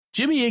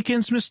Jimmy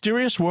Akin's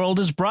Mysterious World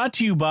is brought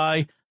to you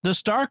by the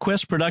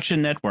StarQuest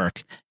Production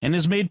Network and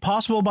is made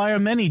possible by our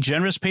many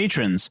generous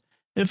patrons.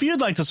 If you'd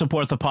like to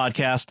support the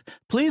podcast,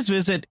 please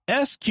visit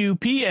sqpn.com/give.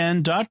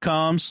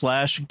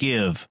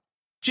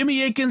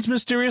 Jimmy Akin's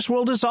Mysterious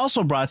World is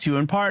also brought to you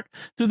in part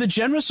through the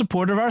generous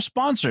support of our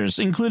sponsors,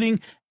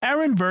 including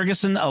Aaron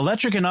Ferguson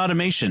Electric and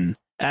Automation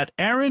at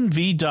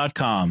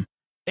aaronv.com,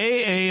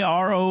 AARONV.com,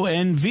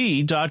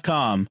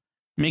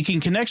 making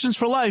connections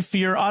for life for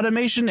your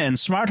automation and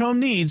smart home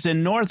needs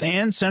in North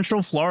and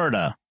Central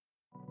Florida.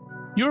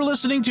 You're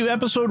listening to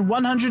episode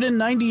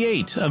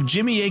 198 of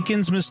Jimmy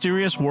Akin's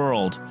Mysterious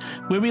World,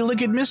 where we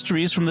look at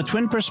mysteries from the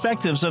twin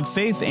perspectives of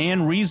faith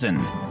and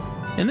reason.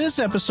 In this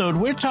episode,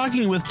 we're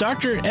talking with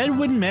Dr.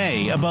 Edwin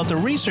May about the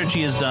research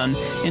he has done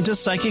into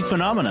psychic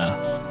phenomena.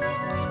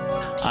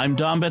 I'm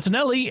Dom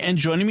Bettinelli, and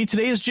joining me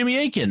today is Jimmy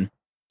Akin.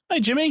 Hi,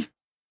 Jimmy.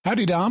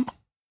 Howdy, Dom.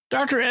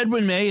 Dr.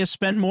 Edwin May has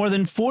spent more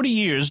than 40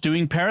 years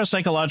doing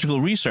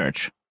parapsychological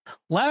research.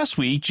 Last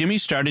week, Jimmy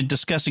started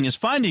discussing his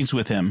findings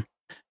with him.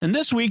 And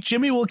this week,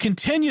 Jimmy will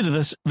continue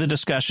the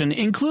discussion,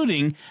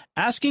 including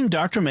asking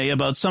Dr. May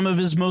about some of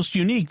his most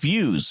unique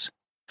views.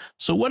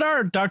 So what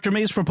are Dr.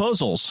 May's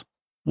proposals?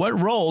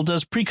 What role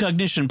does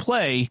precognition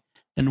play?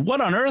 And what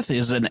on earth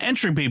is an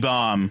entropy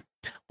bomb?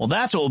 Well,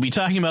 that's what we'll be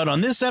talking about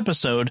on this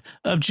episode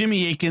of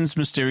Jimmy Akin's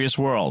Mysterious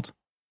World.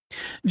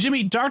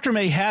 Jimmy, Dr.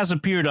 May has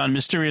appeared on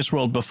Mysterious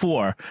World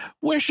before.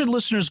 Where should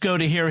listeners go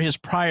to hear his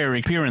prior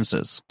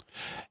appearances?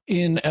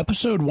 In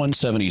episode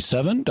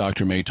 177,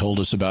 Dr. May told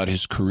us about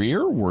his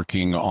career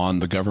working on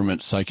the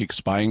government psychic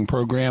spying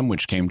program,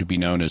 which came to be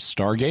known as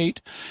Stargate.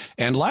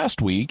 And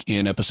last week,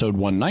 in episode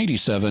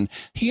 197,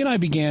 he and I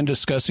began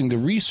discussing the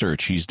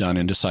research he's done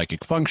into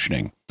psychic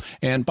functioning.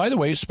 And by the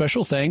way,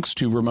 special thanks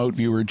to remote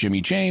viewer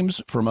Jimmy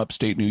James from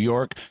upstate New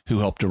York, who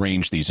helped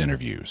arrange these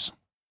interviews.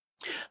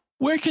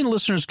 Where can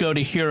listeners go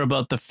to hear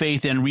about the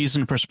faith and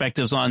reason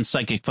perspectives on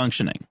psychic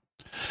functioning?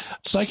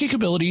 Psychic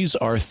abilities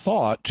are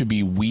thought to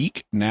be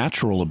weak,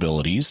 natural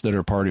abilities that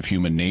are part of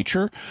human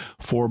nature.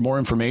 For more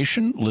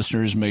information,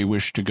 listeners may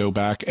wish to go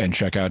back and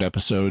check out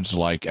episodes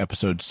like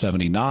episode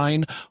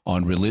 79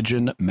 on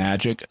religion,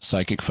 magic,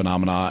 psychic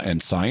phenomena,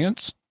 and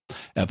science,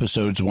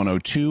 episodes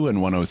 102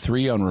 and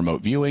 103 on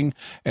remote viewing,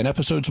 and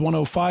episodes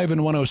 105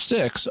 and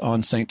 106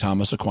 on St.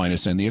 Thomas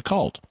Aquinas and the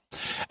occult.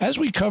 As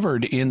we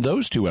covered in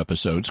those two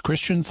episodes,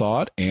 Christian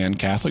thought, and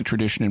Catholic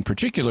tradition in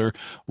particular,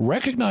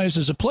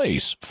 recognizes a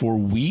place for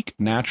weak,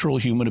 natural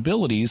human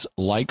abilities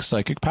like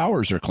psychic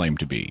powers are claimed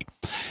to be.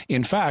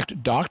 In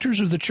fact, doctors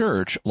of the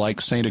church,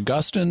 like St.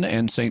 Augustine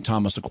and St.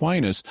 Thomas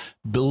Aquinas,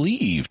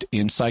 believed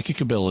in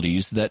psychic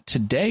abilities that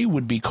today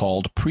would be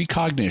called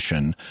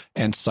precognition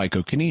and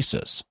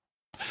psychokinesis.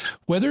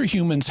 Whether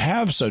humans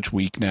have such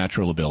weak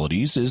natural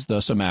abilities is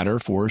thus a matter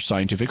for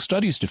scientific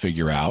studies to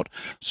figure out,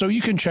 so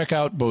you can check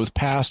out both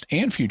past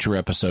and future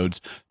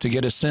episodes to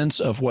get a sense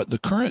of what the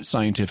current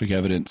scientific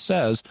evidence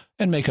says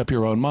and make up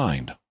your own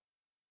mind.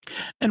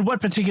 And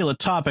what particular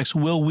topics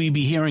will we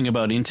be hearing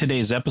about in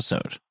today's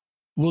episode?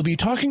 We'll be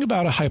talking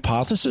about a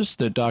hypothesis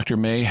that Dr.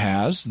 May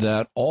has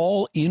that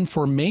all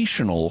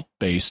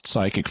informational-based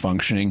psychic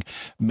functioning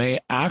may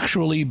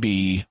actually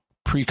be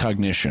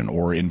precognition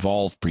or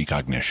involve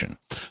precognition.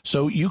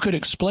 So you could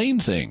explain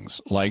things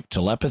like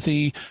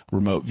telepathy,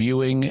 remote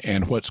viewing,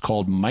 and what's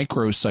called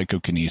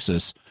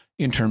micropsychokinesis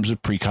in terms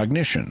of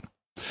precognition.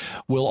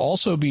 We'll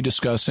also be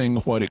discussing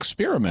what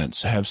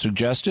experiments have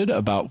suggested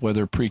about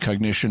whether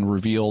precognition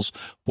reveals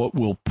what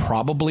will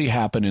probably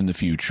happen in the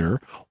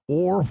future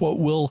or what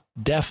will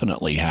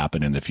definitely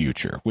happen in the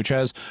future, which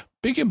has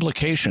big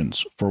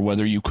implications for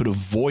whether you could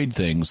avoid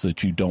things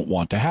that you don't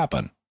want to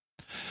happen.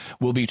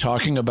 We'll be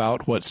talking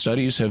about what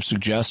studies have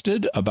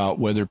suggested about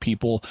whether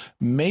people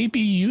may be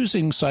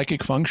using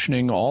psychic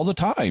functioning all the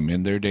time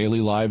in their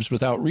daily lives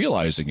without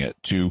realizing it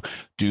to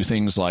do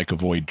things like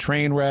avoid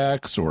train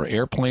wrecks or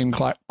airplane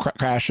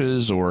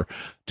crashes or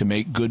to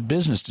make good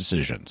business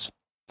decisions.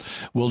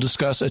 We'll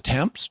discuss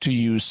attempts to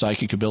use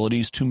psychic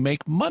abilities to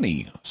make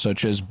money,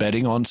 such as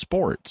betting on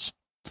sports.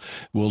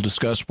 We'll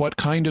discuss what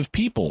kind of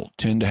people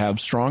tend to have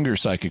stronger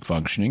psychic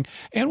functioning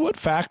and what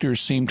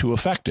factors seem to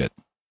affect it.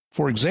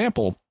 For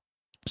example,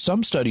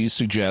 some studies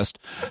suggest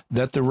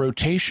that the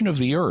rotation of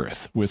the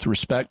Earth with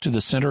respect to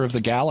the center of the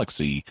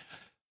galaxy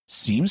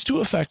seems to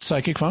affect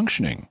psychic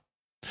functioning.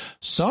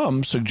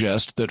 Some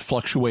suggest that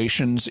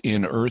fluctuations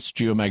in Earth's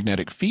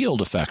geomagnetic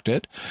field affect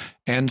it,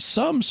 and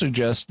some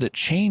suggest that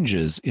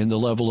changes in the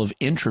level of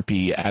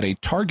entropy at a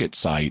target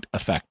site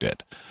affect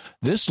it.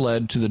 This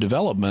led to the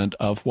development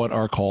of what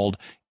are called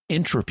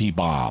entropy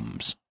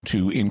bombs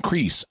to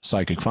increase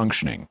psychic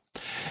functioning.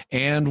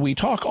 And we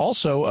talk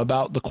also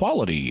about the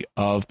quality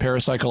of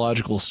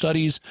parapsychological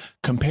studies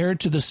compared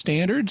to the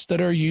standards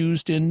that are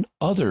used in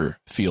other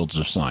fields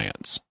of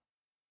science.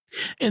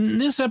 In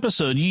this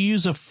episode, you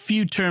use a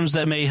few terms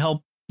that may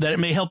help that it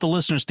may help the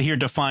listeners to hear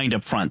defined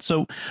up front.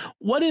 So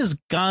what is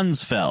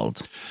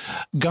Ganzfeld?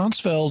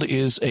 Ganzfeld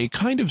is a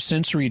kind of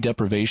sensory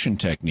deprivation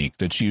technique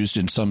that's used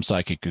in some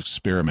psychic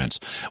experiments.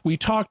 We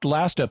talked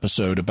last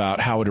episode about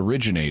how it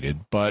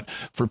originated, but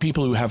for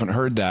people who haven't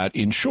heard that,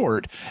 in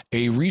short,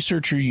 a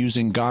researcher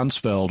using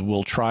Ganzfeld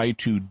will try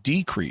to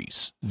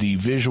decrease the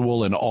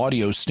visual and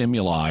audio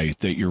stimuli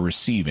that you're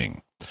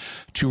receiving.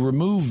 To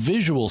remove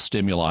visual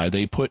stimuli,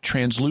 they put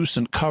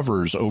translucent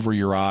covers over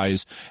your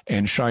eyes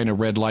and shine a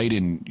red light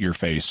in your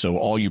face, so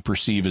all you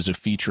perceive is a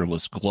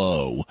featureless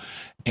glow.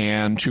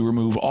 And to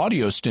remove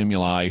audio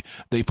stimuli,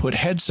 they put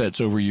headsets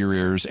over your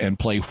ears and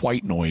play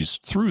white noise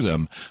through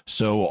them,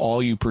 so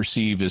all you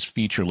perceive is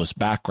featureless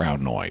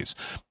background noise.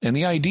 And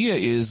the idea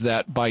is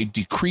that by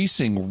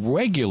decreasing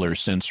regular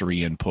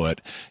sensory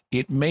input,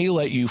 it may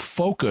let you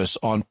focus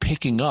on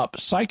picking up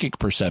psychic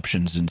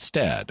perceptions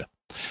instead.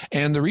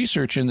 And the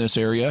research in this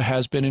area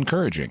has been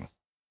encouraging.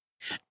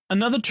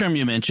 Another term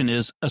you mentioned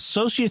is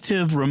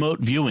associative remote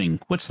viewing.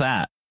 What's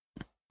that?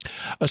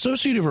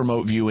 Associative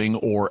remote viewing,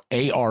 or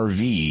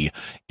ARV,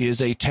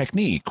 is a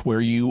technique where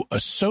you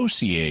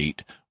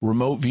associate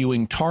remote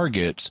viewing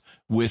targets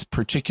with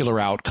particular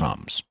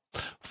outcomes.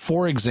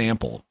 For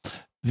example,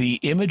 the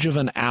image of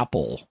an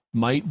apple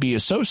might be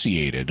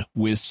associated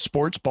with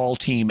sports ball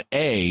team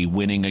A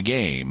winning a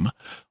game,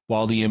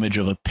 while the image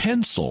of a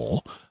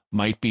pencil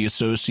might be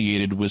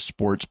associated with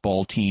sports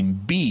ball team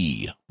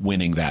B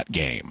winning that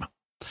game.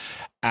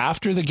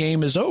 After the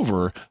game is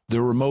over,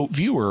 the remote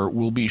viewer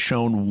will be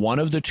shown one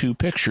of the two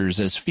pictures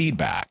as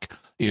feedback.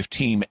 If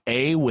team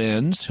A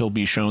wins, he'll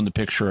be shown the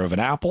picture of an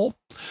apple,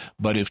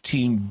 but if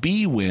team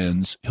B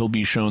wins, he'll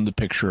be shown the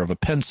picture of a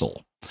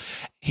pencil.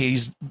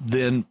 He's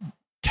then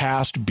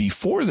tasked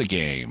before the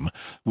game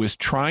with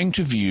trying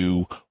to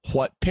view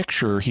what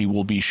picture he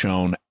will be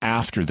shown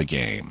after the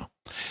game.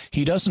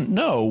 He doesn't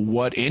know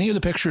what any of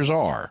the pictures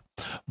are,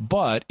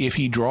 but if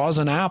he draws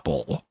an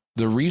apple,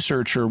 the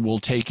researcher will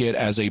take it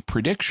as a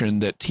prediction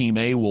that Team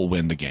A will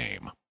win the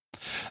game.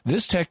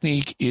 This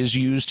technique is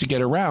used to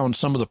get around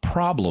some of the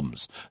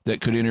problems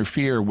that could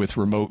interfere with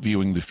remote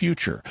viewing the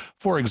future.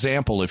 For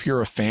example, if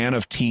you're a fan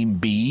of Team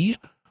B,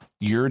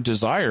 your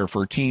desire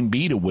for Team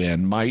B to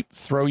win might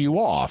throw you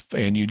off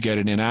and you'd get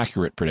an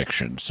inaccurate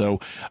prediction. So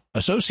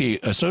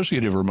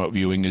associative remote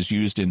viewing is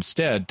used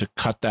instead to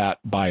cut that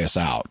bias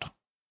out.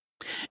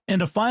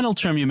 And a final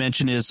term you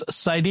mentioned is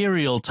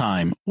sidereal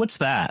time. What's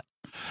that?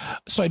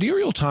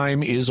 Sidereal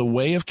time is a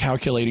way of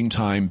calculating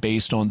time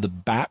based on the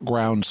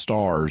background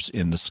stars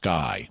in the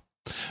sky.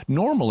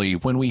 Normally,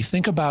 when we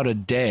think about a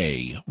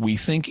day, we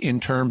think in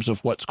terms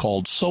of what's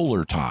called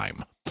solar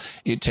time.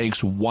 It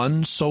takes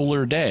one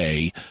solar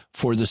day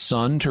for the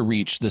sun to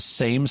reach the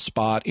same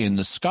spot in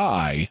the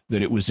sky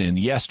that it was in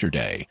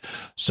yesterday.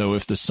 So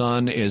if the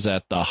sun is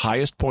at the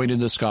highest point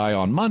in the sky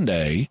on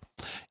Monday,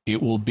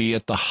 it will be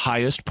at the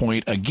highest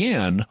point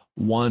again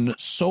one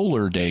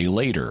solar day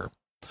later.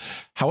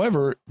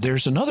 However,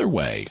 there's another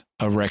way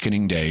of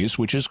reckoning days,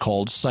 which is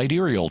called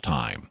sidereal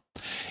time.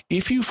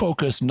 If you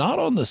focus not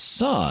on the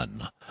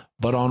sun,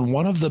 but on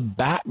one of the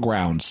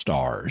background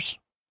stars,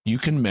 you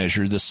can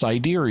measure the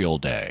sidereal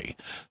day.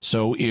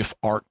 So if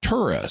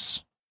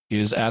Arcturus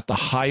is at the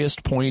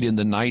highest point in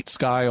the night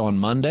sky on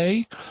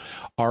Monday,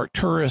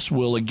 Arcturus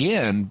will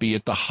again be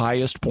at the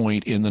highest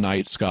point in the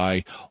night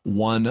sky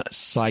one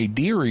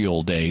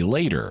sidereal day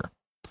later.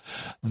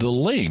 The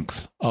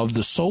length of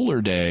the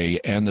solar day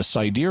and the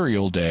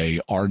sidereal day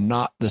are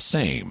not the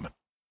same.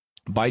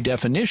 By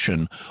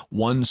definition,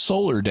 one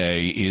solar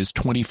day is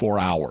 24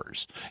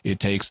 hours. It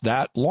takes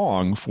that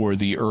long for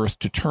the Earth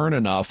to turn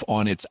enough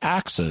on its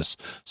axis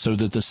so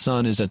that the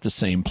sun is at the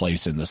same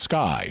place in the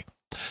sky.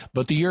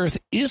 But the Earth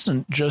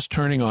isn't just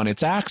turning on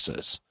its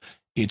axis.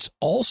 It's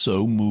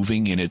also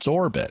moving in its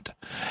orbit.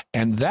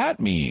 And that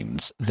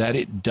means that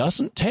it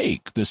doesn't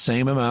take the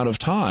same amount of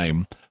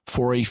time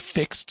for a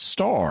fixed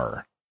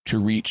star to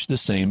reach the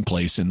same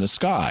place in the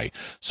sky.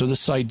 So the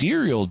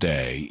sidereal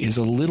day is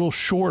a little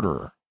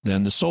shorter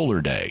than the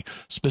solar day.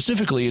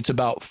 Specifically, it's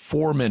about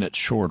 4 minutes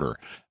shorter.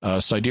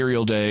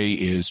 Sidereal day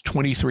is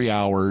 23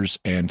 hours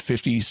and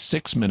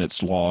 56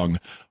 minutes long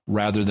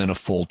rather than a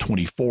full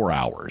 24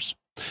 hours.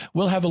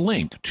 We'll have a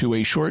link to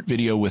a short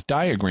video with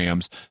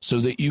diagrams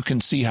so that you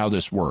can see how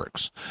this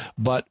works.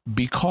 But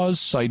because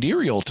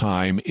sidereal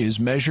time is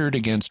measured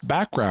against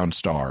background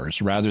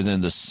stars rather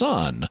than the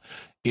sun,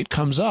 it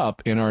comes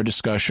up in our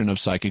discussion of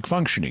psychic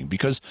functioning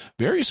because,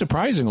 very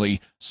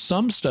surprisingly,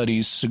 some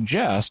studies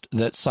suggest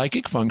that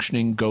psychic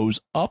functioning goes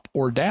up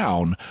or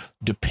down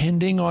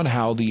depending on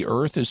how the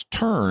Earth is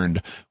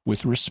turned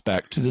with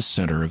respect to the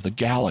center of the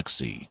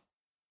galaxy.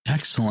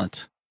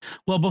 Excellent.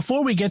 Well,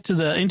 before we get to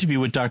the interview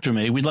with Dr.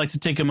 May, we'd like to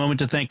take a moment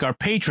to thank our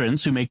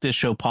patrons who make this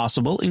show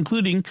possible,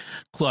 including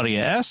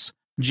Claudia S.,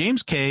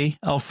 James K.,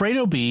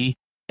 Alfredo B.,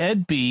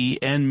 Ed B.,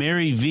 and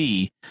Mary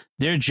V.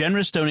 Their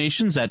generous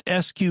donations at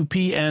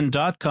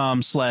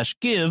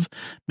sqpn.com/give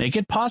make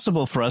it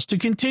possible for us to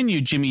continue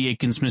Jimmy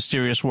Akin's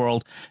Mysterious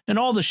World and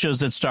all the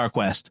shows at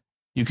StarQuest.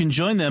 You can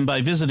join them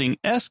by visiting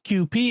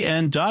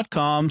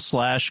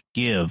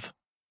sqpn.com/give.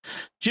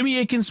 Jimmy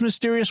Akin's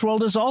Mysterious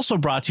World is also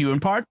brought to you in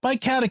part by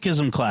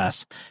Catechism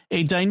Class,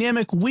 a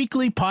dynamic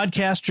weekly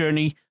podcast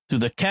journey through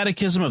the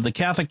Catechism of the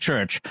Catholic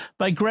Church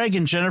by Greg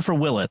and Jennifer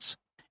Willits.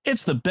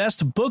 It's the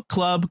best book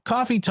club,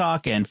 coffee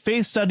talk, and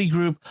faith study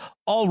group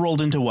all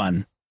rolled into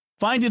one.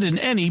 Find it in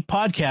any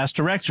podcast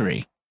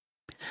directory.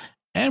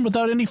 And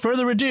without any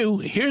further ado,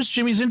 here's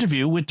Jimmy's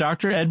interview with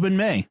Dr. Edwin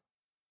May.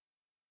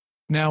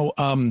 Now,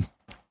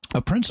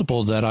 a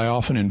principle that I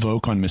often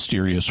invoke on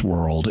Mysterious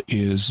World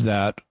is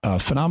that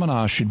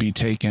phenomena should be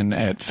taken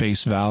at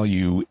face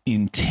value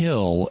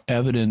until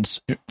evidence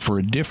for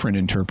a different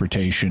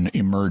interpretation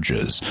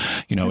emerges.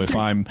 You know, if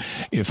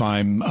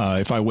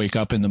I wake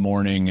up in the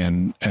morning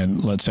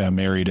and let's say I'm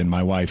married and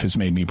my wife has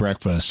made me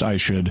breakfast, I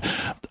should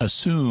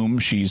assume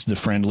she's the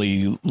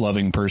friendly,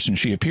 loving person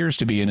she appears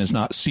to be and is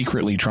not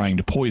secretly trying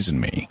to poison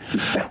me.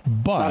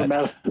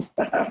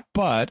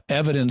 But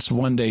evidence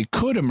one day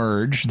could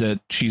emerge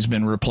that she's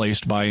been replaced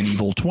by an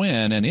evil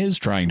twin and is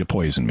trying to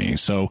poison me.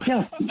 So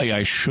yeah.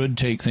 I should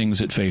take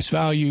things at face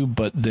value,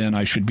 but then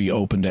I should be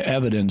open to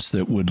evidence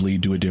that would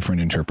lead to a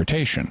different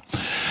interpretation.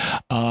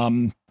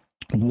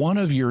 One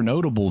of your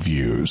notable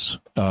views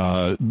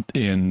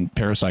in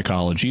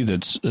parapsychology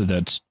that's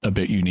a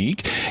bit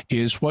unique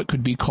is what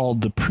could be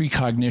called the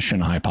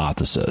precognition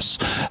hypothesis,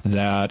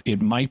 that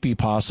it might be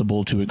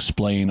possible to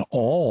explain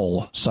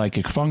all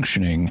psychic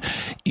functioning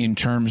in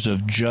terms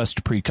of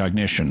just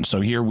precognition. So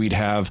here we'd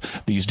have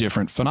these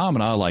different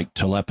phenomena like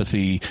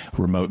telepathy,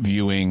 remote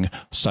viewing,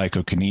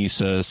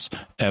 psychokinesis,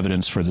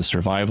 evidence for the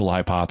survival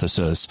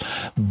hypothesis,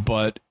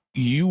 but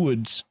you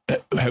would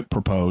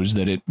propose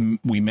that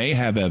we may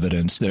have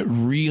evidence that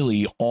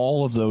really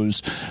all of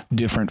those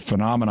different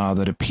phenomena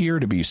that appear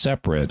to be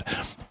separate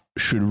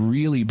should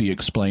really be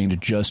explained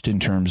just in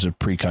terms of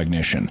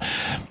precognition.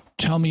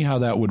 Tell me how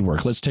that would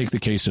work. Let's take the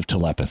case of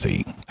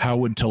telepathy. How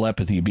would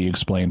telepathy be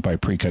explained by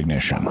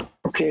precognition?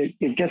 Okay,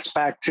 it gets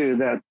back to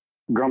that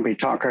grumpy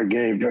talk I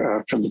gave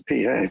from the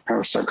PA,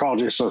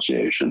 Parapsychology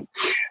Association,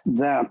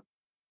 that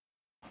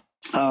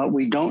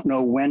we don't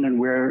know when and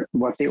where,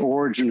 what the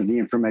origin of the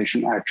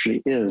information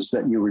actually is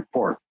that you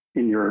report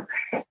in your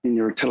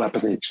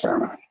telepathy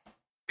experiment.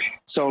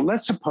 So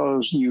let's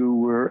suppose you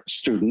were a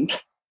student,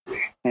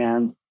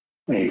 and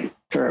a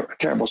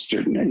terrible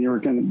student, and you're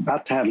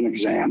about to have an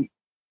exam,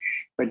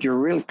 but you're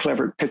really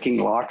clever at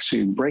picking locks. So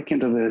you break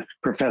into the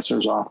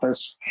professor's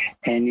office,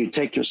 and you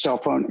take your cell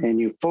phone and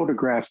you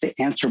photograph the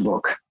answer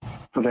book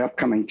for the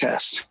upcoming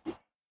test.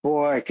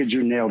 Boy, could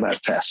you nail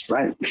that test,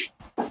 right?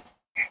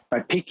 By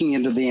peeking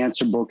into the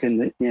answer book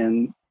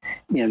in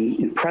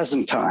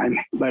present time,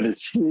 but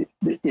it's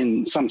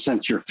in some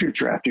sense your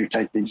future after you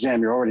take the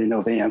exam, you already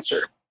know the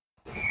answer.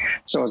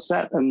 So it's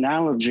that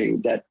analogy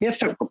that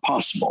if it were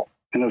possible,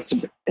 and it's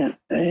an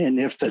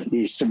if that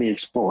needs to be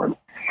explored,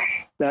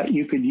 that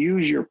you could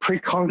use your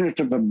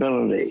precognitive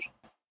ability,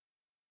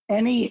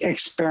 any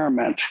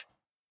experiment,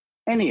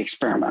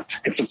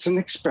 if it's an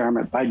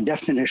experiment, by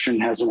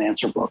definition has an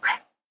answer book,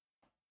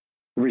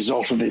 the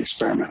result of the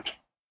experiment.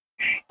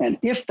 And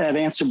if that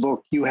answer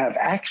book, you have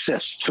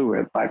access to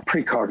it by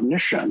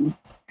precognition,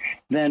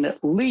 then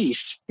at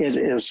least it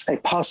is a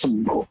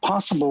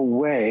possible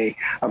way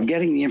of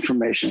getting the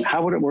information.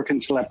 How would it work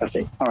in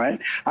telepathy? All right.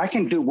 I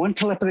can do one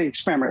telepathy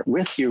experiment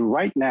with you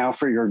right now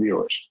for your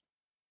viewers.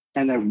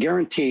 And the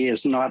guarantee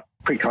is not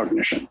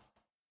precognition.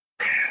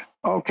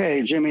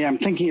 Okay, Jimmy, I'm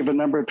thinking of a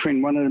number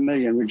between 1 and 1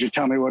 million. Would you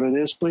tell me what it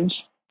is,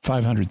 please?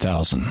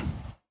 500,000.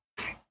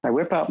 I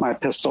whip out my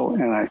pistol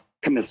and I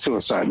commit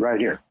suicide right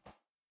here.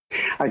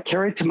 I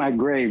carry to my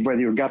grave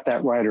whether you got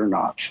that right or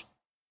not.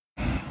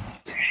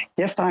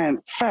 If I,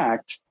 in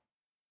fact,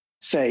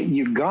 say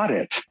you got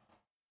it,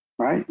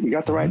 right? You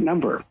got the right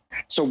number.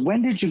 So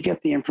when did you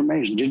get the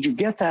information? Did you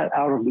get that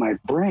out of my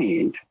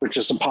brain, which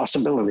is a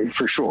possibility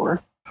for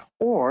sure?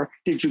 Or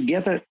did you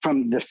get it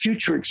from the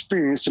future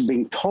experience of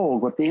being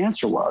told what the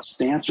answer was,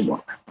 the answer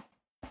book?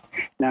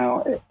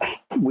 Now,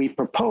 we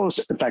propose,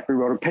 in fact, we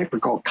wrote a paper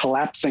called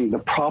Collapsing the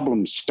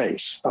Problem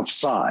Space of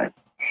Psi,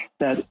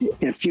 that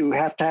if you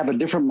have to have a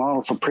different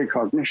model for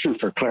precognition,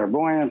 for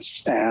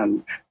clairvoyance,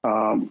 and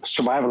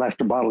survival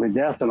after bodily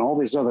death, and all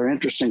these other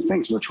interesting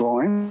things which we're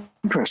all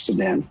interested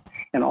in,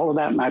 and all of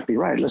that might be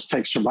right. Let's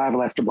take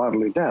survival after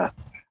bodily death.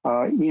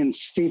 Ian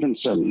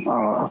Stevenson,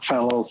 a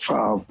fellow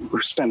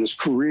who spent his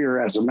career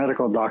as a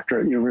medical doctor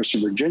at the University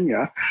of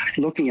Virginia,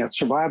 looking at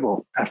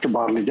survival after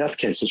bodily death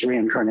cases,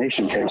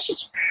 reincarnation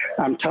cases.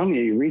 I'm telling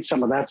you, you read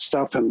some of that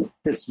stuff and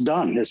it's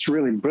done. It's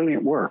really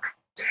brilliant work.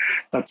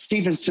 But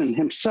Stevenson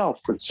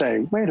himself would say,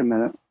 wait a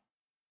minute,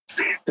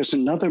 there's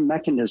another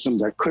mechanism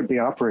that could be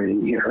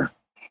operating here.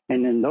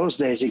 And in those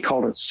days, he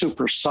called it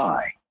super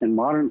psi. In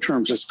modern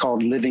terms, it's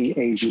called living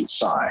agent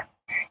psi.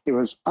 He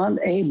was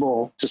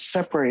unable to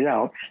separate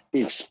out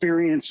the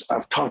experience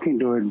of talking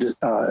to a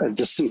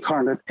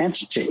disincarnate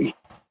entity,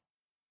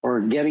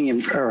 or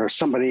or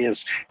somebody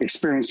is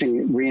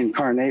experiencing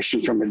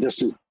reincarnation from a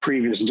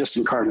previous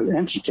disincarnate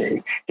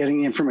entity, getting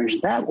the information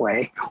that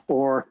way,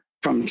 or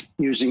from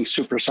using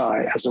super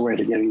psi as a way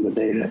to getting the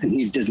data. And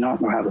he did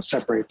not know how to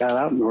separate that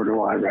out, nor do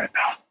I right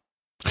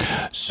now.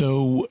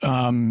 So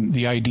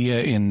the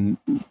idea in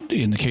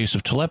the case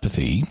of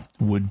telepathy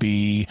would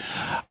be,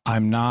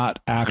 I'm not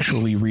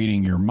actually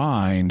reading your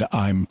mind,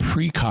 I'm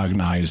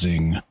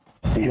precognizing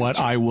what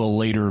I will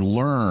later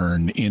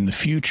learn in the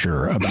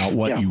future about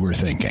what you were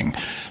thinking.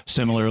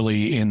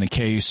 Similarly, in the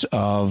case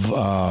of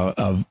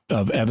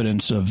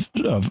evidence of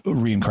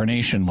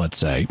reincarnation, let's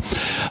say,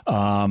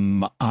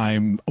 or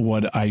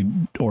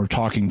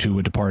talking to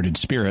a departed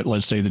spirit.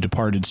 Let's say the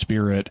departed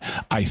spirit,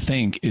 I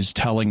think, is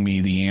telling me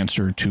the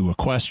answer to a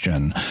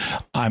question.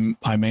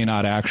 I may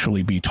not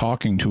actually be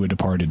talking to a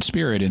departed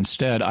spirit.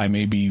 Instead, I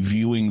may be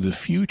viewing the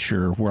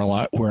future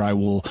where I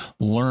will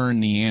learn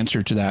the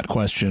answer to that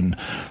question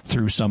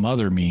through some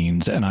other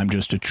means, and I'm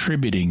just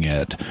attributing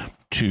it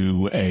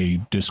to a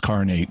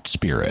discarnate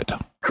spirit.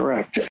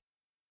 Correct.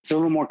 It's a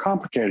little more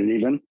complicated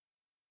even.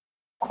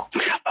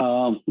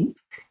 A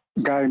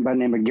guy by the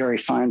name of Gary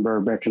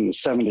Feinberg back in the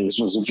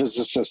 70s was a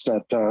physicist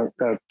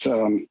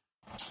in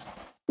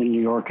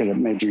New York at a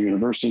major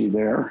university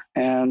there.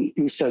 And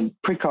he said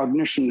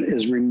precognition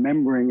is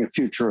remembering a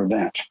future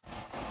event.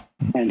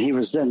 And he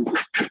was then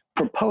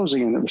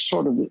proposing, and it was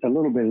sort of a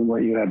little bit of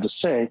what you had to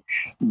say,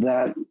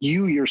 that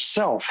you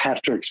yourself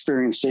have to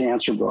experience the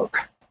answer book.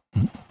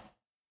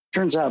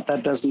 Turns out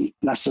that doesn't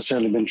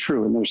necessarily been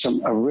true, and there's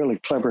some really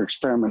clever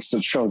experiments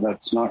that show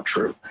that's not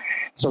true.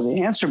 So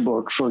the answer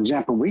book, for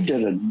example, we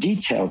did a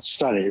detailed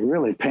study,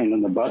 really pain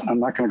in the butt.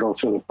 I'm not going to go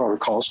through the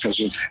protocols because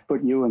it would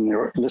put you and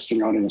the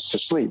listening audience to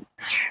sleep.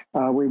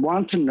 We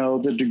want to know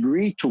the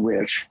degree to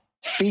which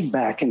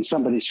feedback in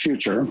somebody's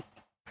future,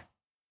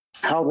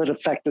 how that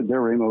affected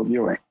their remote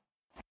viewing.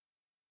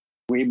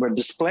 We would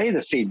display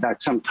the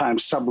feedback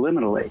sometimes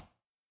subliminally,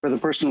 where the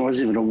person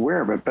wasn't even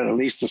aware of it, but at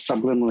least the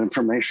subliminal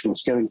information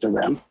was getting to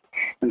them.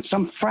 In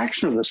some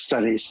fraction of the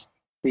studies,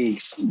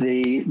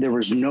 there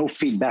was no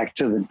feedback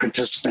to the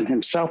participant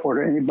himself or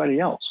to anybody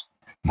else.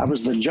 I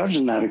was the judge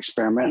in that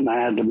experiment, and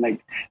I had to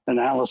make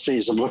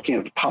analyses of looking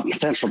at the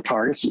potential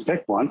targets and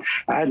pick one.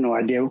 I had no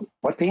idea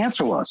what the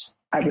answer was.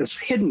 It was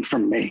hidden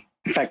from me.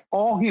 In fact,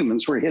 all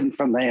humans were hidden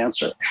from the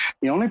answer.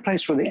 The only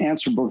place where the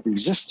answer book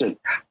existed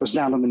was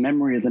down in the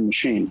memory of the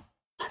machine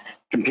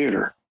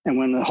computer. And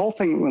when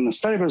the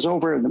study was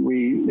over,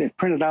 they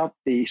printed out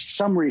the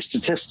summary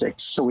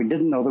statistics, so we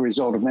didn't know the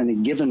result of any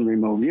given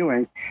remote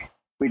viewing.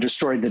 We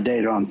destroyed the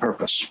data on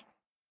purpose.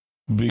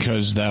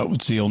 Because that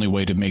was the only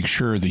way to make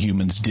sure the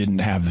humans didn't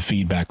have the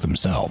feedback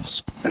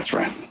themselves. That's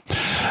right.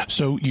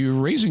 So you're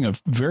raising a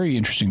very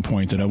interesting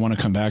point that I want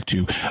to come back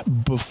to.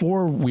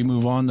 Before we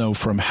move on, though,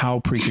 from how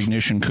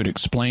precognition could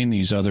explain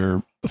these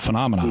other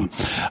phenomena,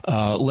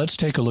 let's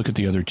take a look at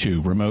the other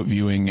two, remote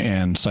viewing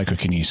and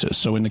psychokinesis.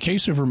 So in the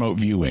case of remote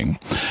viewing,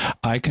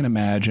 I can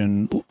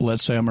imagine,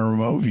 let's say I'm a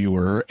remote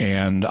viewer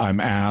and I'm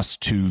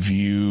asked to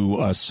view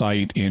a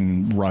site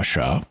in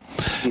Russia,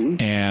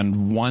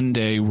 and one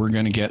day we're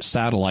going to get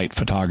satellite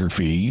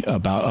photography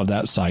of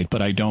that site,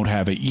 but I don't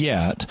have it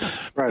yet.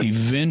 Right.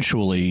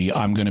 Eventually,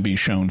 I'm going to be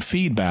shown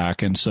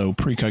feedback, and so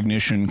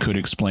precognition could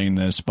explain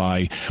this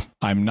by,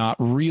 I'm not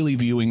really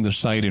viewing the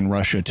site in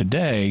Russia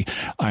today,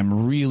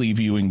 I'm really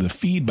viewing the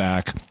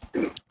feedback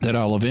that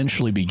I'll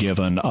eventually be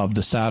given of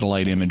the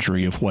satellite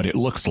imagery of what it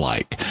looks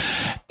like.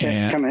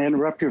 And can I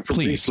interrupt you for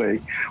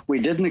briefly? We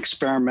did an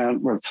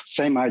experiment with the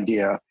same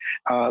idea.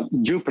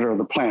 Jupiter,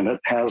 the planet,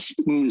 has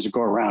moons that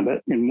go around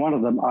it, and one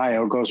of them,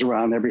 Io, goes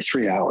around every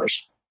 3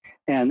 hours.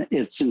 And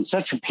it's in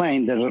such a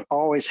plane that it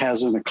always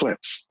has an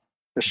eclipse.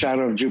 The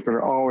shadow of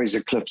Jupiter always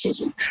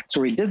eclipses it.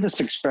 So we did this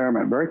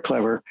experiment, very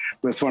clever,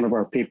 with one of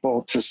our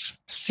people to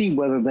see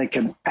whether they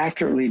could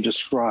accurately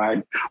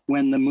describe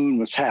when the moon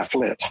was half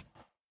lit.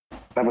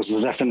 That was the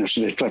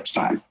definition of the eclipse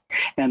time.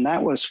 And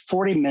that was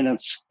 40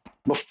 minutes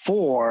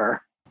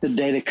before the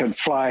data could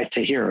fly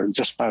to here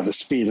just by the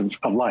speed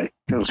of light.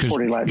 It was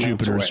 40 light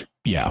minutes away.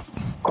 Yeah.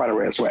 Quite a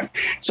ways away.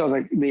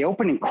 So the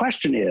opening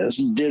question is,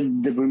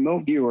 did the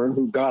remote viewer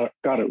who got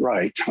it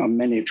right on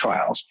many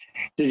trials,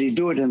 did he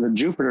do it in the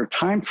Jupiter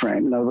time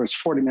frame? In other words,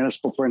 40 minutes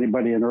before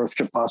anybody on Earth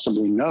could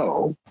possibly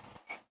know?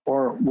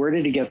 Or where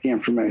did he get the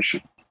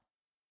information?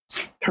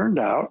 Turned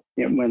out,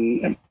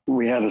 when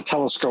we had a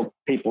telescope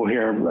people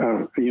here,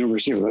 the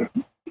University of the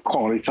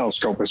Quality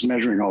Telescope was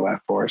measuring all that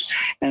for us.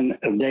 And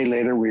a day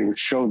later, we would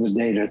show the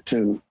data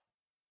to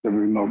the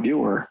remote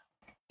viewer.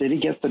 Did he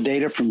get the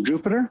data from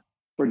Jupiter,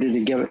 or did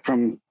he get it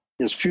from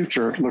his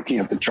future looking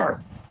at the chart?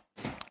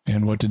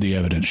 And what did the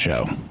evidence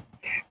show?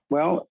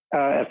 Well,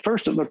 at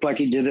first it looked like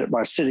he did it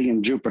by sitting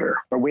in Jupiter,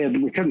 but we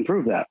couldn't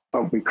prove that.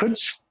 But we could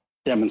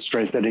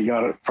demonstrate that he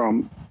got it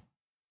from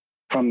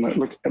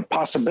the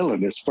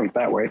possibilities, put it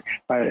that way,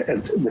 by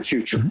the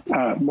future,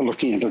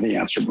 looking into the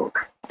answer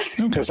book.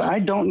 Because I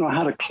don't know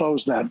how to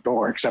close that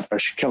door except by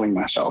killing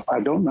myself. I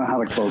don't know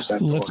how to close that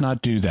door. Let's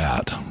not do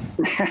that.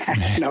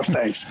 No,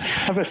 thanks. I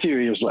have a few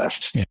years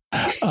left. Yeah.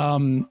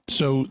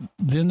 So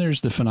then there's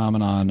the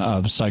phenomenon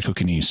of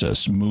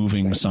psychokinesis,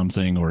 moving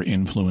something or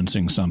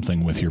influencing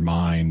something with your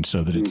mind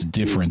so that it's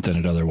different than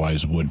it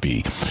otherwise would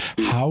be.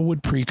 How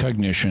would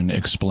precognition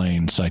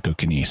explain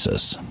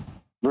psychokinesis?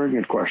 Very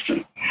good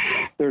question.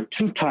 There are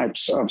two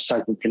types of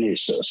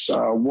psychokinesis.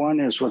 One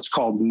is what's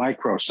called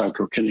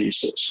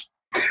micropsychokinesis.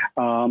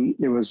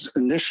 It was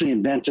initially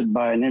invented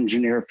by an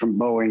engineer from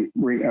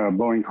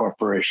Boeing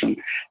Corporation.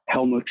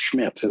 Helmut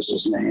Schmidt is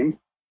his name.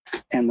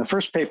 And the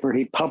first paper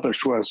he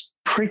published was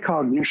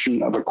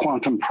Precognition of a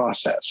Quantum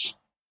Process.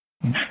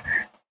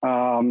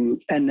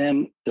 And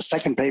then the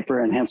second paper,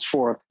 and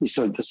henceforth, he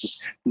said this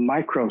is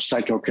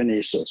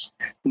micropsychokinesis.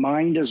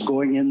 Mind is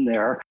going in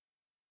there,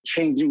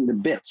 changing the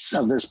bits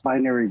of this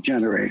binary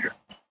generator.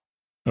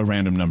 A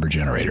random number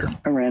generator.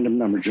 A random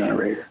number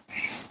generator.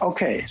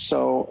 Okay,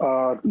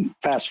 so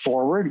fast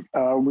forward,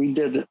 we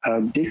did,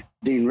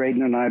 Dean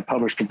Radin and I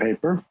published a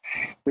paper.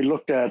 We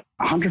looked at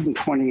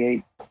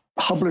 128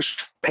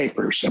 published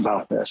papers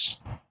about this.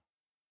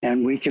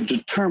 And we could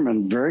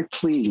determine very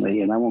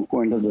cleanly, and I won't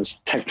go into the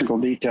technical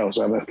details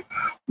of it,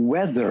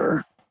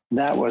 whether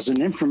that was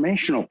an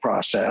informational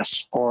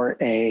process or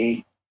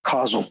a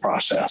causal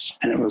process.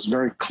 And it was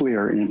very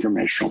clear an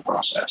informational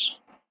process.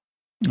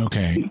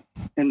 Okay.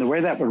 And the way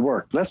that would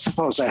work, let's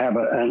suppose I have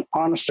an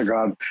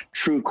honest-to-God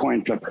true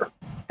coin flipper,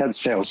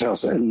 heads, tails,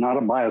 not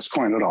a biased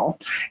coin at all.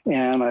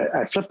 And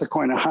I flip the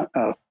coin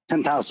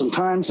 10,000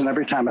 times, and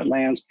every time it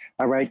lands,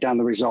 I write down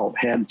the result,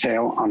 head,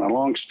 tail, on a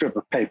long strip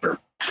of paper.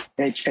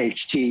 H,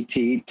 H, T,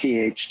 T, T,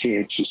 H, T,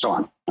 H, and so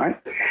on, right?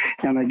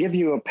 And I give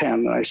you a pen,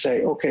 and I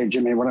say, okay,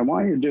 Jimmy, what I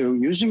want you to do,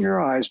 using your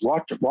eyes,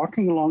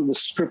 walking along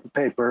this strip of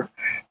paper,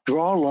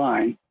 draw a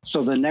line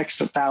so the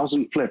next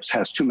 1,000 flips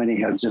has too many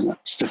heads in it,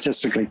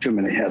 statistically too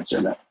many heads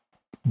in it.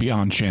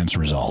 Beyond chance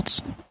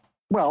results.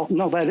 Well,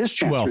 no, that is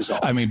chance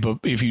result. I mean, but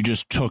if you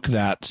just took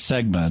that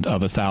segment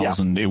of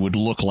 1,000, it would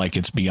look like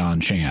it's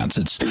beyond chance.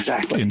 It's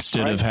exactly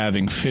instead of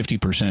having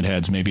 50%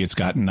 heads, maybe it's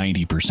got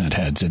 90%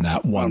 heads in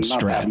that one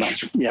stretch. That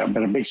much. Yeah,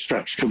 but a big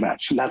stretch too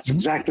much. And that's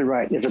exactly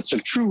right. If it's a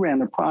true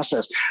random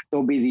process,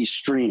 there'll be these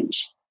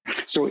streams.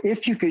 So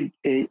if you could,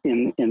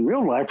 in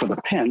real life with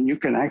a pen, you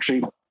can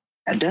actually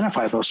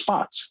identify those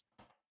spots.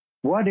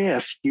 What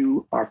if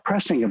you are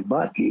pressing a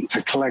button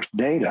to collect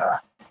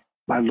data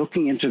by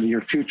looking into your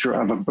future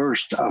of a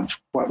burst of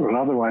what would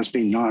otherwise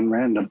be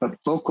non-random, but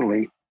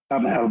locally,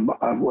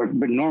 what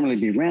would normally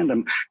be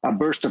random, a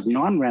burst of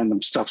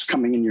non-random stuff's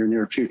coming in your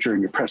near future,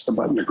 and you press the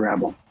button to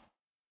grab them.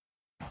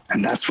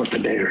 And that's what the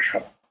data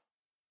show.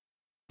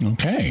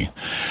 Okay.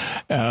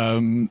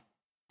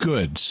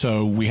 Good.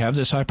 So we have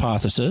this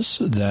hypothesis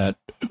that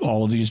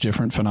all of these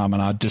different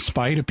phenomena,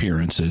 despite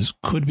appearances,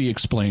 could be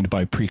explained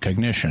by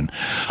precognition.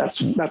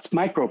 That's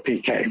micro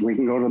PK. We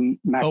can go to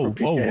macro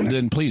PK.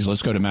 Then please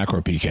let's go to macro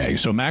PK.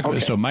 So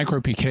micro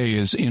PK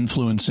is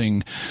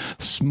influencing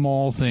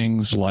small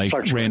things like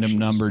random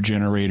number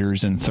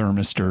generators and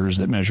thermistors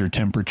that measure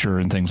temperature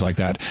and things like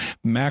that.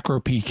 Macro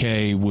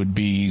PK would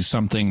be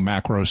something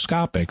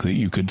macroscopic that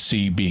you could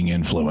see being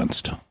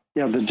influenced.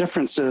 Yeah, the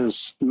difference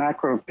is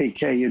macro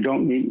PK, you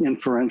don't need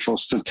inferential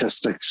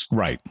statistics.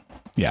 Right.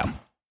 Yeah.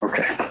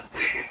 Okay.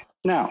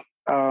 Now,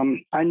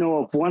 I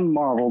know of one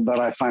model that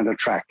I find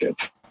attractive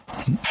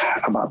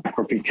about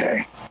macro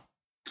PK.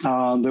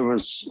 There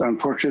was,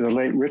 unfortunately, the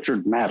late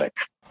Richard Maddock,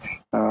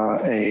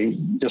 a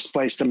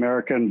displaced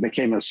American,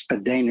 became a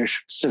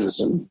Danish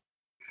citizen,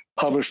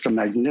 published a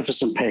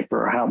magnificent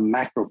paper how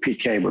macro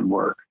PK would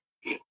work.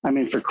 I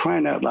mean, for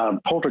crying out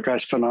loud,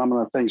 poltergeist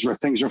phenomena, things where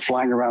things are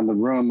flying around the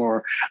room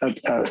or an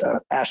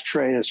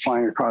ashtray is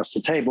flying across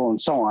the table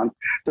and so on.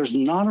 There's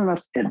not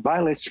enough. It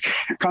violates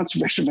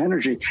conservation of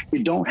energy.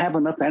 You don't have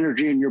enough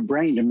energy in your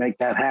brain to make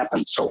that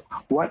happen. So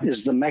what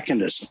is the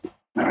mechanism?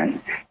 All right.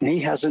 And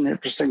he has an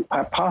interesting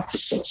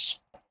hypothesis.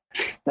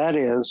 That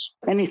is,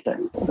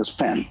 anything, this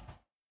pen,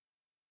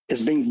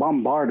 is being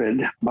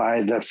bombarded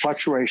by the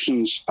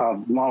fluctuations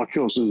of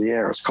molecules in the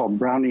air. It's called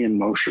Brownian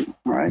motion,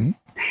 right? Mm-hmm.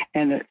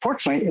 And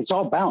fortunately, it's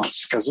all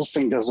balanced because this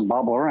thing doesn't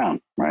bobble around,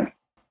 right?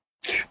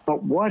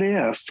 But what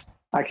if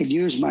I could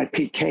use my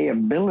PK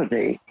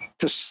ability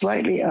to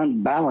slightly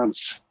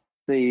unbalance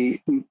the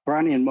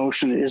Brownian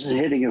motion? It isn't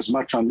hitting as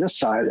much on this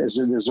side as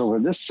it is over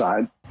this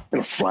side.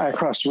 It'll fly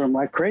across the room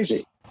like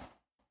crazy.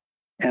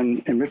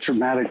 And Richard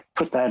Maddock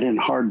put that in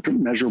hard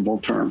measurable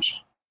terms.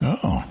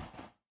 Oh.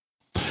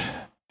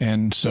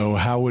 And so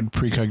how would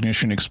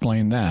precognition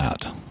explain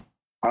that?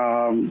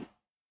 I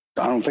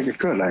don't think it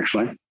could,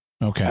 actually.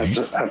 Okay. I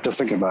have to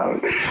think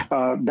about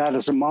it. That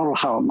is a model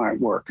how it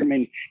might work. I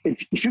mean,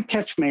 if you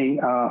catch me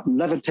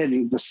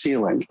levitating the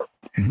ceiling,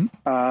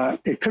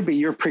 it could be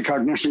your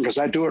precognition because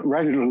I do it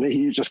regularly.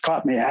 You just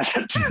caught me at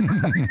it.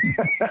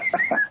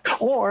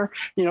 Or,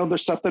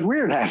 there's something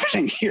weird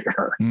happening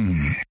here.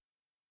 Mm.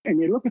 And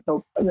you look at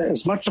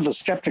as much of a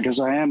skeptic as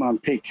I am on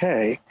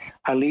PK,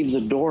 I leave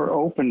the door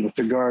open with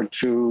regard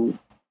to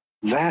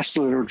vast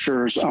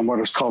literatures on what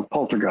is called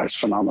poltergeist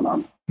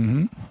phenomenon.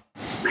 Mm-hmm.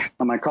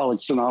 And my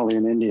colleague Sonali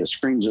in India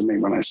screams at me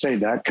when I say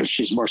that because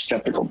she's more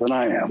skeptical than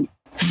I am.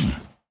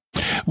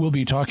 We'll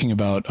be talking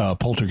about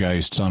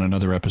poltergeists on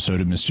another episode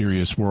of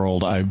Mysterious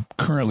World. I'm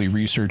currently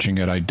researching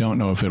it. I don't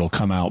know if it'll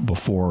come out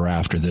before or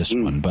after this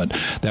one, but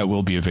that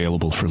will be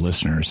available for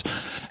listeners.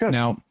 Good.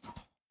 Now,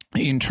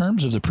 In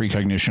terms of the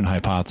precognition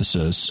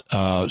hypothesis,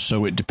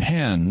 so it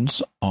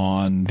depends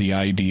on the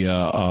idea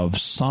of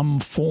some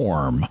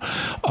form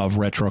of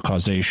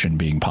retrocausation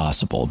being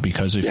possible,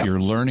 because if you're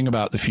learning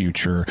about the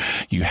future,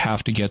 you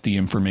have to get the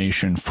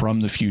information from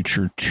the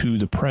future to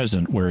the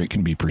present where it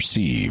can be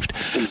perceived.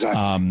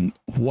 Exactly.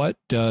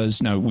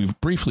 Now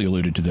we've briefly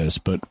alluded to this,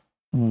 but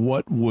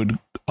what would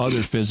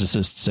other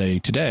physicists say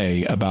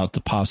today about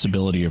the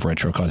possibility of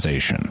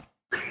retrocausation?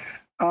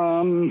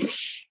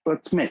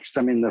 It's mixed.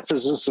 I mean, the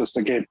physicists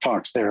that gave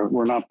talks there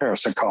were not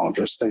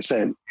parapsychologists. They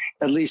said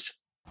at least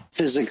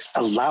physics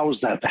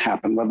allows that to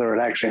happen. Whether it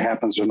actually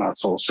happens or not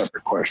is a whole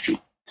separate question.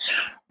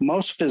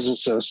 Most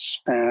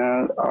physicists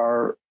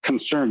are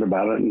concerned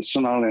about it, and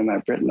Sonali and I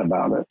have written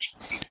about it.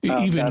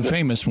 Even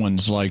famous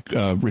ones like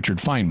Richard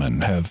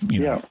Feynman have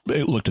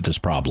looked at this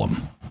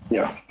problem.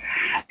 Yeah.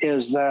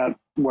 Is that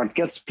what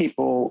gets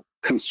people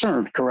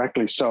concerned,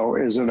 correctly so,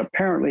 is it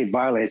apparently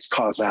violates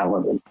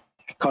causality.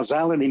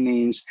 Causality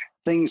means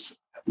things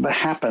that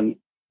happen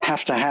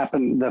have to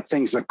happen, the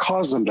things that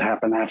cause them to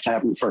happen have to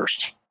happen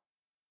first.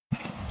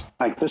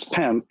 Like this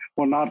pen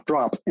will not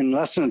drop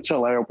unless and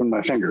until I open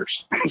my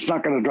fingers. It's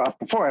not going to drop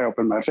before I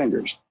open my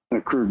fingers in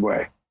a crude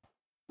way.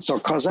 So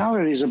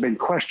causality is a big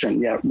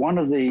question. Yet one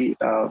of the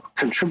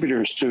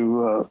contributors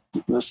to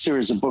the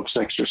series of books,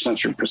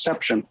 Extrasensory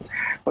Perception,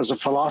 was a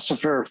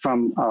philosopher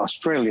from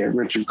Australia,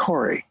 Richard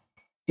Corey.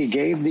 He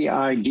gave the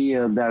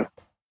idea that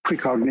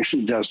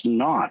precognition does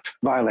not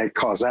violate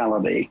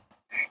causality,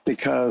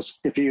 because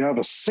if you have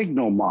a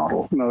signal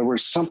model, in other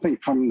words, something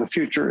from the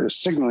future is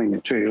signaling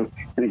it to you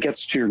and it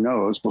gets to your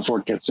nose before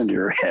it gets into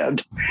your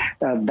head,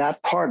 that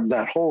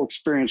whole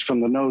experience from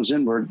the nose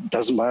inward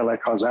doesn't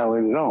violate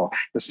causality at all.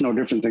 It's no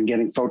different than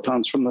getting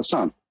photons from the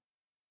sun.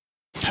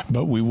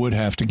 But we would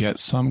have to get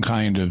some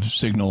kind of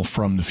signal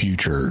from the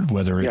future,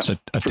 whether it's a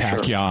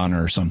tachyon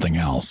or something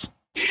else.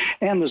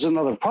 And there's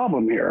another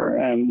problem here,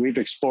 and we've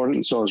explored it,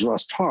 and so has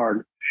Russ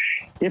Targ.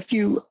 If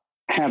you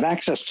have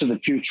access to the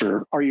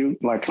future, are you,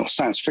 like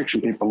science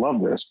fiction people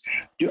love this,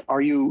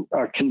 are you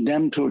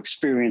condemned to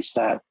experience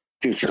that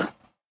future?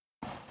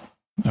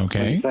 Okay.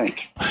 What do you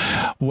think?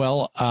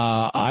 Well,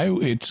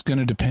 it's going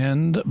to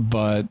depend,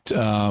 but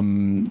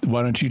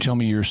why don't you tell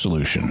me your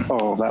solution?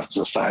 Oh, that was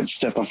a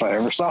sidestep if I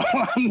ever saw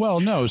one. Well,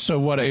 no. So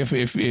what if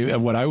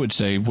what I would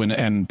say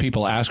and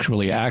people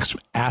actually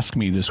ask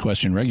me this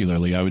question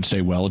regularly, I would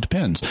say, well, it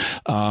depends.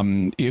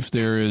 If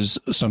there is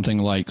something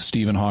like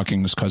Stephen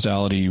Hawking's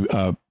causality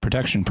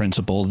protection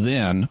principle,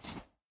 then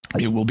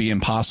it will be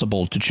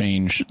impossible to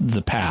change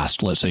the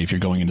past. Let's say if you're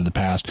going into the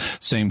past,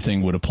 same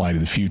thing would apply to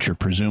the future,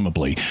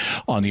 presumably.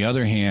 On the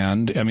other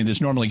hand, I mean, this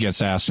normally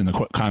gets asked in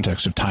the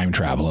context of time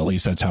travel. At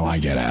least that's how I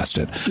get asked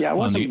it. Yeah, I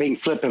wasn't being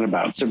flippant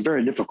about it. It's a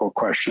very difficult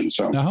question.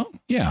 So,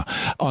 yeah.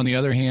 On the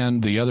other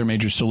hand, the other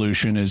major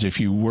solution is if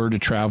you were to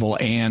travel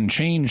and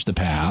change the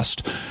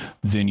past,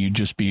 then you'd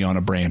just be on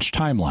a branch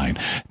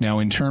timeline. Now,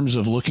 in terms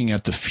of looking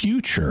at the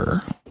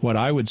future, what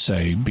I would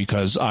say,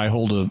 because I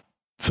hold a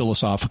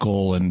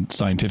philosophical and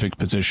scientific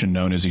position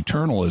known as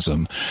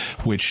eternalism,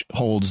 which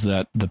holds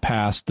that the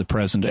past, the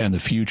present, and the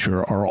future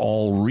are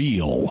all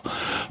real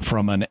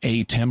from an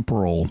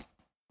atemporal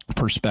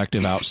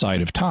perspective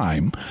outside of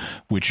time,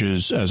 which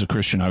is, as a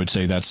Christian, I would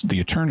say that's the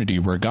eternity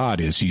where God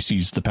is. He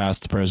sees the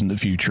past, the present, the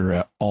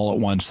future all at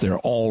once. They're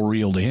all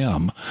real to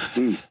him.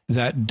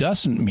 That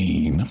doesn't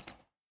mean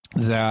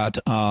that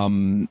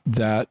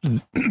that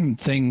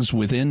things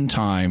within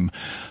time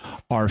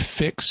are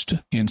fixed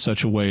in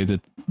such a way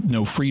that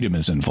no freedom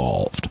is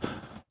involved.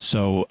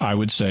 So I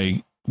would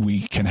say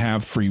we can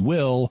have free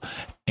will,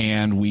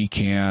 and we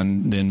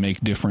can then make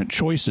different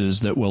choices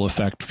that will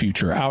affect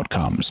future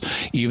outcomes.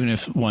 Even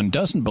if one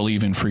doesn't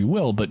believe in free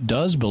will, but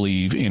does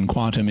believe in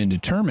quantum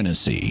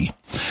indeterminacy,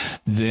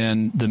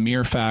 then the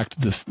mere fact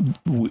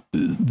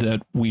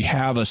that we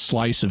have a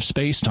slice of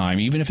space-time,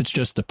 even if it's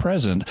just the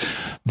present,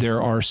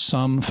 there are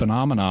some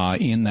phenomena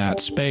in that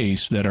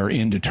space that are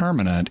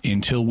indeterminate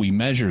until we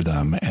measure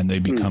them, and they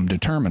become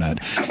determinate.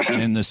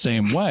 And in the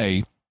same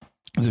way,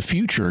 the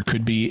future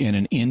could be in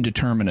an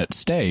indeterminate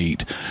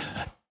state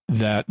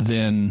that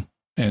then,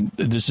 and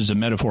this is a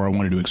metaphor I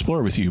wanted to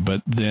explore with you,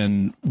 but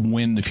then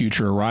when the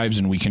future arrives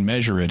and we can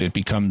measure it,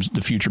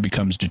 the future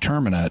becomes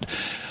determinate,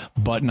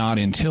 but not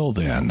until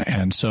then.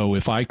 And so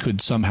if I could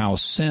somehow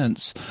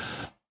sense,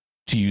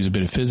 to use a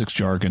bit of physics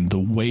jargon, the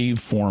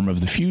waveform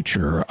of the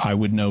future, I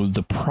would know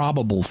the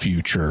probable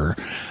future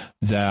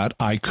that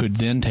I could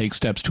then take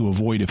steps to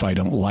avoid if I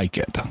don't like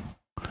it.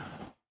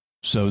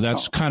 So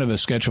that's kind of a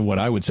sketch of what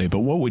I would say, but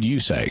what would you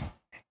say?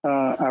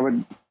 I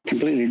would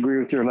completely agree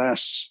with your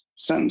last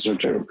sentence or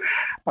two,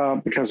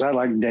 because I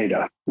like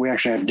data. We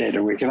actually have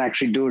data. We can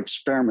actually do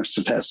experiments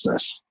to test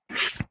this.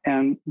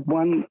 And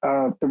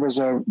there was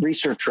a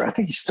researcher, I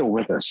think he's still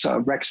with us,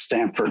 Rex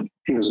Stanford.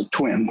 He was a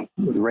twin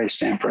with Ray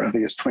Stanford. I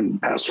think his twin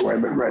passed away,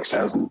 but Rex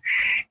hasn't.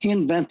 He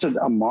invented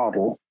a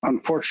model,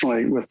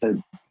 unfortunately, with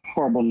a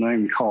horrible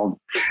name called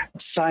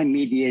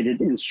psi-mediated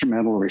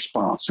instrumental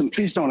response. And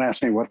please don't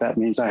ask me what that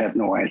means. I have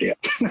no idea.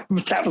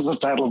 But that was the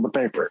title of the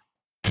paper.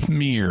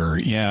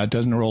 PMIR. Yeah, it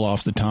doesn't roll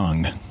off the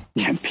tongue.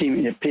 Yeah,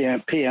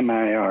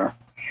 PMIR.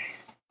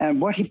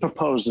 And what he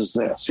proposed is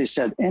this. He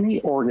said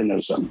any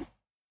organism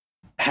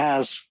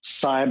has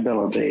psi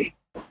ability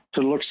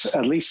to look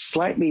at least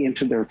slightly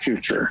into their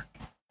future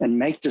and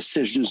make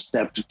decisions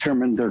that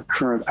determine their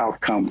current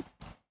outcome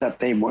that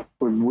they would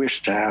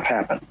wish to have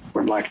happen,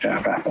 would like to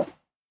have happen.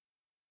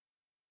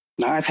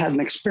 Now, I've had an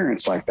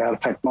experience like that. In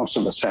fact, most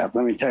of us have.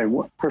 Let me tell you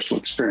what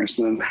personal experience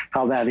and then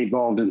how that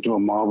evolved into a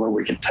model that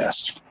we could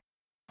test.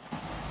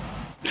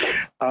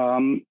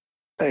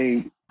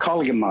 A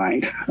colleague of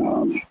mine,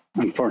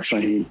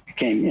 unfortunately, he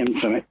became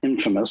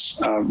infamous,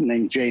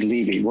 named Jay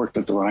Levy, worked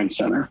at the Rhine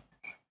Center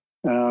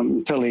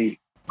until he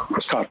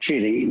was caught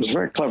cheating. He was a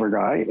very clever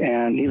guy,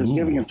 and he was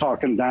giving a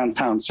talk in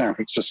downtown San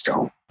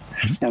Francisco.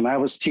 And I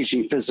was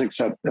teaching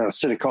physics at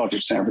City College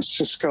of San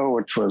Francisco,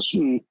 which was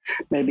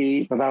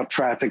maybe without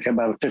traffic,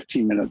 about a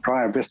 15-minute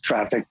drive. With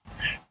traffic,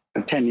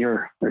 a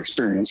 10-year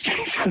experience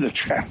getting through the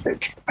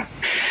traffic.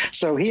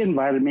 So he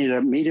invited me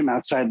to meet him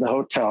outside the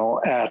hotel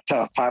at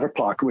 5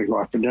 o'clock, and we go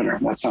out for dinner.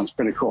 That sounds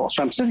pretty cool.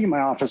 So I'm sitting in my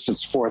office.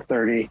 It's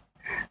 4:30.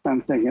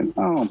 I'm thinking,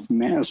 oh,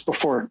 man, it's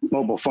before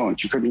mobile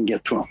phones. You couldn't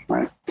get to them,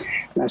 right?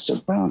 And I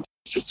said, well,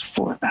 it's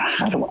 4.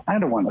 I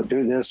don't want to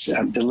do this.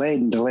 I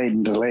delayed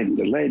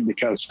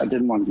because I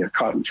didn't want to get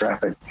caught in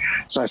traffic.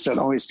 So I said,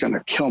 oh, he's going to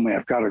kill me.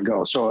 I've got to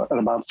go. So at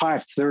about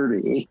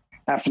 5:30,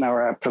 half an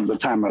hour after the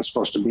time I was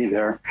supposed to be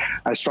there,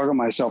 I struggle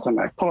myself and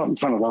I pull up in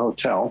front of the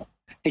hotel.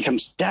 He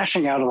comes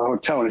dashing out of the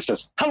hotel and he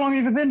says, how long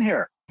have you been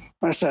here?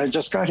 And I said, I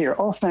just got here.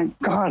 Oh, thank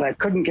God. I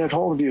couldn't get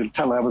hold of you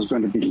until I was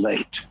going to be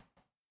late.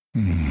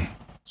 Mm-hmm.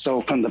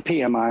 So from the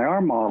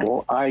PMIR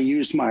model, I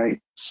used my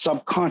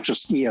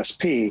subconscious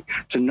ESP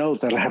to know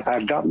that if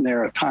I'd gotten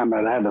there at time,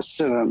 I'd had to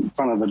sit in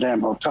front of the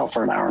damn hotel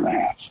for an hour and a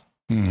half.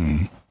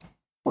 Mm-hmm.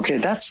 Okay,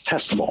 that's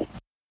testable.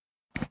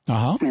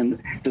 Uh-huh. And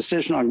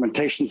decision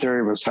augmentation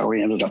theory was how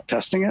we ended up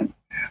testing it.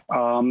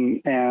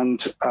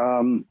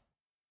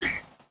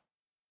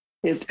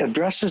 It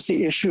addresses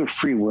the issue of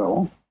free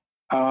will.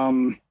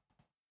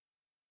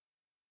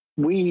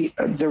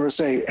 There was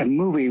a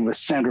movie with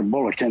Sandra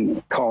Bullock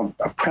called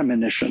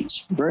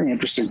Premonitions. Very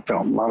interesting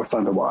film, a lot of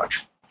fun to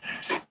watch.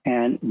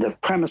 And the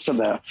premise of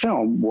that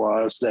film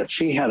was that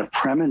she had a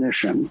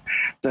premonition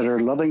that her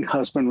loving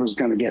husband was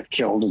going to get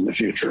killed in the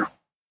future.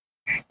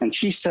 And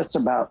she sets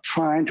about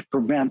trying to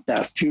prevent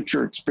that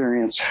future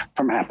experience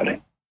from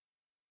happening.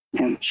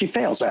 And she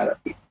fails at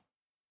it.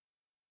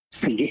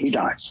 He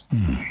dies.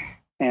 Mm-hmm.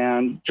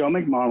 And Joe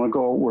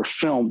McMonagle were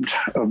filmed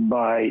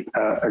by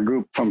a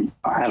group from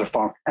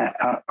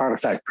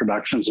Artifact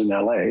Productions in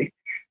LA.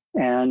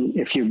 And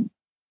if you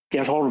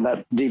get hold of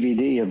that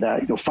DVD of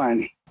that, you'll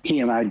find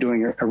he and I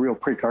doing a real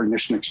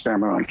precognition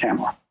experiment on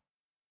camera.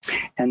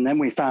 And then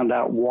we found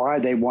out why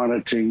they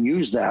wanted to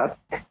use that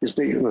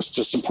it was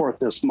to support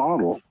this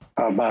model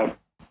about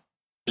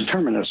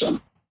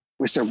determinism.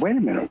 We said, wait a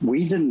minute,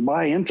 we didn't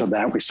buy into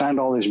that. We signed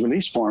all these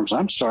release forms.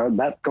 I'm sorry,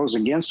 that goes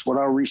against what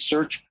our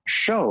research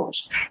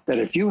shows, that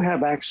if you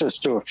have access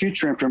to a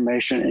future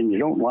information and you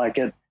don't like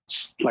it,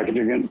 like if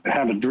you're going to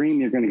have a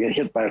dream, you're going to get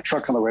hit by a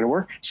truck on the way to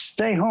work,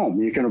 stay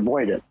home. You can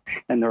avoid it.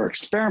 And there are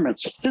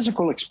experiments,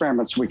 physical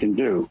experiments we can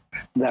do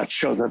that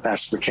show that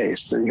that's the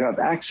case, that you have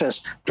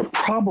access to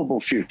probable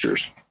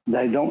futures.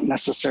 They don't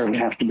necessarily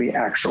have to be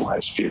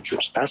actualized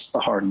futures. That's the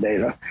hard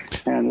data.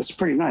 And it's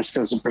pretty nice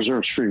because it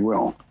preserves free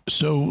will.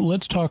 So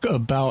let's talk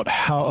about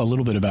a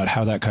little bit about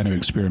how that kind of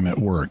experiment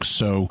works.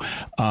 So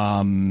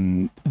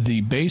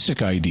the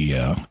basic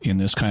idea in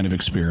this kind of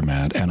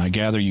experiment, and I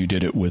gather you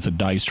did it with a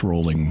dice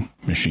rolling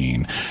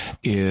machine,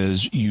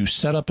 is you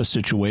set up a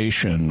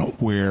situation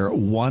where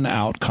one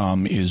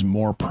outcome is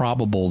more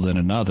probable than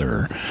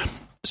another.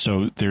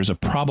 So there's a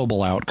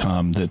probable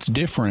outcome that's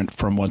different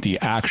from what the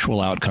actual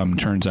outcome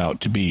turns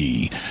out to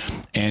be.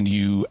 And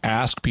you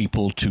ask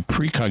people to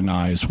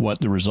precognize what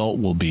the result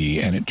will be.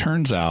 And it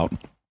turns out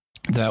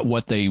that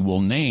what they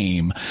will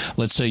name,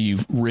 let's say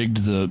you've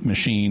rigged the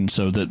machine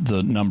so that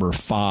the number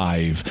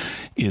 5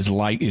 is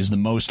the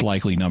most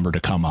likely number to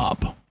come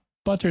up.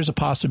 But there's a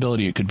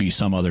possibility it could be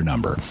some other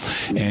number.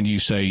 And you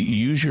say,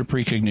 use your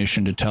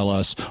precognition to tell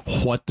us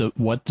what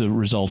the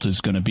result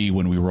is going to be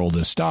when we roll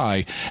this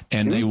die.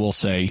 And they will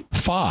say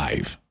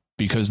 5,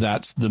 because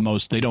that's the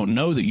most, they don't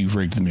know that you've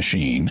rigged the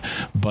machine,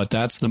 but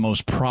that's the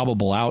most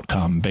probable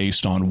outcome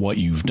based on what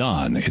you've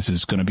done is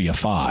it's going to be a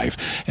 5.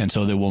 And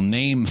so they will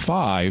name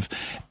 5.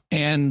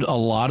 And a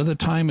lot of the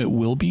time it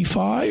will be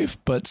 5,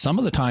 but some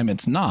of the time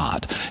it's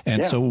not.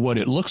 And so what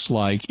it looks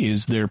like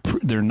is they're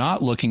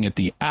not looking at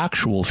the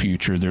actual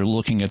future. They're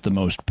looking at the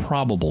most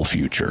probable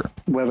future.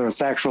 Whether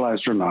it's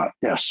actualized or not.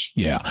 Yes.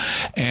 Yeah.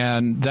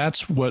 And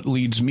that's what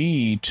leads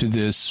me to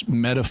this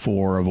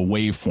metaphor of a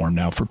waveform.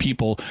 Now, for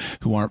people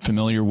who aren't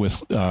familiar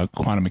with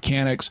quantum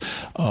mechanics,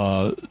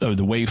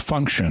 the wave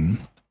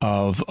function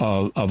of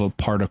a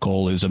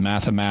particle is a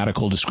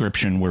mathematical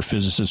description where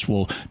physicists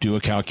will do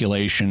a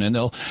calculation, and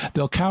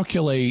they'll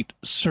calculate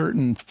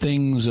certain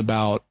things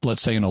about,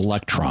 let's say, an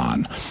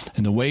electron,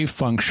 and the wave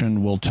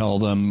function will tell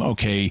them,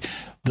 okay,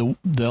 the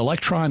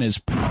electron is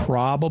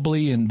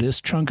probably in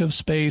this chunk of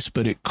space,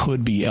 but it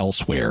could be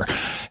elsewhere.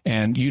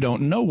 And you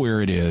don't know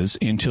where it is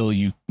until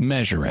you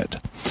measure it.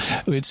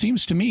 It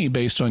seems to me,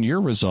 based on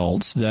your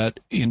results, that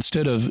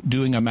instead of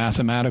doing a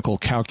mathematical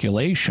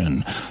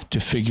calculation to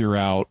figure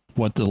out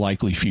what the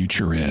likely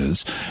future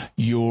is,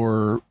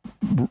 your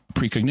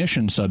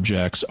precognition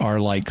subjects are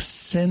like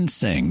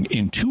sensing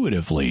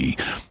intuitively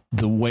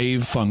the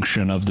wave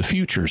function of the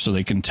future, so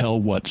they can tell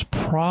what's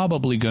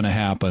probably going to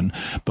happen.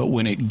 But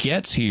when it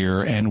gets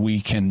here and we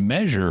can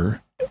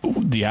measure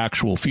the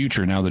actual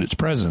future now that it's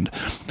present,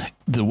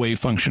 the wave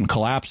function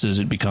collapses.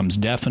 It becomes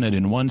definite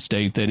in one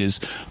state that is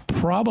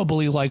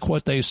probably like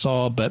what they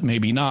saw, but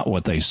maybe not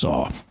what they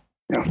saw.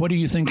 Yeah. What do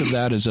you think of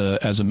that as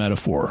a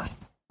metaphor?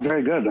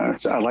 Very good.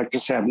 I like to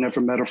say I've never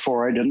met a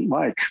metaphor I didn't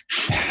like.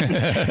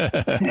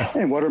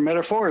 And what are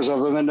metaphors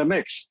other than to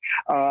mix?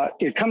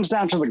 It comes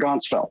down to the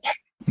Ganzfeld.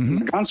 Mm-hmm.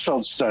 The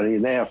Ganzfeld study,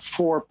 they have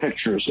 4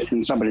 pictures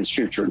in somebody's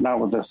future, not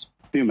with the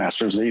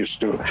Viewmasters. They used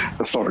to do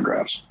the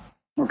photographs.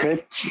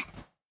 Okay?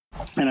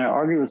 And I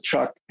argued with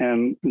Chuck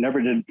and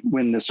never did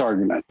win this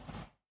argument.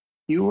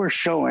 You were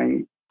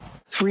showing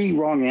 3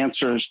 wrong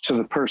answers to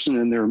the person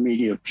in their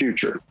immediate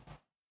future.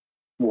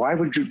 Why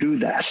would you do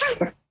that?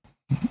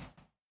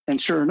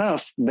 And sure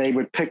enough, they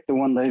would pick the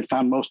one they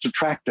found most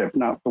attractive,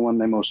 not the one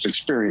they most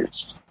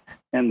experienced.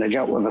 And they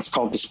got what's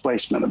called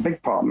displacement, a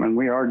big problem. And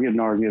we argued,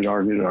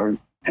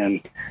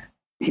 and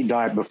he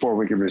died before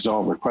we could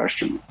resolve the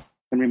question.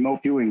 In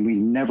remote viewing, we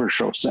never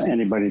show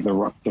anybody the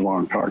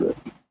wrong target.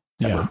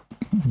 Never. Yeah,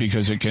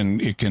 because it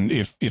can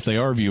if they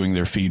are viewing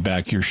their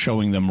feedback, you're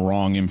showing them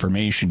wrong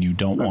information. You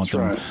don't want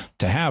them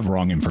to have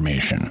wrong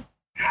information.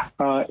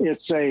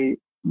 It's a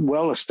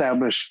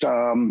well-established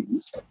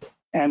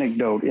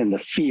anecdote in the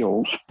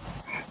field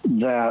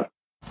that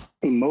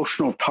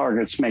emotional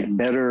targets make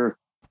better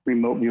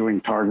remote viewing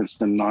targets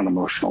than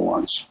non-emotional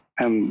ones.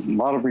 And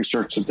a lot of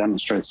research that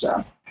demonstrates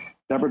that.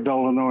 Deborah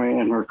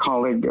Dolinoy and her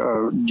colleague,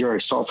 Jerry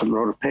Solfin,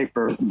 wrote a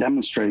paper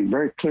demonstrating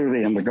very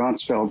clearly in the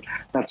Ganzfeld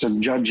that's a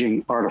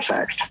judging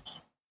artifact.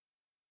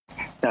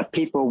 That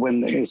people,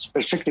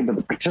 particularly when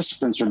the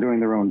participants are doing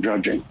their own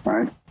judging,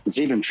 right? It's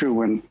even true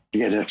when you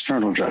get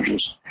external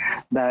judges,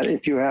 that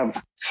if you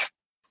have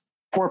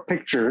 4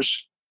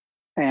 pictures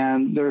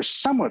and they're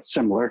somewhat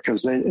similar,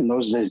 because they in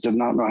those days did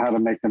not know how to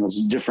make them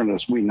as different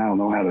as we now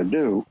know how to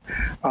do,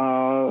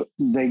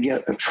 they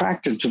get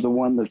attracted to the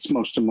one that's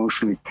most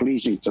emotionally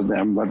pleasing to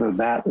them, whether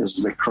that is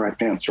the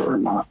correct answer or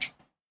not.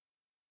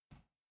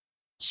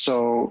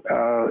 So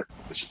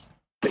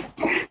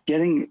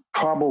getting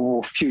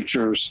probable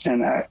futures,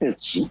 and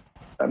it's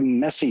a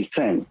messy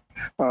thing.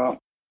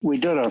 We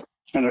did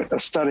a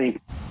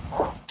study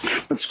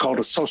that's called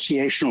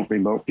associational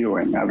remote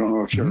viewing. I don't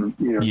know if your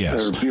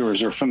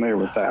viewers are familiar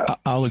with that.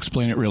 I'll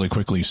explain it really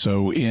quickly.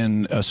 So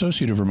in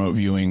associative remote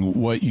viewing,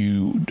 what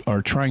you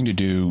are trying to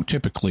do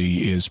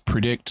typically is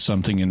predict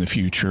something in the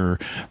future,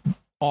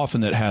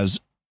 often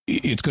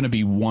it's going to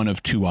be one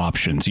of 2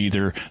 options.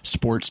 Either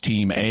sports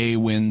team A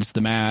wins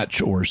the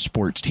match, or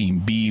sports team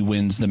B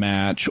wins the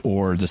match,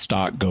 or the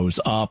stock goes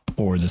up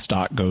or the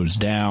stock goes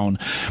down.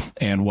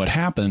 And what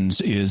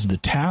happens is the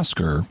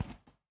tasker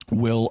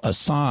will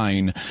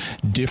assign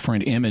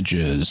different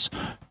images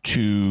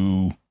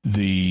to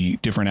the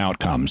different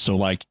outcomes. So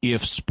like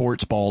if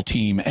sports ball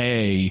team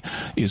A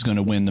is going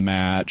to win the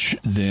match,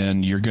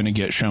 then you're going to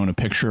get shown a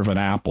picture of an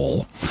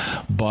apple.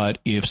 But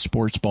if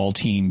sports ball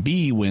team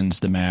B wins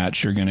the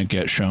match, you're going to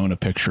get shown a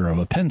picture of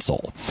a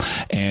pencil.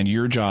 And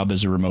your job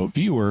as a remote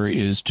viewer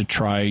is to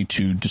try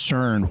to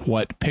discern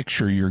what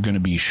picture you're going to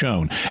be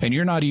shown. And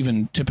you're not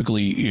even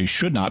you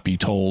should not be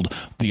told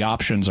the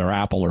options are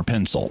apple or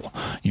pencil.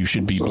 You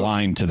should be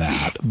blind to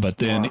that. But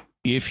then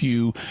if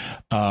you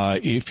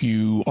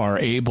are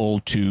able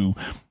to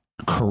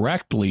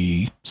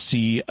correctly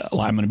see,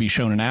 I'm going to be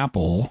shown an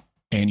apple,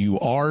 and you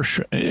are,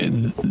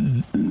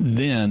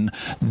 then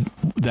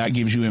that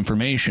gives you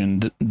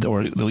information,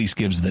 or at least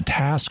gives the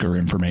tasker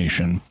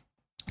information,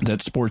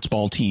 that sports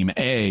ball team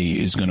A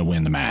is going to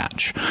win the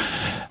match.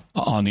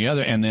 On the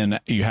other, and then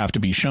you have to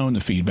be shown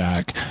the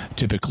feedback,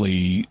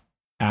 typically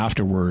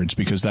afterwards,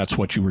 because that's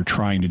what you were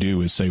trying to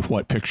do, is say,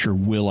 what picture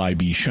will I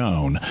be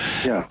shown?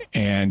 Yeah.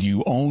 And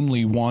you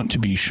only want to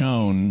be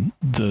shown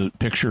the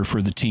picture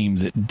for the team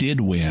that did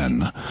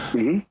win,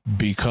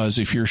 because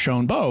if you're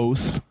shown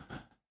both,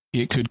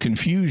 it could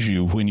confuse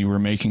you when you were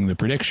making the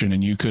prediction,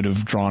 and you could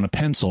have drawn a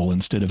pencil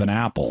instead of an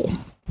apple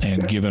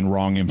and given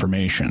wrong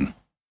information.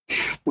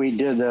 We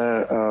did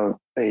a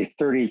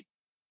 30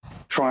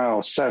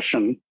 trial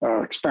session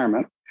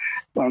experiment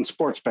on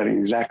sports betting,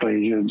 exactly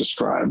as you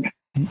described.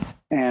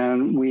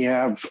 And we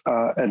have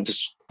a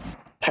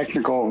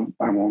technical,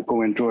 I won't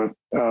go into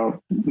it,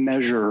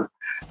 measure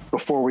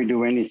before we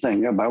do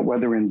anything about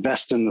whether we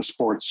invest in the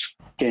sports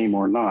game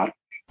or not.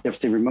 If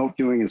the remote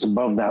viewing is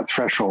above that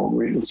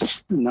threshold,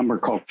 it's a number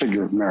called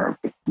figure of merit,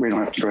 but we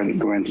don't have to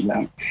go into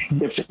that.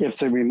 If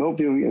the remote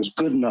viewing is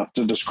good enough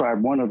to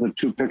describe one of the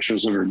 2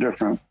 pictures that are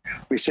different,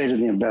 we say to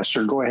the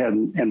investor, go ahead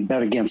and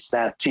bet against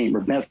that team, or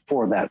bet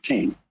for that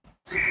team.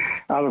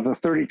 Out of the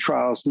 30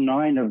 trials,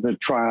 9 of the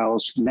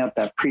trials met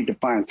that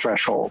predefined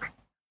threshold.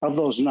 Of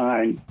those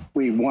 9,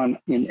 we won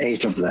in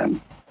 8 of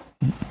them.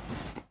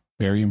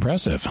 Very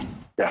impressive.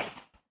 Yeah.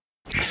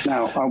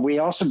 Now, we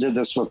also did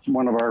this with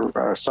one of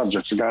our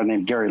subjects, a guy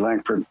named Gary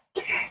Langford,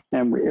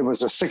 and it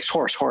was a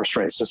 6-horse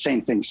race. The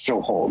same thing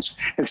still holds,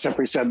 except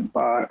we said,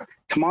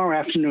 tomorrow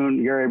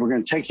afternoon, Gary, we're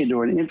going to take you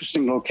to an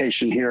interesting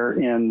location here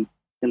in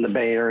the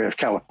Bay Area of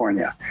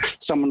California.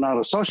 Someone not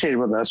associated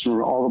with us,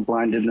 where all the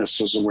blindedness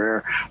was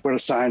aware, would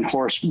assign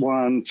horse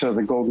 1 to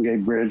the Golden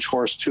Gate Bridge,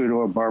 horse 2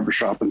 to a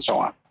barbershop, and so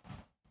on.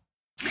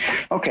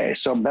 Okay,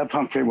 so Beth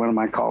Humphrey, one of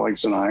my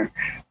colleagues, and I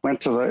went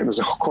to it was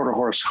a quarter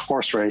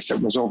horse race.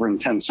 It was over in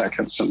 10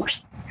 seconds. And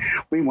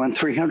we won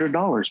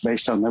 $300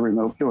 based on the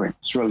remote viewing.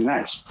 It's really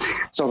nice.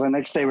 So the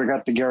next day we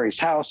got to Gary's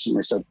house and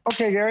we said,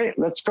 okay, Gary,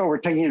 let's go. We're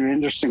taking you to an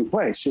interesting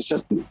place. He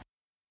said,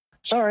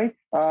 sorry,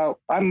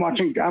 I'm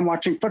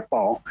watching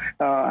football.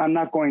 I'm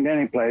not going to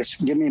any place.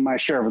 Give me my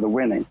share of the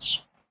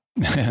winnings.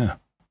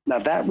 Now,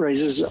 that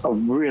raises a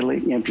really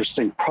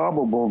interesting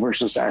probable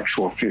versus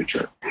actual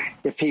future.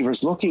 If he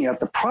was looking at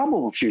the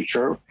probable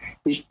future,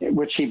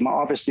 which he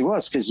obviously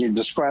was because he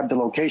described the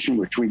location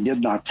which we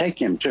did not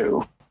take him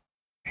to,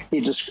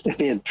 if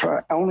he had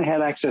only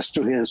had access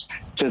to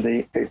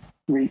the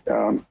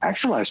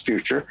actualized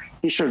future,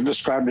 he should have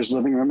described his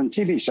living room and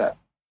TV set.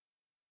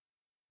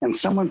 And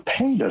someone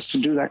paid us to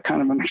do that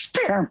kind of an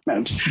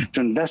experiment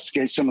to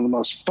investigate some of the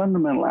most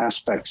fundamental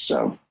aspects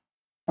of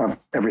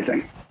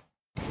everything.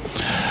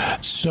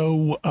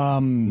 So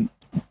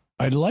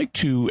I'd like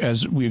to,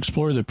 as we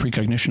explore the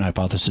precognition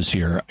hypothesis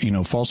here,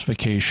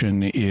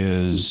 falsification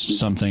is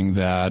something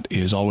that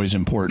is always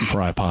important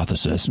for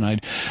hypothesis.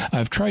 And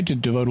I've tried to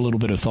devote a little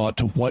bit of thought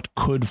to what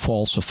could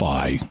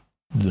falsify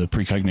the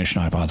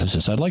precognition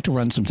hypothesis. I'd like to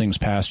run some things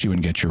past you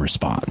and get your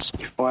response.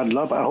 Well,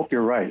 I hope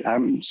you're right.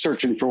 I'm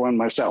searching for one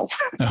myself.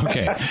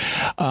 Okay.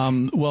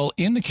 Well,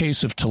 in the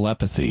case of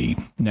telepathy,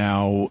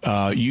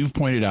 now, you've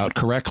pointed out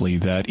correctly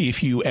that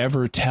if you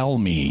ever tell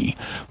me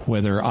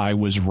whether I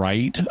was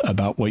right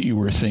about what you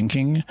were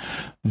thinking,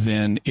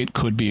 then it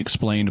could be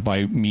explained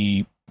by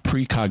me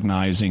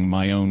precognizing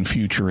my own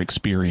future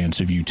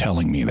experience of you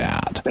telling me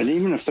that. But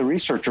even if the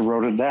researcher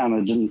wrote it down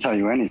and didn't tell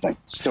you anything,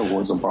 still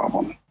was a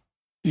problem.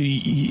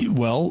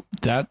 Well,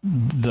 that,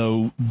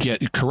 though,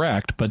 get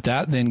correct, but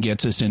that then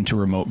gets us into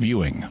remote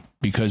viewing.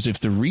 Because if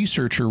the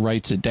researcher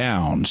writes it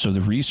down, so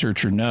the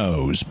researcher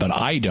knows, but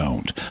I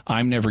don't,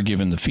 I'm never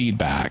given the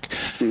feedback,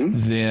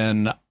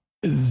 then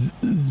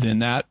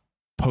that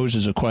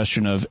poses a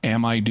question of,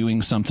 am I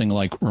doing something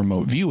like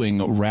remote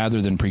viewing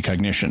rather than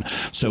precognition?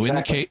 So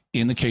exactly.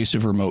 in the case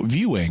of remote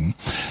viewing,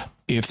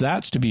 if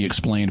that's to be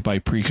explained by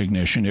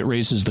precognition, it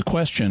raises the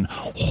question,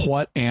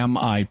 what am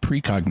I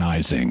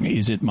precognizing?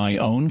 Is it my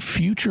own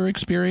future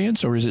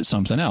experience or is it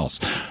something else?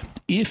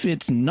 If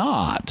it's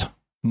not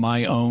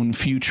my own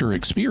future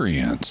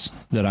experience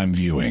that I'm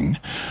viewing,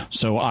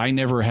 so I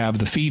never have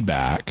the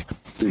feedback,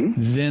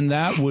 then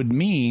that would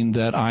mean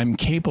that I'm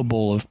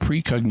capable of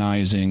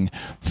precognizing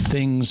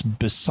things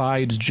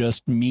besides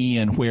just me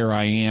and where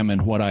I am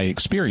and what I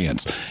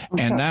experience.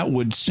 Okay. And that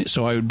would,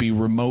 so I would be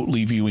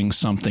remotely viewing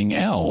something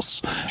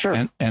else.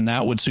 Sure. And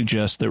that would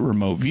suggest that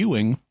remote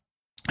viewing,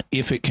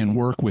 if it can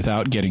work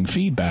without getting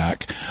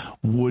feedback,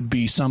 would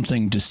be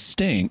something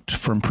distinct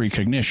from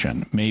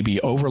precognition, maybe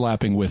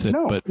overlapping with it.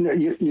 But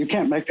you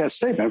can't make that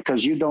statement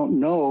because you don't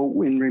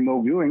know in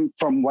remote viewing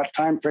from what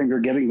time frame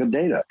you're getting the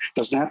data. It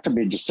doesn't have to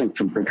be distinct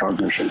from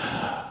precognition.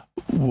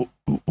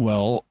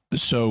 Well,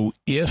 so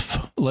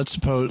let's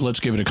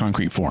give it a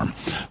concrete form.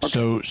 Okay.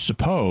 So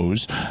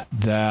suppose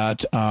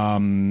that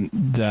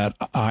that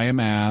I am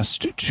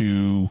asked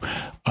to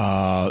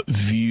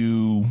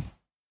view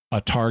a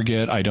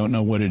target. I don't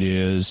know what it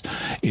is.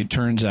 It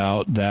turns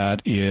out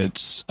that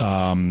it's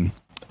the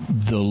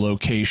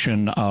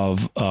location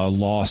of a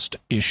lost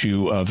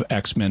issue of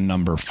X-Men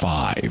number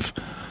 5.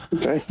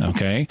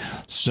 Okay.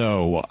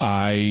 So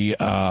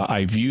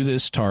I view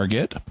this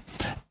target,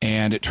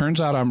 and it turns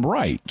out I'm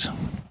right,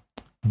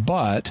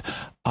 but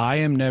I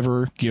am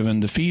never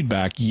given the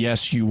feedback,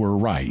 yes, you were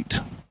right.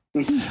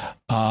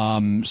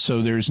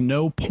 So there's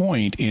no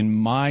point in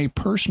my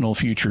personal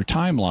future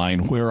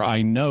timeline where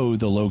I know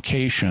the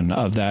location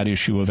of that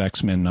issue of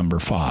X-Men number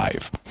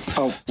 5.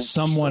 Oh,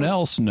 someone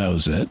else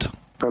knows it.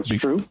 That's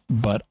true.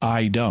 But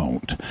I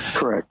don't.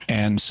 Correct.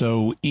 And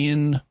so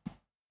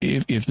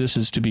if this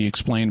is to be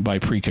explained by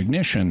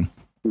precognition,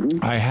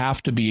 I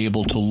have to be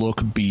able to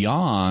look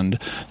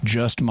beyond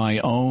just my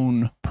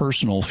own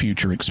personal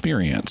future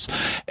experience.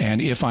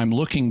 And if I'm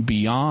looking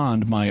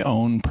beyond my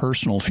own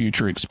personal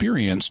future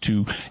experience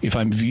if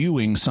I'm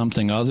viewing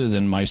something other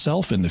than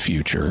myself in the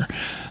future,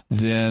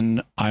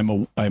 then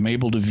I'm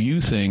able to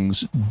view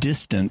things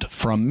distant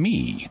from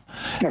me.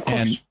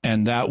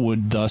 And that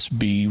would thus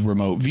be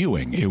remote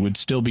viewing. It would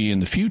still be in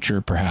the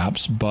future,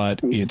 perhaps, but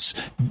it's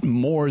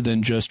more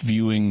than just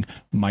viewing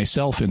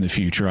myself in the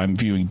future. I'm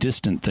viewing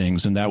distant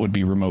things, and that would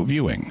be remote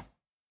viewing.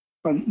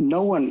 But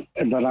no one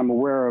that I'm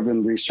aware of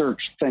in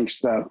research thinks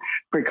that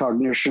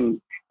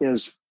precognition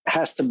is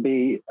has to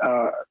be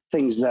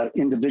things that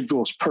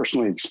individuals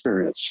personally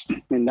experience.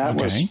 I mean, that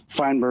was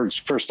Feinberg's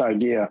first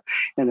idea,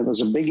 and it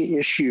was a big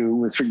issue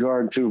with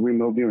regard to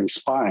remote viewing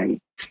spying.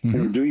 You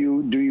know, do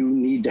you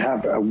need to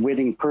have a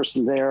witting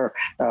person there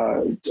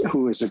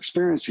who is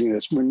experiencing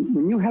this?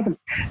 When you haven't,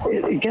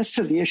 it gets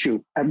to the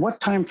issue: at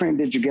what time frame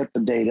did you get the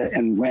data,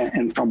 and when,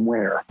 and from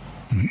where?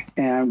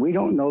 And we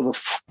don't know the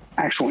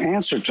actual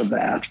answer to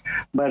that,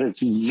 but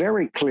it's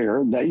very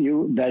clear that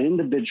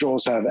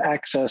individuals have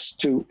access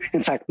to,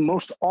 in fact,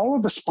 most all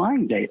of the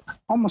spying data,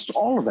 almost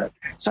all of it.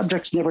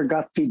 Subjects never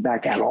got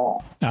feedback at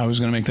all. I was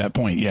going to make that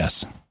point.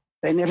 Yes.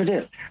 They never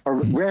did, or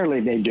rarely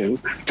they do,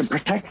 to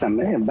protect them.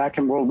 And back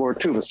in World War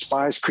II, with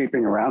spies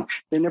creeping around,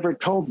 they never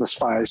told the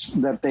spies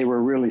that they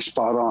were really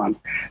spot on.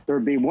 There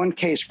would be one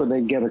case where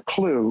they'd get a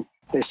clue.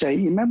 They say,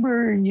 you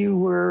remember you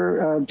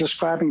were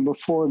describing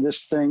before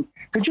this thing?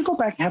 Could you go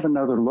back and have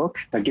another look?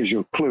 That gives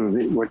you a clue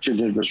that what you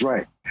did was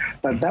right.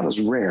 But that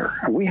was rare.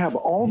 And we have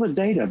all the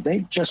data.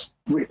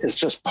 It's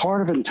just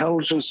part of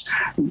intelligence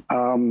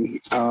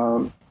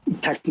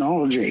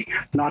technology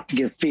not to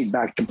give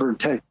feedback to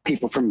protect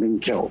people from being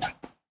killed.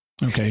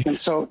 Okay. And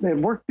so it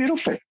worked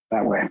beautifully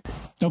that way.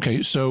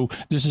 Okay, so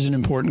this is an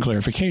important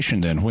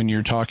clarification then. When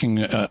you're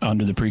talking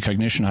under the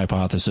precognition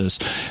hypothesis,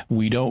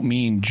 we don't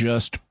mean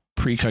just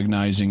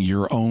precognizing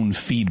your own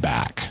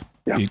feedback.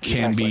 Yeah, it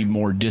can be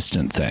more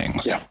distant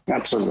things. Yeah,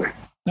 absolutely.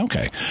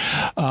 Okay.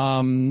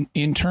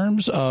 In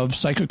terms of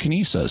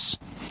psychokinesis,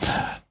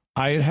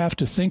 I'd have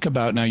to think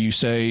about, now you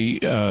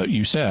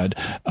said,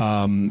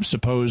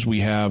 suppose we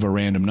have a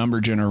random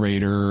number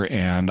generator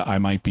and I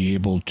might be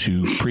able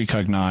to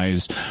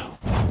precognize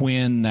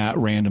when that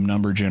random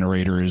number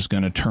generator is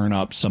going to turn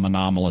up some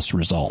anomalous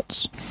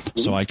results.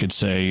 So I could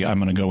say, I'm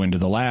going to go into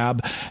the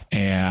lab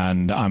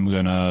and I'm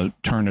going to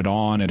turn it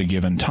on at a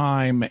given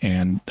time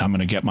and I'm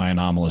going to get my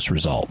anomalous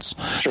results.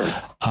 Sure.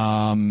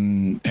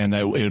 And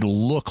that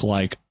it'll look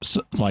like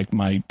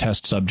my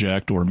test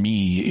subject or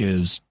me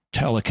is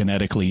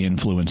telekinetically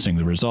influencing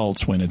the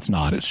results when it's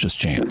not. It's just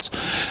chance.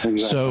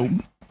 Exactly.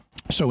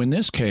 So in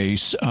this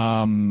case,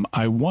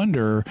 I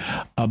wonder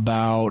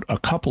about a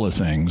couple of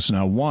things.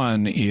 Now,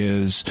 one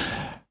is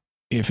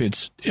if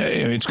it's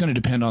going to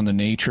depend on the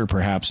nature,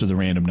 perhaps, of the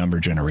random number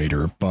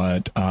generator.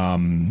 But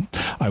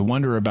I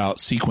wonder about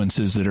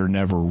sequences that are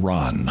never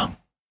run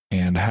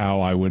and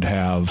how I would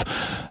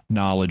have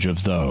knowledge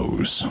of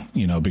those,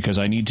 because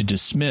I need to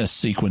dismiss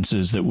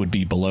sequences that would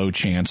be below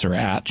chance or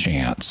at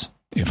chance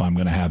if I'm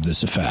going to have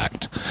this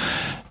effect.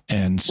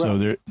 And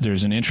so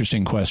there's an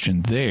interesting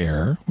question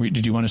there.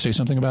 Did you want to say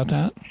something about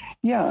that?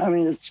 Yeah, I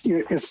mean,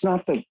 it's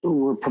not that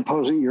we're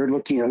proposing you're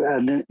looking at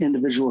an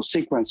individual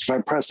sequence. If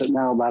I press it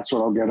now, that's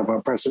what I'll get. If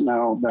I press it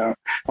now,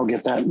 I'll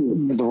get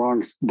the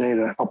wrong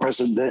data. I'll press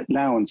it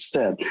now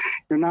instead.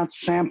 You're not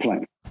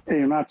sampling.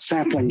 You're not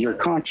sampling your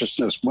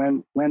consciousness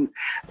when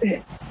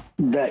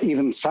that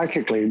even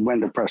psychically when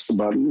to press the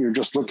button. You're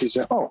just looking and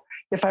say, oh,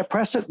 if I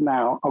press it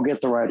now, I'll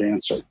get the right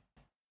answer.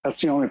 That's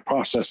the only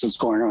process that's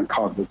going on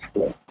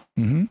cognitively.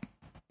 Mm-hmm.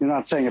 You're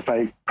not saying if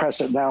I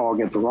press it now, I'll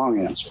get the wrong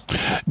answer.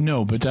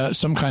 No, but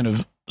some kind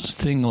of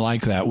thing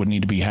like that would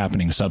need to be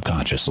happening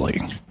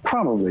subconsciously.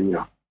 Probably,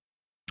 yeah.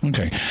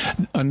 Okay.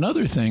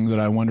 Another thing that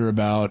I wonder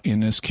about in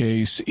this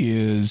case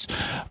is,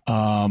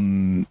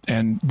 and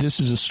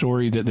this is a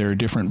story that there are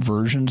different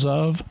versions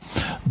of,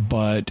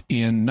 but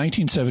in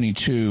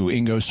 1972,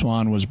 Ingo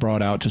Swann was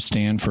brought out to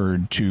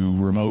Stanford to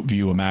remote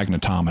view a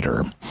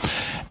magnetometer.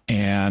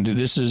 And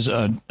this is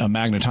a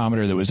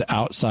magnetometer that was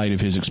outside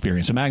of his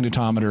experience. A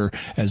magnetometer,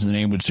 as the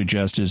name would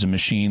suggest, is a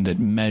machine that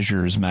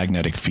measures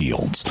magnetic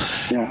fields.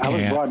 Yeah, I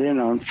was brought in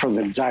on for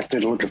exactly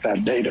to look at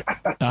that data.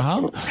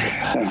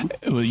 Yeah.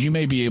 Well, you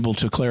may be able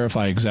to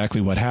clarify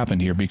exactly what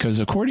happened here, because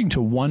according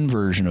to one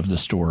version of the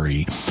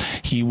story,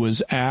 he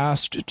was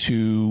asked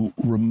to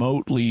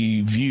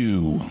remotely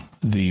view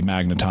the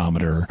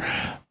magnetometer,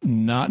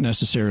 not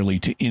necessarily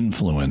to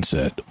influence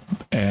it.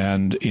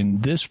 And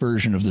in this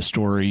version of the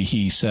story,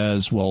 he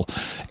says, well,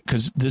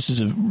 because this is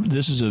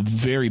a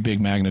very big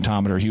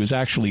magnetometer, he was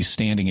actually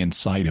standing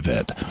inside of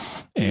it.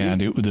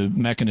 And the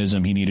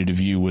mechanism he needed to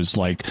view was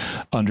like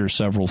under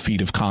several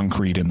feet of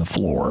concrete in the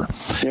floor.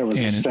 Yeah, it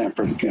was at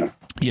Stanford, yeah.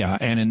 Yeah,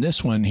 and in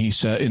this one, he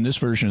said, in this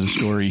version of the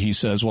story, he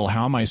says, well,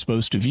 how am I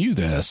supposed to view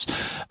this?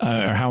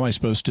 Or how am I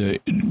supposed to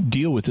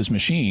deal with this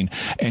machine?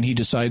 And he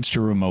decides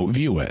to remote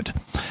view it.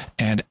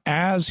 And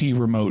as he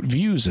remote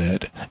views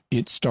it,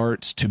 it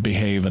starts to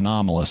behave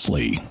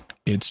anomalously.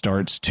 It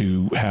starts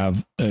to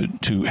have an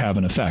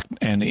effect.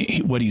 And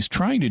what he's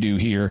trying to do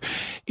here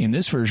in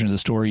this version of the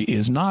story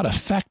is not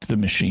affect the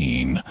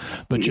machine,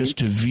 but just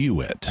to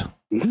view it.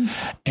 Mm-hmm.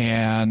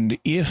 And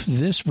if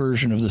this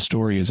version of the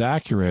story is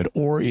accurate,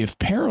 or if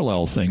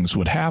parallel things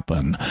would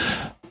happen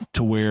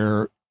to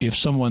where if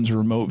someone's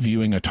remote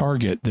viewing a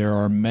target, there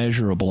are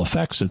measurable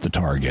effects at the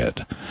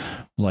target,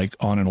 like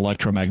on an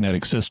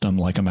electromagnetic system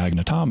like a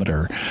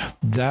magnetometer,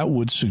 that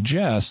would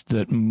suggest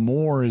that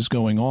more is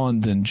going on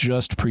than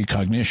just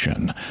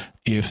precognition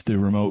if the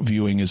remote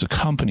viewing is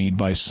accompanied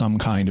by some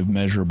kind of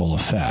measurable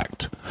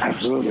effect.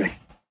 Absolutely.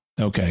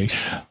 Okay.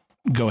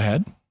 Go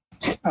ahead.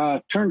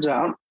 Turns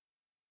out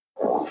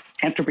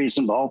Entropy is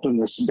involved in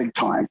this big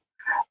time.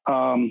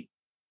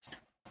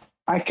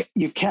 I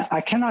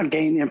cannot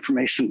gain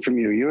information from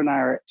you. You and I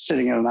are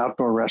sitting in an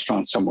outdoor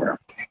restaurant somewhere,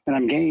 and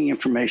I'm gaining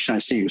information. I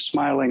see you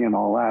smiling and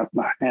all that.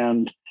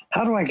 And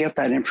how do I get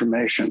that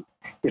information?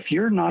 If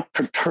you're not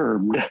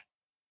perturbed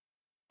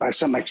by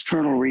some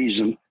external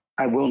reason,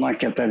 I will not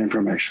get that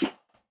information.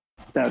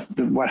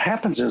 What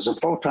happens is a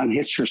photon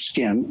hits your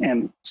skin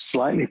and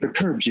slightly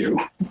perturbs you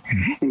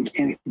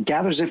and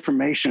gathers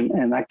information,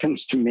 and that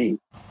comes to me.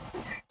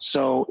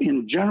 So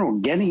in general,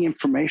 getting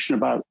information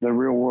about the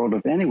real world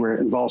of anywhere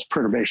involves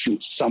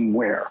perturbation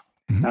somewhere.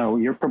 Mm-hmm. Now,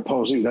 you're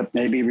proposing that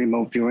maybe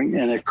remote viewing,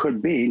 and it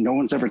could be. No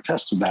one's ever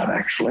tested that,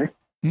 actually.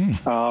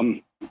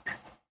 And,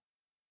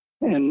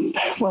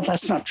 well,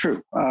 that's not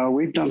true.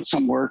 We've done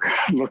some work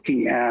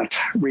looking at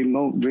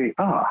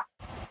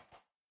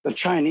the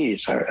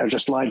Chinese. I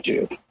just lied to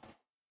you.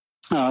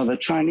 The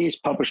Chinese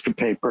published a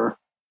paper.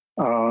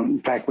 In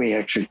fact, we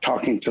actually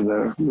talking to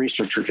the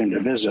researcher came to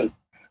visit,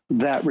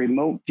 that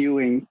remote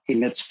viewing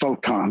emits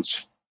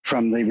photons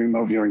from the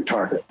remote viewing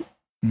target.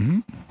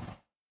 Mm-hmm.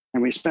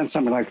 And we spent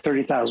something like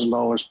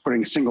 $30,000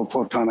 putting single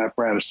photon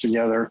apparatus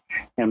together,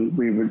 and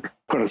we would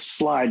put a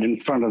slide in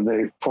front of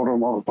the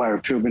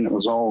photomultiplier tube, and it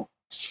was all,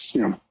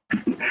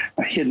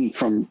 hidden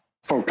from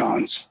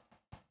photons.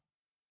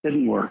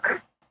 Didn't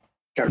work.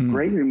 Got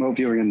great remote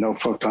viewing and no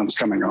photons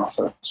coming off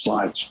the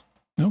slides.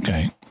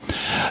 Okay.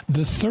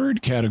 The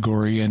third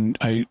category and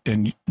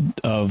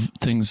of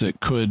things that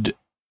could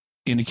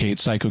indicate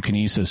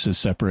psychokinesis is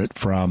separate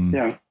from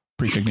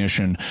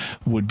precognition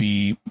would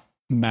be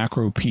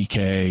macro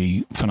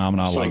PK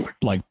phenomena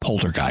like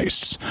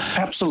poltergeists.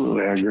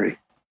 Absolutely, I agree.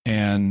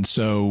 And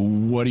so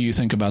what do you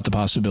think about the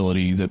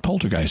possibility that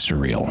poltergeists are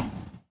real?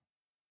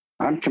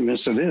 I'm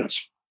convinced it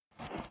is.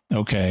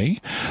 Okay.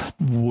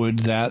 Would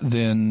that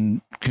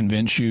then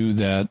convince you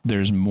that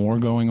there's more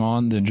going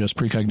on than just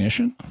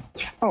precognition?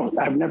 Oh,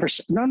 I've never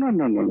said,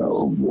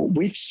 no.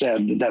 We've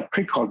said that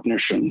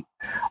precognition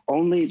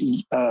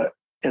only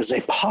is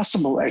a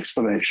possible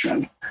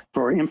explanation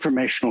for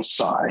informational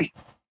psi,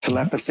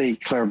 telepathy,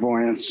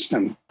 clairvoyance,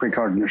 and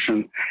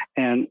precognition,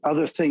 and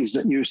other things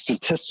that use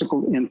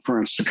statistical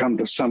inference to come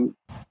to some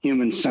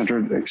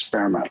human-centered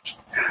experiment.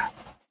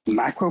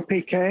 Macro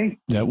PK?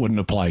 That wouldn't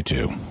apply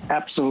to.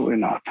 Absolutely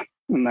not.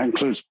 And that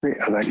includes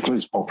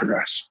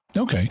poltergeist.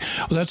 Okay.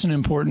 Well, that's an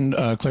important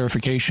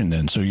clarification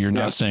then. So you're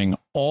not saying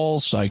all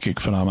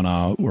psychic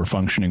phenomena or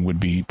functioning would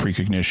be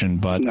precognition,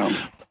 but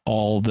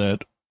all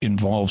that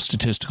involves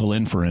statistical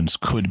inference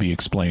could be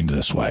explained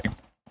this way.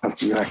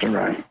 That's exactly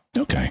right.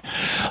 Okay.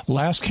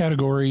 Last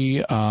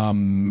category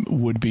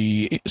would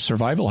be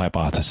survival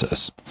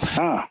hypothesis.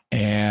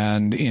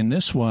 And in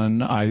this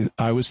one,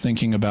 I was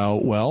thinking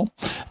about,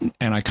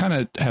 and I kind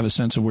of have a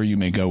sense of where you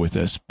may go with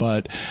this,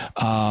 but...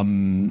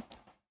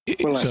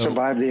 Will I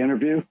survive the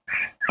interview?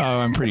 Oh,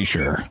 I'm pretty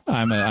sure.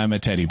 I'm a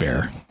teddy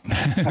bear.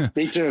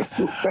 Me too.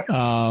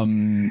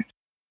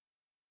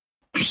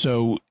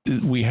 So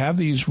we have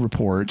these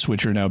reports,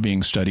 which are now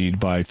being studied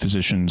by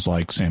physicians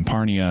like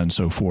Samparnia and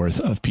so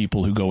forth, of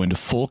people who go into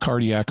full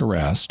cardiac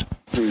arrest.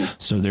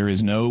 So there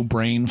is no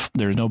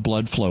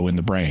blood flow in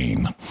the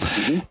brain.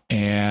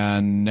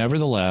 And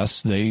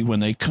nevertheless, when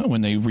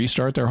they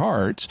restart their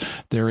hearts,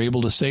 they're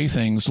able to say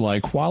things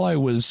like, while I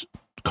was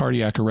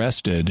cardiac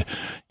arrested,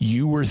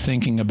 you were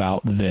thinking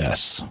about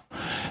this,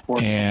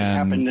 or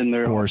happened in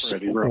their or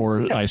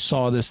I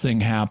saw this thing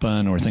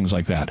happen, or things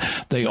like that.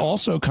 They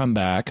also come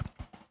back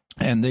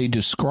and they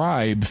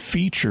describe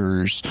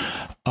features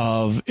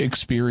of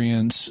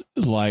experience,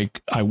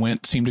 like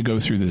seemed to go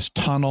through this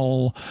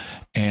tunnel,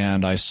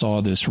 and I saw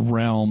this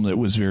realm that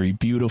was very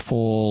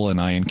beautiful, and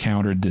I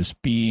encountered this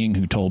being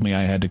who told me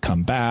I had to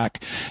come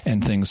back,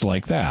 and things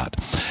like that.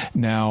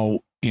 Now,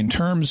 in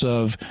terms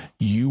of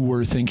you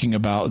were thinking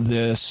about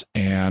this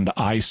and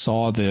I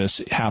saw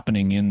this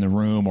happening in the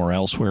room or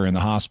elsewhere in the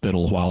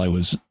hospital while I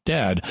was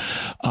dead,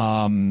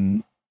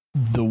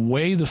 the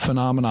way the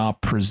phenomena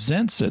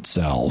presents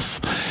itself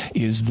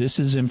is this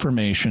is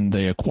information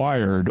they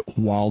acquired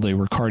while they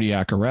were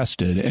cardiac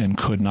arrested and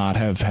could not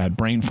have had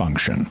brain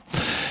function.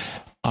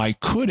 I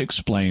could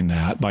explain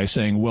that by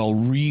saying, well,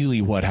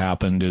 really what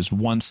happened is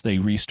once they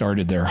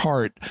restarted their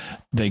heart,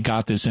 they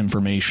got this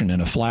information in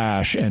a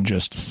flash and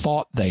just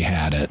thought they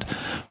had it,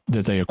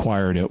 that they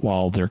acquired it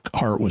while their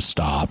heart was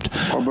stopped.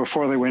 Or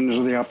before they went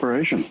into the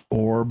operation.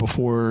 Or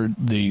before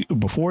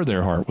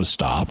their heart was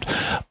stopped.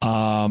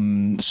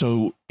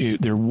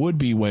 There would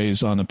be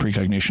ways on the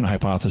precognition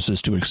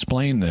hypothesis to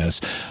explain this.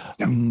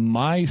 Yeah.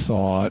 My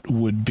thought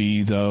would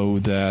be, though,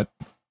 that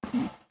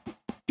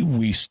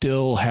we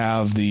still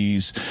have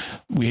the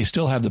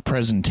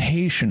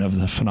presentation of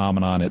the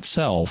phenomenon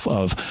itself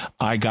of,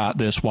 I got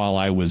this while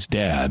I was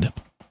dead.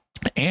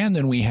 And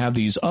then we have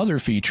these other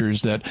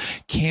features that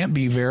can't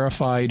be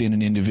verified in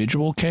an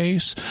individual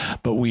case,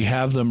 but we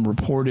have them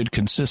reported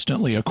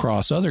consistently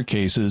across other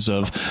cases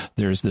of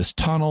there's this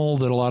tunnel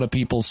that a lot of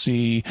people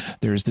see,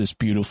 there's this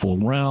beautiful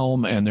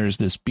realm, and there's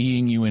this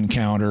being you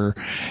encounter.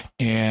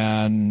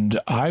 And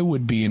I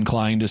would be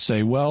inclined to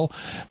say, well,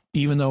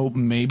 even though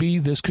maybe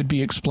this could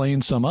be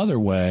explained some other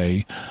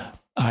way,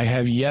 I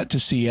have yet to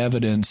see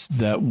evidence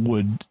that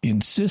would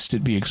insist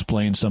it be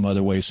explained some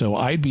other way. So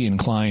I'd be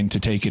inclined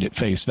to take it at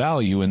face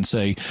value and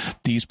say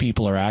these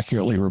people are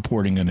accurately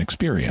reporting an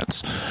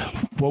experience.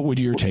 What would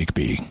your take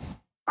be?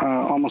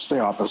 Almost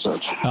the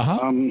opposite.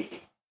 Uh-huh.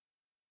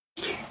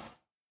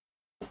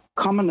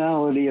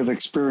 Commonality of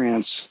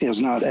experience is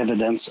not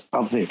evidence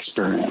of the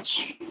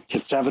experience.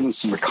 It's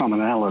evidence of the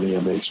commonality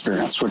of the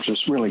experience, which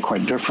is really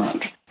quite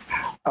different.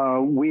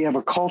 We have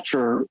a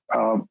culture,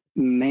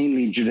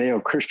 mainly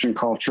Judeo-Christian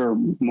culture,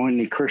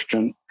 mainly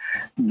Christian,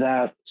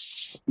 that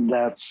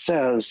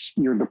says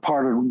your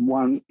departed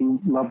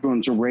loved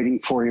ones are waiting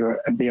for you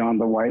beyond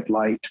the white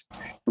light.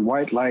 The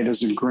white light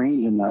is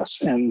ingrained in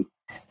us, and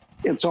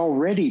it's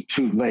already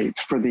too late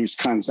for these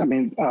kinds. I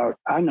mean,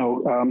 I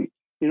know,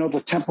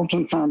 the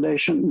Templeton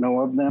Foundation, know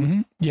of them?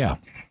 Mm-hmm.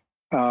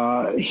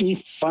 Yeah. He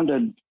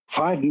funded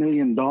 $5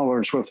 million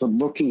worth of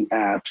looking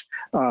at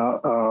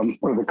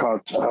what they call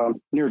it,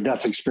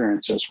 near-death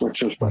experiences,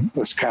 which is what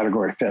this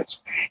category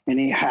fits. And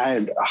he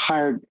had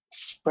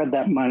spread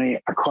that money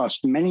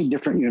across many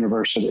different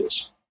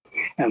universities.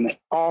 And they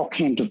all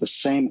came to the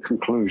same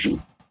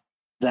conclusion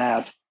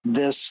that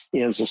this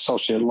is a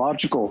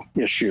sociological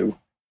issue,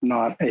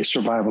 not a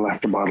survival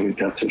after bodily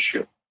death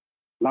issue.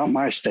 Not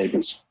my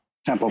statements,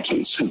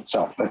 Templeton's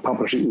himself. They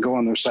publish it. You can go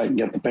on their site and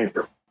get the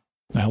paper.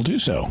 I'll do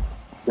so.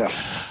 Yeah.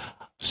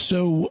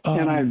 So,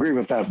 and I agree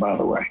with that, by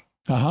the way.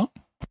 Uh-huh.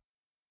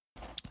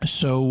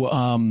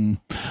 So,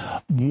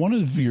 one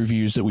of your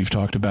views that we've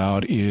talked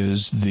about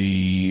is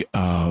the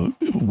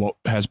what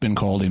has been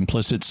called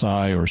implicit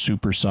psi or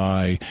super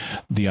psi,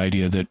 the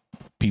idea that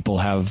people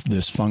have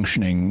this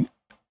functioning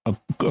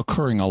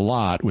occurring a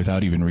lot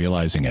without even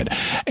realizing it.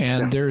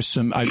 And there's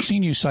I've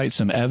seen you cite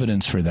some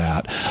evidence for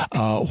that.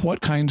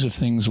 What kinds of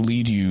things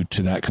lead you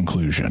to that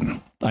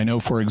conclusion? I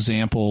know, for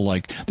example,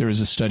 like there was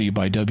a study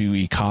by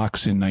W.E.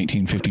 Cox in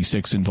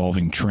 1956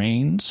 involving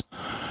trains.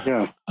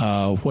 Yeah.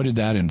 What did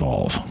that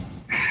involve?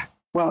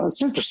 Well,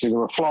 it's interesting. There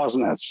were flaws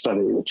in that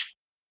study, which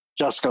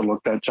Professor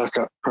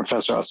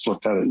Utz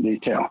looked at it in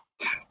detail.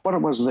 What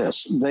it was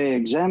this, they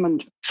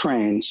examined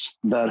trains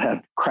that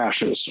had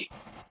crashes.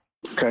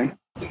 Okay.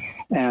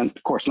 And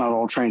of course, not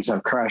all trains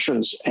have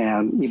crashes,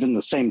 and even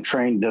the same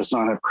train does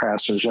not have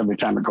crashes every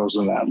time it goes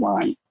in that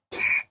line.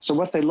 So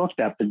what they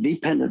looked at, the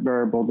dependent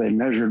variable they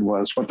measured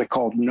was what they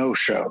called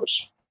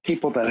no-shows,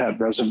 people that had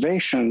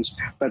reservations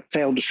but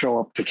failed to show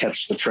up to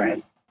catch the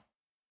train.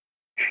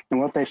 And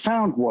what they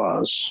found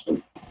was,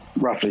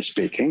 roughly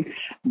speaking,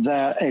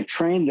 that a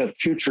train that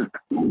future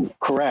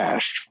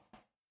crashed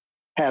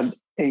had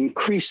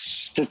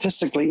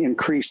statistically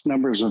increased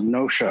numbers of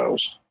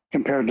no-shows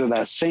compared to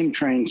that same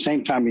train,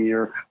 same time of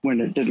year when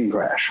it didn't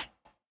crash.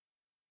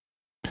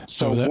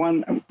 So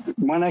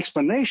one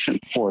explanation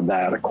for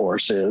that, of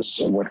course, is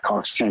what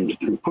Cox came to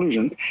the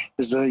conclusion,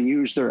 is they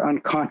use their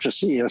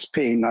unconscious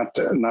ESP not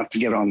to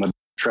get on the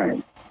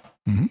train.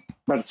 Mm-hmm.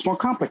 But it's more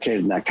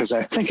complicated than that, because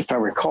I think if I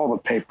recall the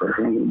paper,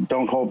 and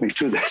don't hold me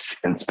to this,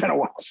 it's been a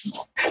while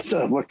since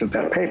I've looked at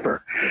that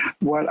paper,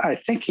 what I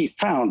think he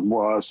found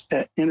was,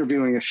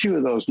 interviewing a few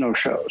of those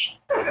no-shows,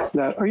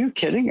 that, are you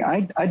kidding?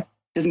 I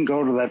didn't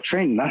go to that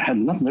train. That had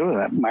nothing to do with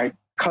that. My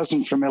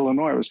cousin from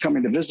Illinois was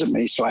coming to visit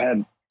me, so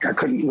I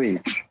couldn't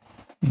leave.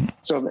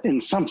 So in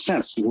some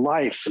sense,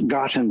 life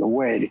got in the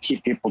way to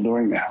keep people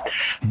doing that.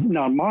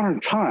 Now, in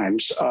modern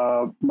times,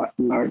 General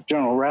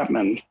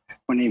Ratman,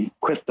 when he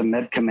quit the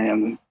Med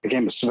Command and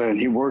became a civilian,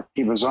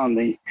 he was on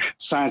the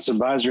Science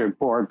Advisory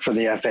Board for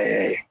the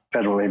FAA,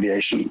 Federal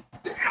Aviation.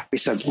 We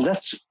said,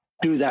 let's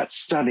do that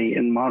study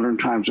in modern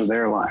times with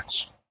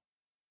airlines.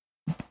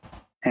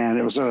 And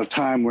it was at a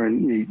time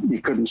when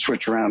you couldn't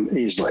switch around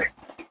easily.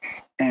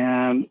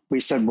 And we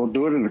said, we'll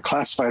do it in a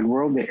classified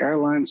world. The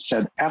airlines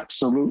said,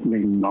 absolutely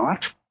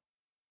not.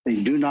 They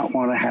do not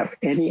want to have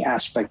any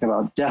aspect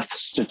about death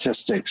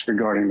statistics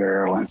regarding their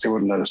airlines. They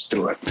wouldn't let us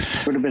do it.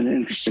 It would have been an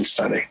interesting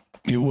study.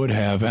 It would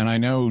have. And I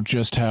know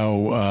just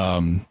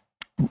how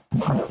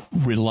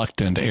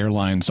reluctant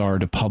airlines are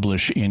to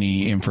publish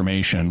any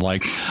information.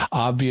 Like,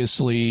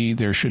 obviously,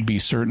 there should be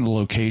certain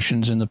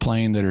locations in the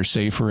plane that are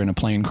safer in a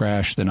plane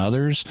crash than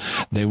others.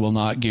 They will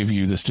not give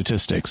you the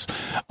statistics.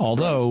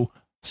 Although,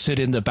 sit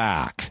in the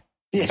back.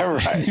 Yeah,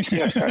 right.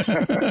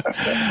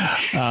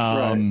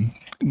 Right.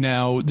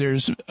 Now,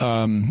 there's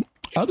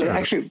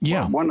Actually,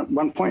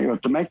 one point you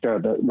have to make there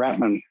that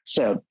Ratman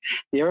said,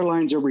 the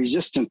airlines are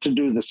resistant to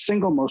do the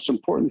single most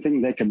important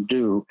thing they could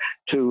do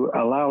to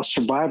allow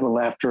survival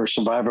after a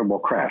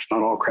survivable crash.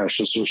 Not all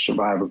crashes are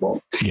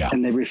survivable. Yeah.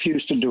 And they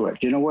refuse to do it.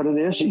 You know what it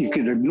is? You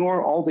could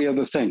ignore all the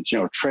other things,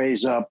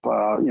 trays up,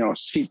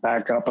 seat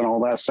back up and all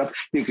that stuff.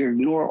 You could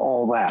ignore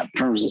all that in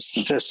terms of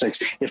statistics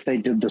if they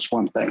did this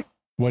one thing.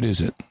 What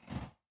is it?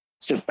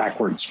 Sit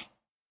backwards.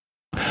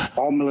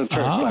 All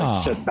military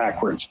flights sit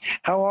backwards.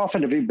 How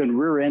often have you been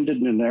rear-ended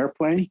in an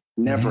airplane?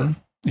 Never.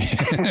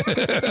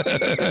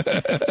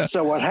 Mm-hmm.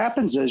 So what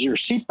happens is your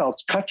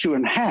seatbelts cut you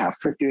in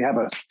half if you have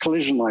a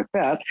collision like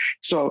that.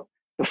 So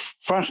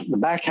the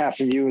back half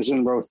of you is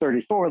in row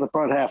 34, the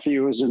front half of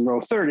you is in row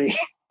 30.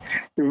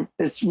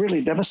 It's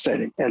really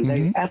devastating, and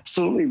they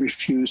absolutely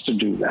refuse to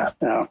do that.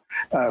 Now,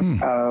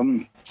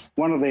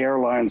 one of the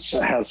airlines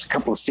has a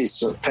couple of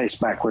seats that face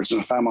backwards,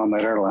 and if I'm on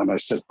that airline, I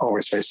sit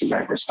always facing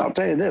backwards. I'll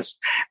tell you this,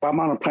 if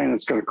I'm on a plane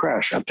that's going to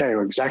crash, I'll tell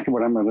you exactly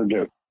what I'm going to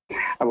do.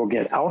 I will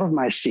get out of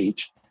my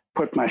seat,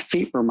 put my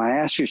feet where my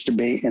ass used to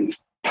be, and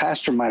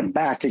plaster my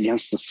back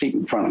against the seat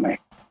in front of me.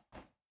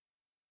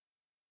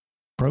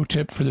 Pro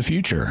tip for the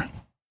future.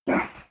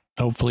 Yeah.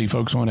 Hopefully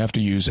folks won't have to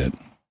use it.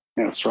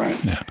 That's right.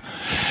 Yeah.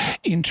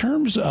 In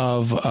terms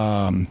of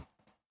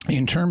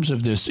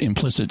this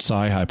implicit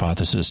psi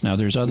hypothesis, now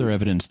there's other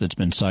evidence that's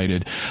been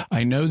cited.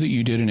 I know that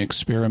you did an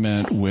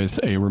experiment with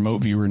a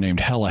remote viewer named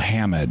Hella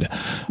Hammond.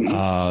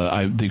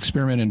 The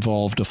experiment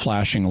involved a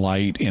flashing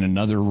light in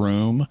another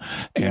room,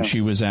 and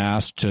she was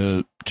asked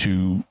to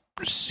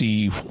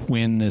see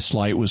when this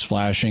light was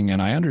flashing.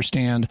 And I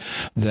understand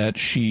that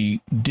she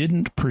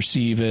didn't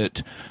perceive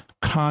it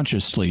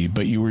consciously,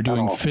 but you were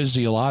doing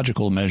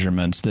physiological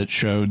measurements that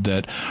showed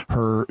that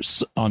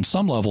on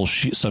some level,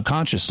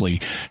 subconsciously,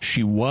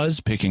 she was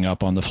picking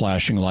up on the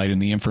flashing light,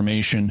 and the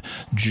information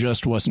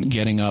just wasn't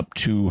getting up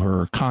to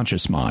her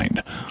conscious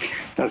mind.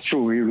 That's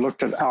true. We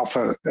looked at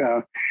alpha.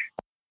 A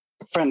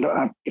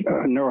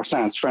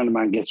neuroscience friend of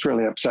mine gets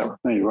really upset with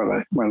me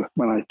when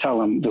I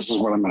tell him this is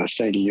what I'm going to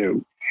say to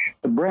you.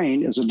 The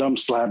brain is a dumb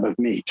slab of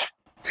meat.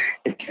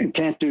 It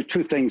can't do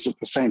two things at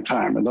the same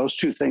time. And those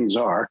two things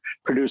are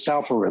produce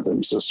alpha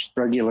rhythms, this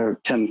regular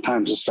 10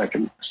 times a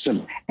second,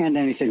 and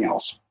anything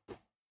else.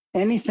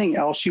 Anything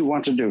else you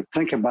want to do,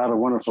 think about a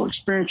wonderful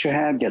experience you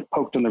had, get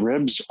poked in the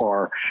ribs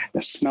or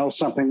smell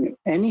something.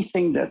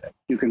 Anything that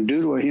you can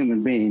do to a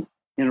human being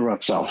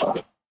interrupts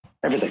alpha.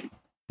 Everything.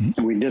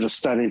 And we did a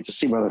study to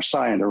see whether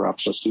psi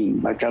interrupts us,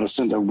 and that got us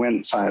into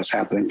when psi is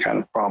happening kind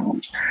of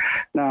problems.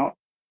 Now,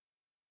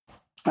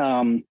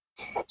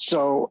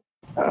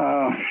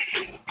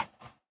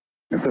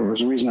 if there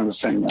was a reason I was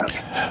saying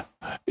that.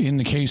 In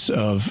the case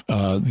of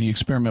the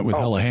experiment with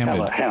Hella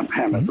Hammond.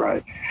 Hammond,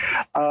 right.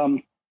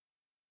 I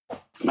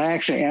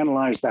actually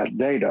analyzed that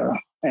data,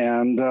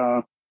 and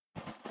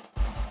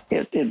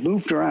it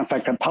moved around. In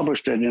fact, I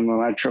published it in an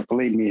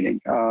IEEE meeting.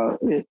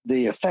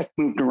 The effect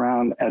moved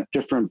around at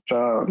different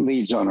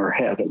leads on her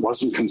head. It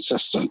wasn't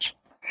consistent.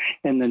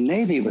 And the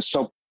Navy was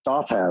so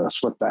off at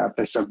us with that.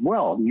 They said,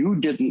 well, you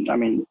didn't,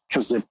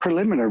 because the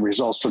preliminary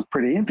results looked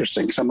pretty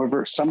interesting. Some of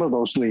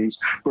those leads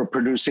were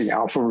producing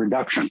alpha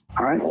reduction.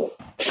 All right.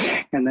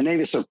 And the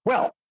Navy said,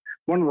 well,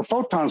 one of the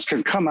photons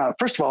can come out.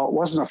 First of all, it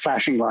wasn't a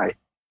flashing light.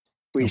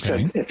 We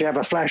said, if you have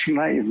a flashing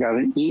light, you've got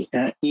an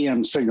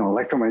EM signal,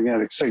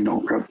 electromagnetic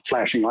signal,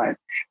 flashing light.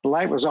 The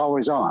light was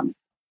always on.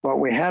 What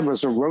we had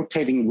was a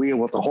rotating wheel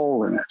with a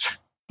hole in it.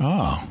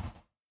 Oh.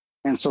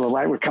 And so the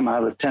light would come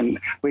out at 10.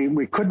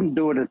 We couldn't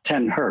do it at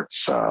 10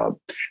 hertz.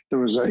 There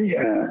was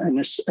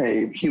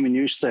a human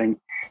use thing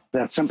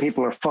that some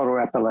people are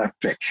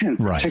photoepileptic, and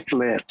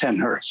particularly at 10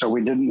 hertz. So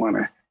we didn't want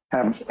to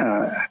have,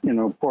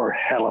 poor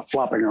Hella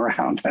flopping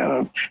around,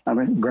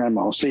 grand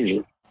mal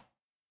seizure.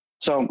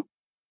 So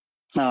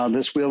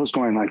this wheel was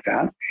going like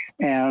that.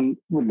 And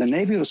the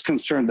Navy was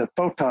concerned that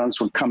photons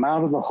would come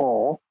out of the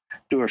hole,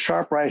 do a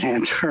sharp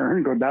right-hand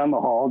turn, go down the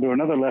hall, do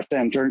another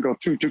left-hand turn, go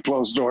through two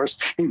closed doors,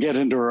 and get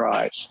into her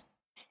eyes.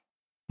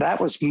 That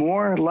was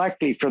more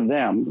likely for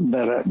them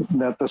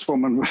that this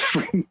woman was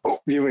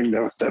viewing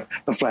the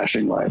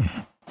flashing light.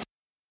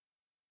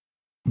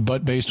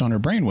 But based on her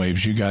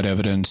brainwaves, you got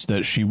evidence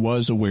that she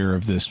was aware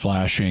of this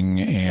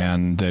flashing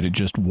and that it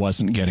just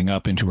wasn't getting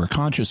up into her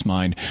conscious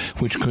mind,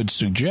 which could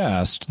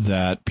suggest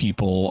that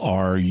people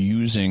are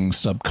using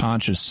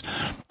subconscious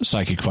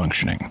psychic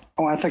functioning.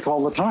 Oh, I think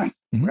all the time.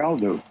 Mm-hmm. We all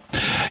do.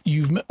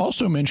 You've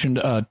also mentioned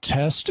a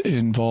test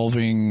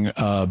involving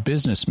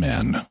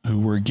businessmen who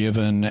were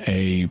given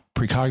a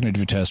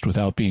precognitive test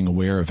without being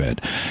aware of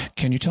it.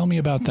 Can you tell me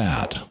about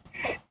that?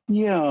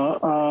 Yeah,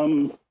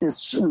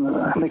 it's,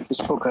 I think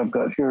this book I've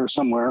got here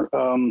somewhere.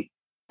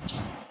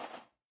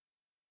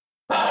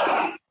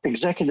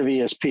 Executive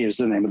ESP is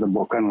the name of the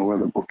book. I don't know where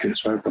the book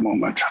is right at the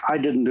moment. I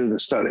didn't do the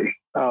study.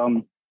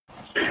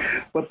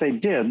 What they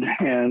did,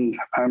 and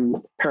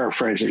I'm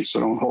paraphrasing,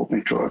 so don't hold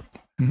me to it.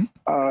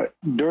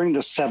 Mm-hmm. During the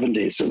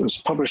 70s, it was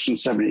published in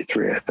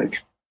 73, I think,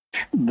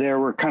 there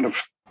were kind of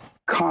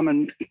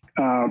common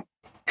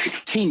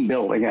team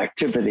building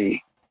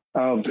activity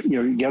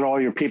you get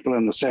all your people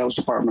in the sales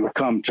department to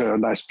come to a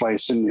nice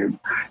place and you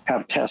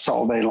have tests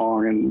all day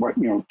long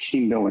and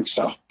team building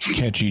stuff.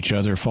 Catch each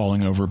other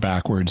falling over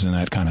backwards and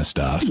that kind of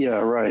stuff. Yeah,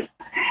 right.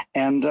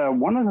 And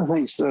one of the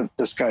things that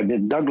this guy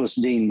did, Douglas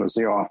Dean was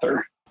the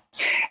author,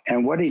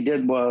 and what he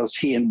did was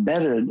he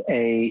embedded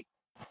a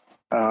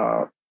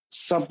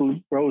sub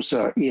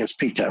rosa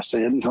ESP test. They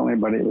didn't tell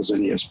anybody it was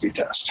an ESP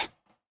test.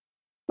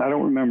 I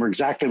don't remember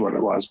exactly what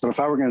it was, but if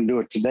I were going to do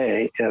it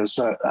today,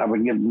 I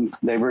would give them,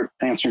 they were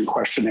answering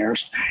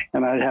questionnaires,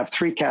 and I'd have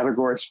 3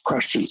 categories of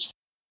questions.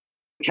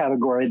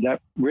 Category that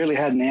really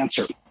had an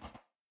answer.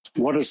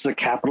 What is the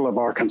capital of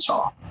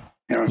Arkansas?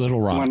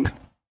 Little Rock.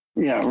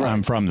 Yeah, right.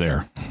 I'm from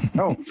there.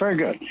 Oh, very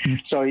good.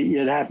 So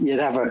you'd have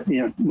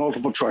a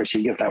multiple choice.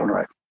 You get that one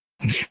right.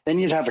 Then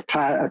you'd have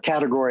a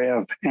category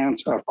of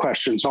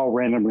questions, all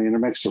randomly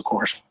intermixed, of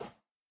course.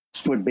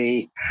 Would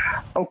be,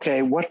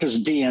 okay, what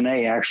does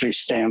DNA actually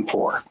stand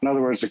for? In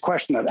other words, a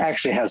question that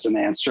actually has an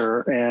answer,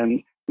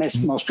 and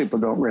most people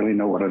don't really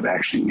know what it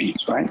actually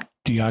means, right?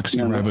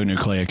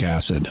 Deoxyribonucleic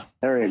acid.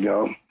 There you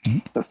go. Mm-hmm.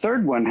 The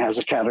third one has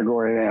a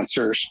category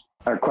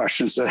of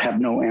questions that have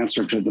no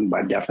answer to them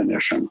by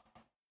definition.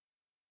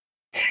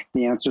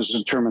 The answers are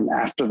determined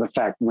after the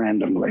fact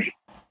randomly.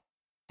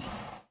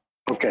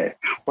 Okay,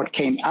 what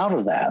came out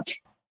of that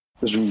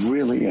is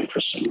really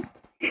interesting.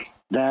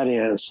 That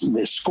is,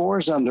 the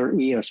scores on their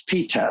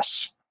ESP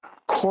tests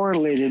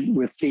correlated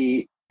with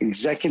the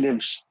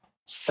executives'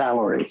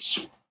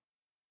 salaries.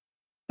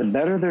 The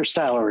better their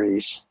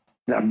salaries,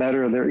 the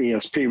better their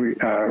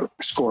ESP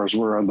scores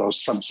were on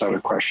those subset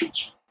of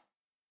questions.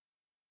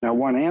 Now,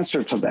 one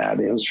answer to that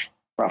is,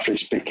 roughly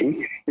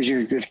speaking, is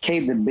you get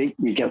paid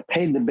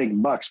the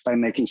big bucks by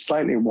making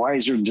slightly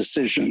wiser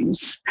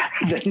decisions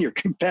than your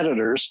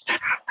competitors.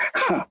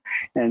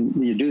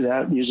 And you do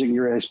that using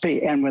your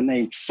ESP. And when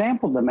they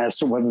sampled them as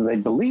to whether they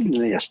believed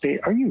in the ESP,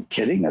 are you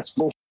kidding? That's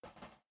bullshit.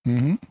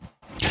 Mm-hmm.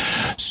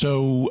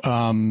 So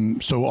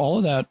all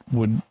of that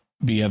would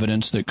be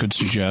evidence that could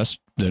suggest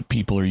that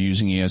people are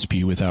using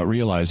ESP without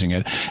realizing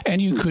it.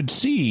 And you could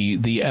see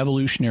the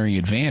evolutionary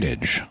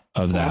advantage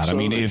of that.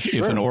 Absolutely. I mean, if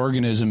an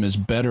organism is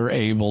better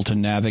able to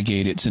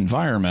navigate its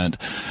environment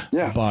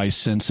by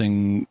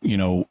sensing,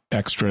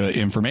 extra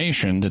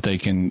information that they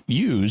can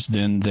use,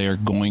 then they're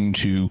going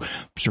to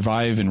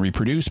survive and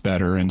reproduce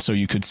better. And so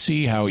you could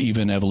see how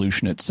even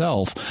evolution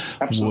itself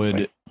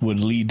would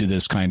lead to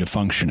this kind of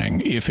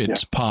functioning, if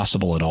it's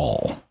possible at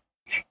all.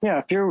 Yeah,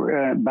 if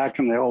you're back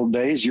in the old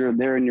days, you're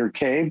there in your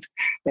cave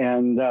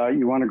and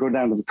you want to go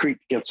down to the creek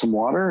to get some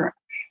water,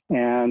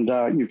 and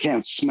you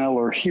can't smell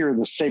or hear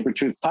the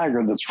saber-toothed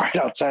tiger that's right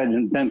outside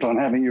and bent on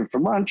having you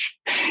for lunch.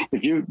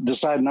 If you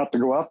decide not to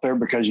go out there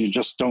because you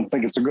just don't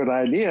think it's a good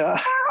idea,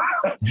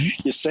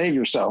 you save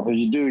yourself as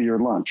you do your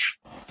lunch.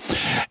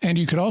 And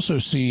you could also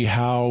see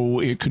how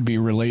it could be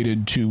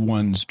related to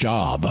one's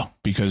job,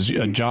 because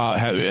a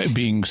job,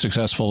 being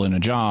successful in a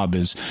job,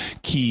 is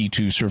key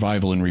to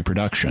survival and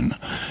reproduction.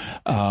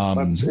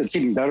 It's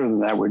even better than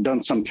that. We've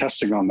done some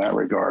testing on that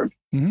regard.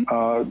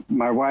 Mm-hmm.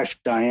 My wife,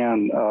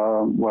 Diane,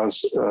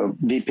 was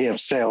VP of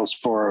sales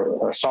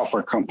for a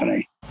software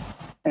company.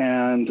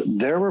 And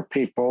there were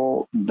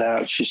people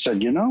that she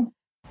said,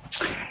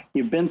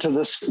 you've been to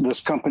this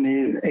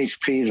company,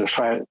 HP, to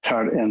try it,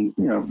 and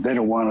they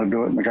don't want to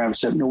do it. And the guy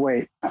said, no,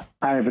 wait,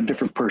 I have a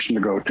different person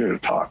to go to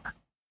talk.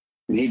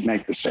 And he'd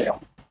make the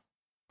sale.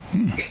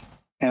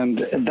 And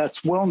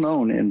that's well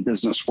known in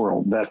business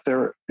world that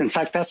in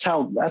fact, that's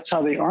how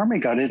the Army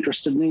got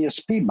interested in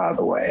ESP, by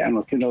the way. I don't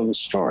know if you know the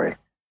story,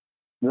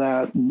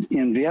 that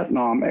in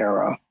Vietnam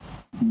era,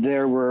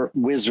 there were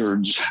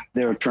wizards,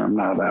 their term,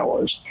 not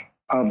ours,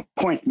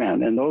 point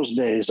men. In those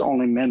days,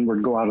 only men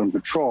would go out on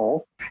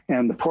patrol,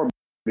 and the poor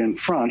in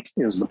front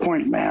is the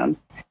point man,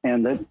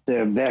 and the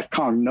Viet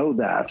Cong know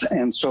that.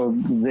 And so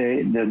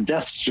the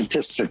death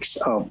statistics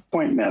of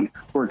point men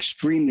were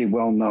extremely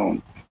well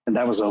known. And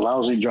that was a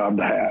lousy job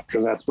to have,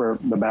 because that's where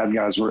the bad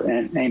guys were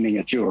aiming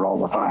at you all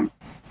the time.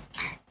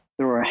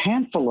 There were a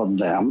handful of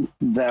them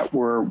that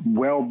were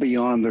well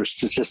beyond their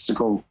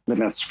statistical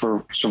limits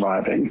for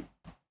surviving.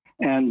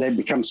 And they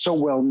become so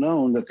well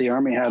known that the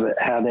Army had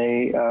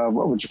a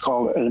what would you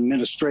call it, an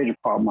administrative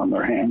problem on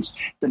their hands.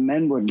 The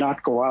men would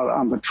not go out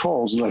on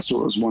patrols unless it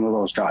was one of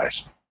those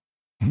guys.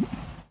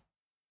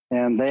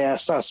 And they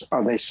asked us,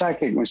 are they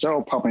psychic? And we said,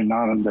 oh, probably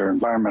not. And they're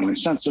environmentally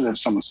sensitive.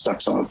 Someone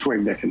steps on a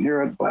twig, they can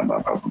hear it, blah, blah,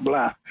 blah, blah,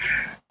 blah.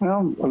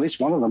 Well, at least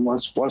one of them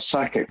was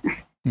psychic.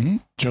 Mm-hmm.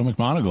 Joe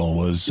McMoneagle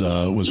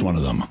was one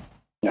of them.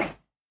 Yeah.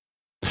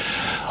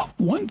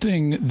 One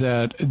thing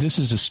that, this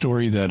is a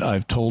story that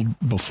I've told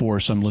before,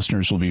 some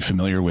listeners will be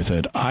familiar with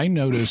it. I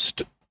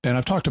noticed, and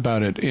I've talked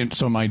about it,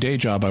 so my day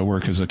job, I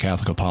work as a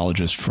Catholic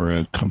apologist for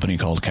a company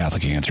called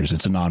Catholic Answers.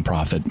 It's a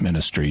nonprofit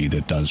ministry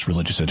that does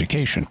religious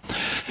education.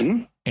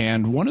 Mm-hmm.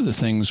 And one of the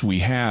things we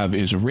have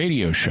is a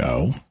radio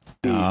show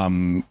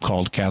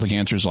called Catholic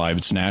Answers Live.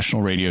 It's a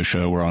national radio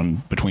show. We're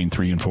on between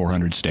 300 and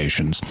 400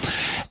 stations.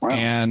 Wow.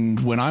 And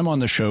when I'm on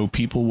the show,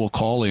 people will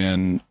call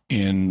in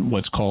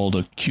what's called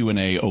a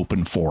Q&A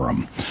open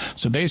forum.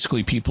 So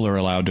basically, people are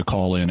allowed to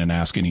call in and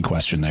ask any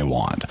question they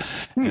want.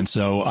 And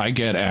so I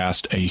get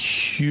asked a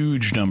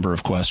huge number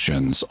of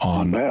questions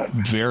on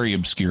very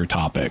obscure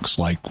topics,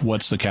 like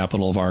what's the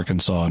capital of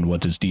Arkansas and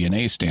what does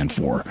DNA stand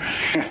for?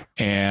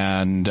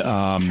 And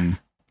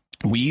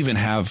we even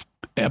have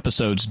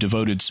episodes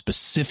devoted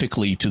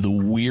specifically to the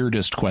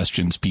weirdest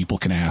questions people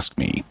can ask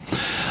me.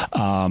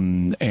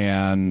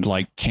 And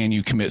like, can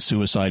you commit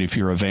suicide if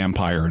you're a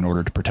vampire in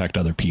order to protect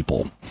other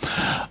people?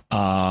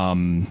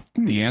 The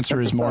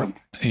answer is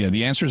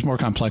more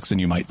complex than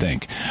you might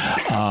think.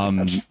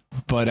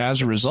 But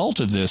as a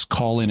result of this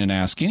call in and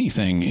ask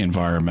anything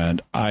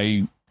environment,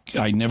 I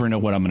never know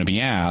what I'm going to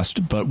be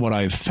asked, but what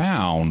I've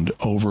found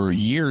over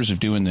years of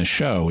doing this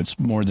show, it's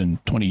more than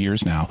 20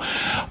 years now,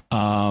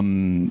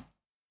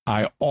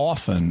 I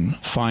often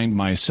find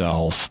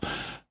myself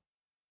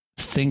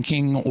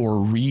thinking or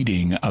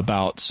reading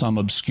about some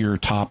obscure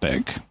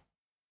topic,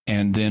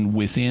 and then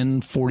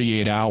within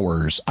 48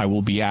 hours, I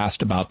will be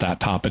asked about that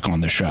topic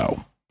on the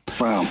show.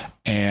 Wow.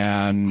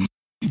 And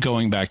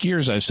going back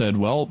years, I've said,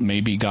 well,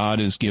 maybe God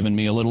has given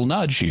me a little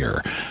nudge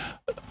here.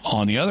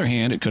 On the other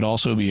hand, it could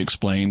also be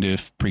explained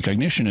if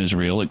precognition is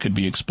real. It could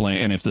be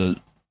explained, and if the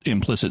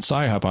implicit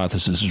psi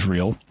hypothesis is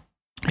real,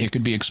 it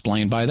could be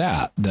explained by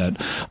that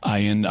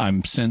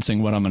I'm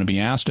sensing what I'm going to be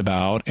asked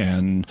about,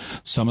 and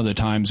some of the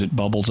times it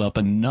bubbles up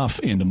enough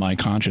into my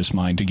conscious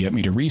mind to get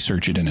me to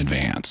research it in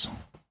advance.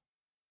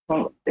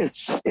 Well,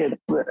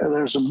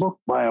 there's a book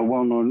by a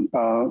well-known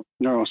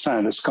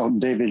neuroscientist called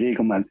David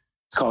Eagleman.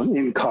 It's called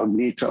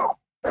Incognito.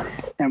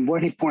 And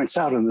what he points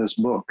out in this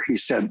book, he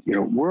said,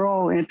 we're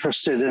all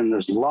interested in,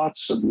 there's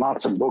lots and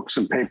lots of books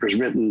and papers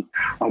written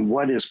on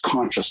what is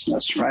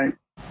consciousness, right?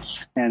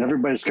 And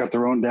everybody's got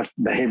their own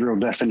behavioral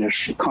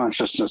definition of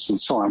consciousness and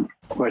so on.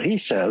 But he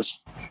says,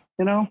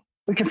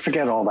 we can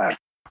forget all that. It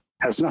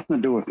has nothing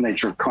to do with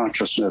nature of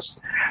consciousness.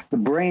 The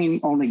brain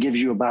only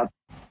gives you about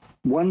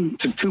 1%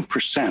 to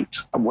 2%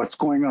 of what's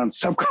going on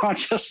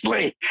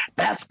subconsciously.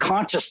 That's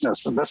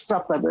consciousness. And the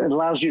stuff that it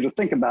allows you to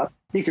think about,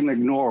 you can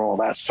ignore all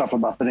that stuff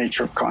about the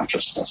nature of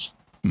consciousness.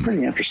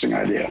 Pretty interesting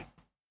idea.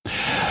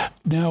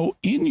 Now,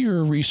 in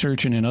your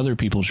research and in other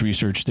people's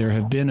research, there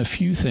have been a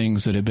few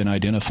things that have been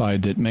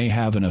identified that may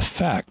have an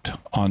effect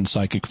on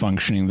psychic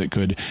functioning that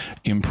could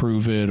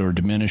improve it or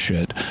diminish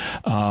it.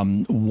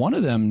 One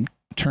of them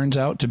turns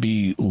out to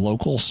be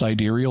local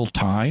sidereal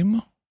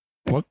time.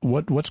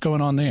 What's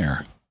going on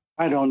there?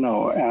 I don't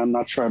know. I'm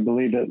not sure I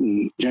believe it.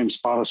 And James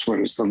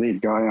Spottiswoode is the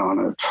lead guy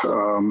on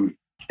it.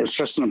 It's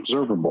just an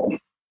observable.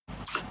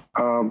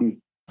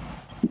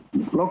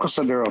 Local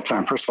sidereal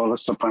time, first of all,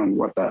 let's define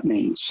what that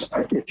means.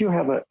 If you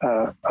have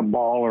a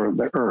ball or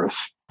the Earth,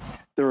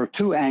 there are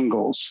two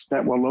angles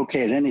that will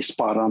locate any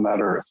spot on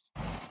that Earth.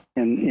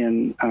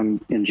 In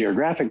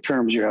geographic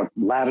terms, you have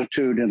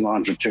latitude and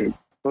longitude.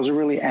 Those are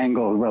really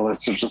angles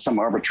relative to some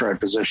arbitrary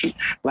position.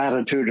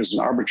 Latitude is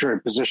an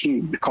arbitrary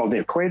position called the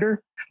equator.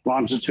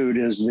 Longitude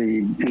is the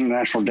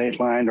international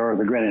dateline or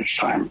the Greenwich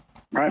time,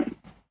 right?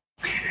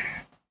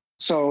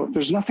 So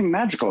there's nothing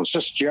magical. It's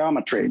just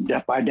geometry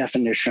by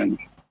definition.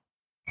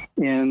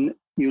 And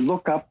you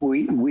look up,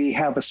 we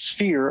have a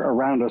sphere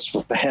around us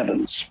with the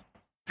heavens.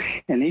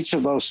 And each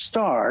of those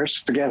stars,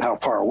 forget how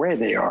far away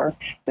they are,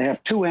 they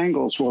have two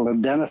angles will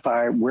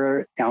identify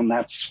where on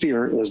that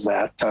sphere is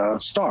that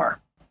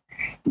star.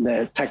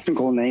 The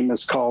technical name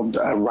is called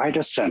right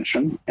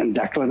ascension and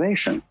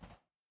declination.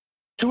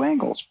 Two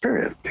angles,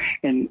 period.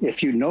 And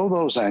if you know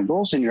those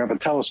angles and you have a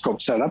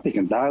telescope set up, you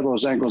can dial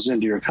those angles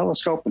into your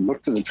telescope and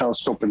look through the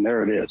telescope, and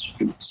there it is.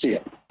 You can see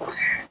it.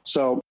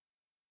 So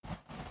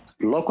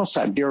local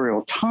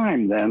sidereal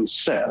time then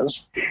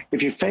says,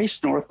 if you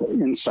face north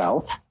and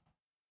south,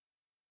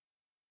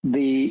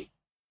 the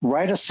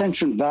right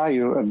ascension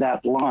value of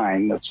that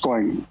line that's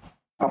going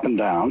up and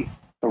down,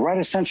 the right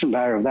ascension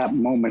value of that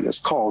moment is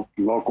called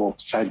local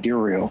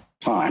sidereal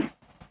time.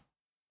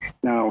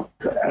 Now,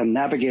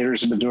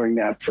 navigators have been doing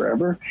that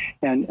forever.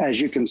 And as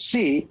you can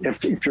see,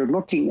 if you're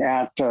looking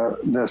at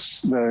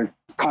the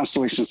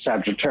constellation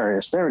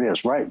Sagittarius, there it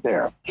is right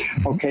there.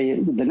 Okay,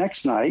 the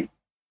next night,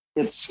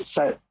 it's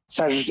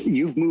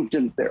you've moved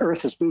in, the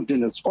Earth has moved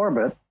in its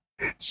orbit.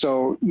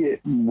 So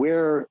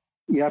where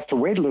you have to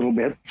wait a little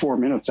bit, 4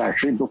 minutes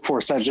actually,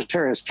 before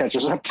Sagittarius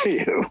catches up to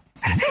you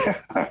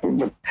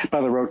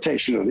by the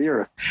rotation of the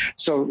Earth.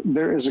 So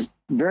there is a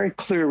very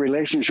clear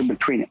relationship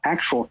between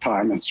actual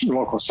time and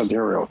local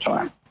sidereal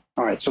time.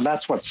 All right, so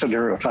that's what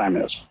sidereal time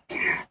is.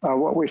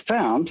 What we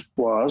found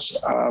was,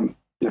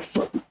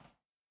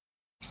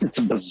 it's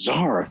a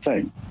bizarre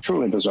thing,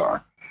 truly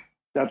bizarre,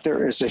 that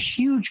there is a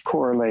huge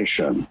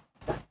correlation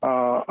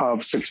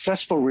of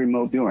successful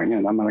remote viewing,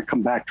 and I'm going to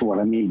come back to what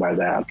I mean by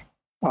that,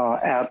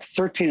 at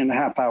 13 and a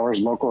half hours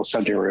local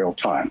sidereal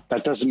time.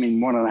 That doesn't mean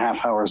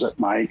 1.5 hours at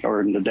night or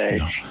in the day.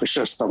 No. It's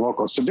just the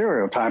local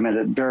sidereal time, and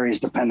it varies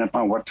depending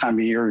on what time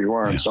of year you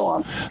are and so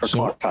on, for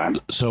clock time.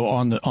 So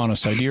on a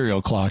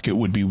sidereal clock, it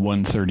would be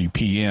 1:30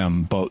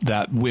 p.m., but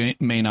that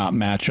may not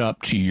match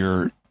up to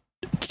your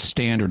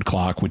standard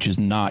clock, which is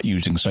not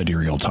using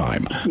sidereal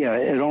time. Yeah,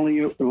 it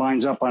only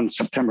lines up on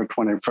September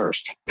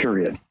 21st,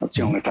 period. That's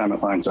the only time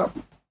it lines up.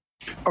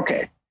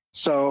 Okay.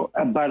 So,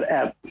 but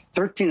at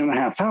 13 and a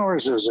half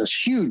hours, there's this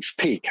huge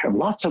peak of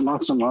lots and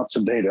lots and lots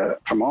of data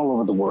from all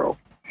over the world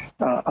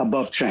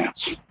above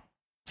chance.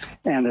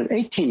 And at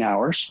 18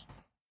 hours,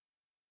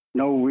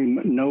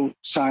 no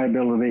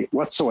psiability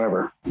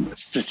whatsoever,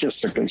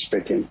 statistically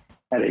speaking,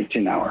 at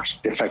 18 hours.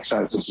 The effect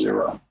size is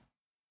 0.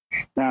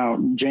 Now,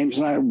 James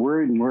and I are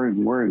worried.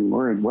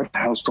 What the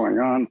hell's going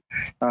on?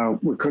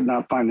 We could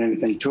not find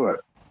anything to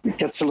it. It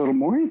gets a little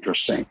more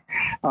interesting.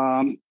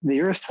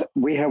 The Earth,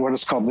 we have what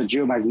is called the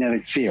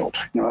geomagnetic field.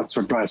 That's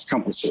what drives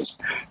compasses.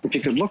 If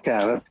you could look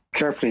at it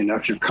carefully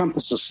enough, your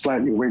compass is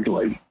slightly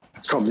wiggling.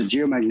 It's called the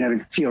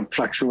geomagnetic field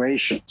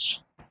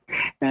fluctuations.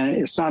 And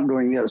it's not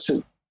doing this.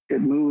 It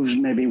moves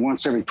maybe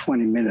once every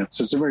 20 minutes.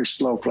 It's a very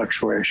slow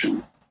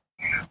fluctuation.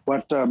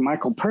 What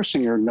Michael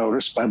Persinger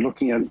noticed by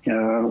looking at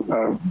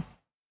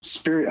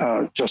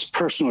just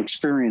personal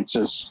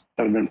experiences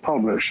that have been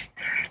published,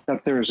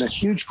 that there is a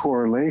huge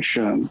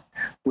correlation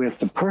with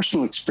the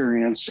personal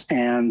experience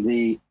and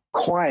the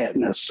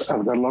quietness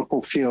of the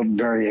local field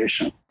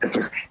variation. If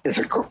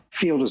the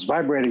field is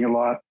vibrating a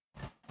lot,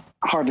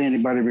 hardly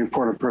anybody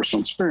reported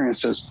personal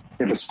experiences.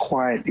 If it's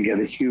quiet, you get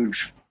a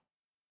huge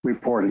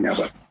reporting of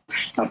it.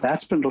 Now,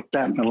 that's been looked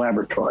at in the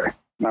laboratory.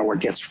 Now, what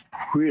gets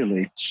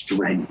really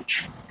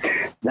strange,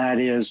 that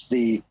is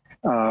the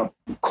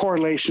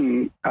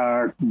correlation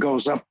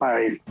goes up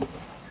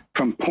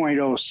from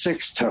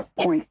 0.06 to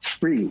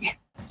 0.3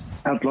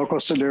 at local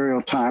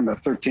sidereal time at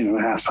 13 and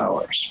a half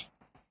hours.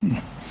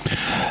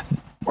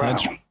 Wow.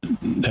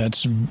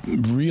 That's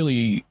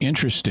really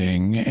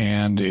interesting,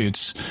 and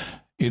it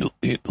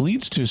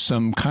leads to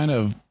some kind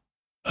of,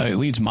 it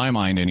leads my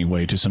mind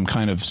anyway to some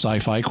kind of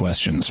sci-fi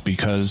questions,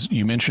 because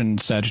you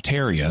mentioned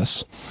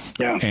Sagittarius.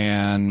 Yeah.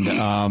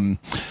 And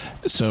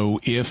so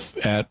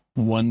if at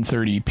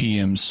 1:30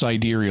 p.m.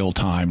 sidereal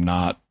time,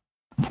 not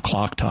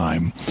clock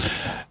time,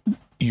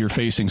 you're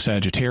facing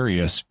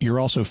Sagittarius, you're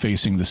also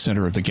facing the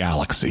center of the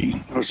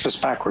galaxy. It's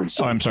just backwards.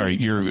 Oh, I'm sorry.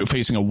 You're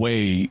facing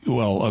away.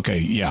 Well, okay.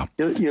 Yeah.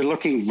 You're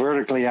looking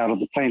vertically out of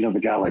the plane of the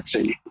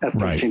galaxy at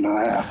 13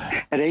 and a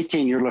half. At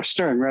 18, you're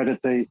staring right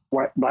at the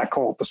white black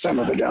hole at the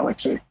center of the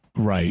galaxy.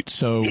 Right.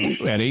 So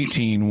at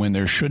 18, when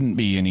there shouldn't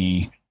be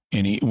any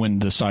when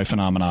the psi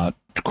phenomena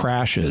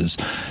crashes,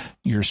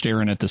 you're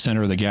staring at the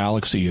center of the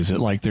galaxy. Is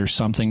it like there's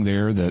something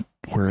there that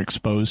we're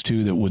exposed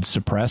to that would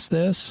suppress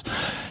this?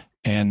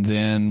 And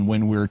then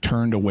when we're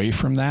turned away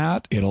from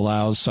that, it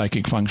allows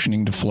psychic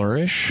functioning to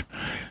flourish?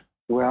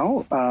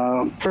 Well,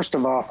 first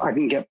of all, I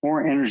can get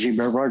more energy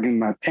by rubbing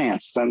my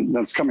pants than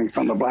that's coming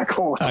from the black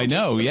hole. I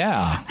know,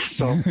 yeah.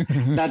 So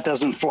that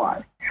doesn't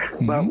fly.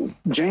 Mm-hmm.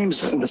 But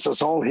James, this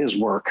is all his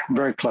work,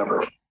 very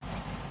clever.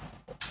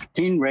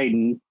 Dean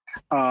Radin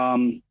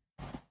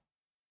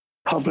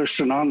published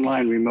an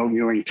online remote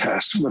viewing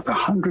test with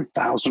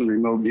 100,000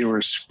 remote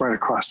viewers spread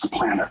across the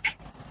planet.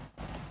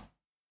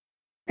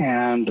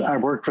 And I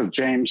worked with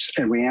James,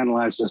 and we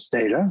analyzed this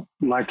data.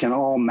 Like in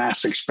all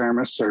mass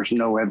experiments, there's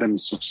no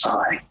evidence of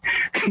psi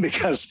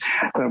because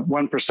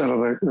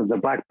 1% of the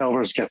black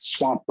belters get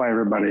swamped by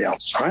everybody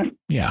else, right?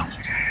 Yeah.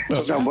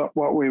 Okay. So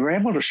what we were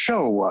able to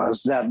show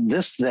was that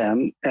this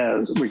then,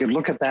 as we could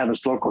look at that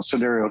as local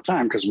sidereal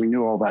time because we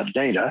knew all that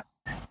data.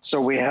 So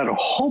we had a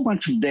whole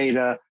bunch of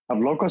data of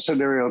local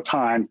sidereal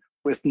time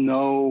with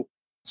no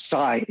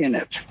psi in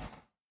it.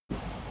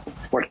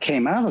 What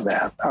came out of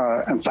that,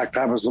 in fact,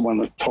 I was the one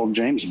that told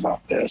James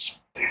about this,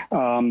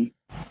 and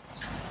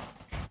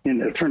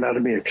it turned out to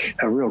be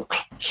a real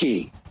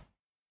key.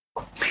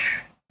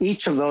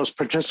 Each of those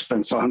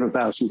participants,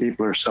 100,000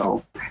 people or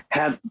so,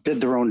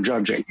 did their own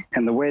judging.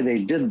 And the way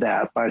they did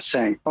that by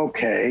saying,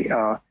 okay,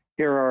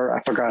 here are,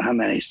 I forgot how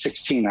many,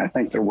 16, I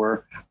think there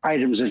were,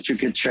 items that you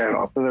could chat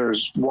off.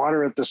 There's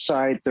water at the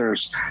site,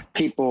 there's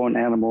people and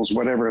animals,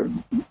 whatever,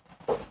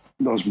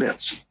 those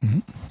bits. Mm-hmm.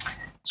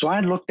 So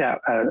I looked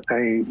at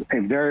a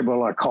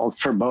variable I called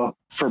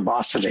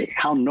verbosity.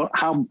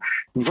 How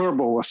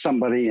verbal was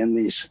somebody in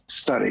these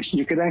studies?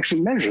 You could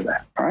actually measure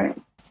that, right?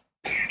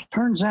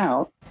 Turns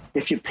out,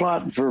 if you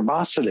plot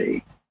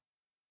verbosity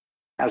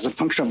as a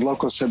function of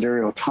local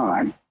sidereal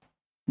time,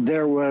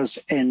 there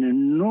was an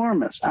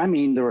enormous,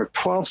 there were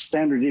 12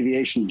 standard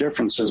deviation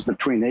differences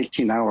between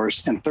 18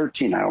 hours and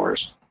 13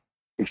 hours,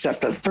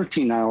 except at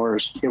 13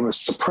 hours, it was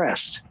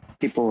suppressed.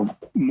 People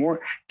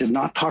did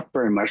not talk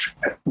very much.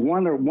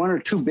 One or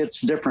two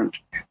bits different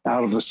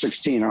out of the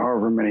 16 or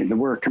however many there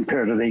were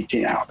compared to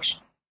 18 hours.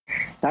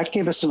 That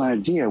gave us an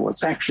idea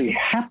what's actually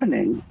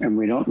happening, and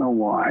we don't know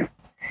why,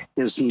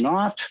 is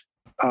not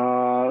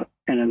an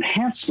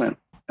enhancement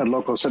at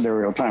local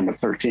sidereal time at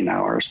 13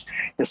 hours.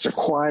 It's a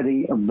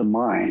quieting of the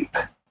mind.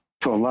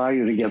 to allow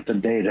you to get the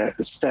data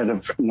instead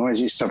of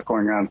noisy stuff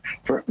going on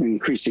for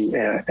increasing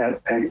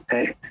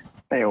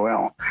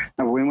AOL.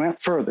 Now, we went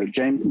further.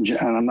 James,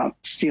 and I'm not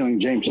stealing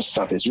James's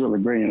stuff. He's really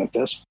brilliant at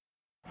this.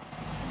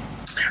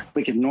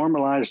 We could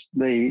normalize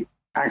the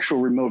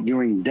actual remote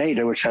viewing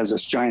data, which has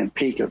this giant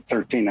peak at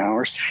 13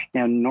 hours,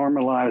 and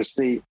normalize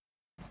the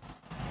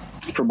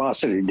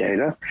verbosity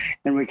data,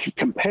 and we could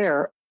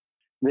compare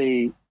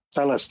the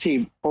LST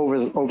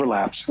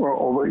overlaps,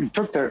 or we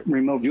took the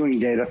remote viewing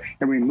data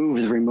and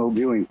removed the remote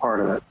viewing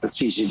part of it.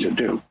 That's easy to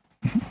do.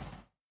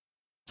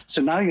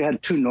 So now you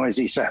had two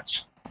noisy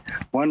sets,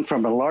 one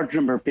from a large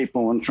number of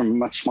people, one from a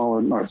much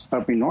smaller number,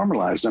 but we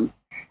normalized them.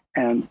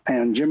 And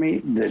Jimmy,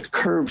 the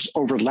curves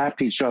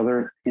overlapped each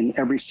other in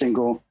every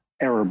single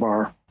error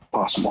bar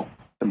possible.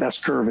 The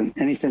best curve in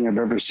anything I've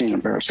ever seen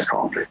in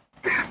parapsychology.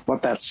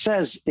 What that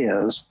says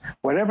is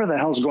whatever the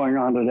hell's going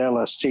on at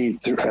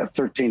LST at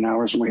 13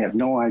 hours, we have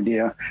no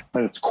idea,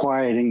 but it's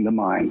quieting the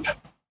mind.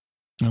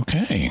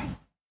 Okay.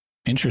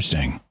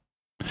 Interesting.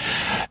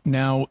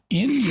 Now,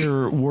 in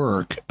your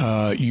work,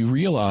 you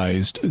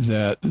realized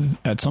that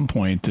at some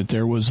point that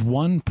there was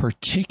one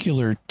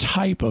particular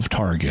type of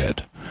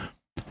target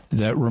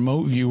that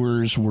remote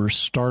viewers were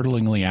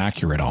startlingly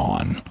accurate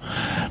on.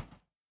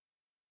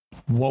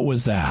 What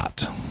was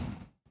that?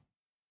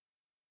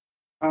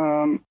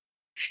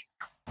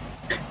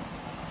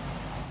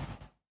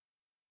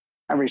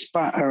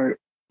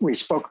 We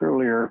spoke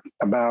earlier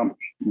about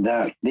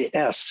that the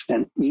S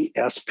in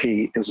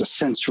ESP is a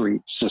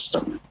sensory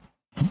system.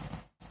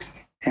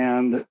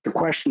 And the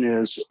question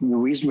is, the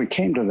reason we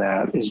came to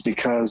that is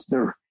because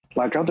they're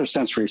like other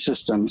sensory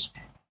systems,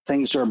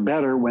 things are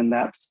better when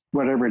that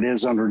whatever it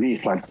is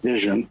underneath, like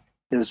vision,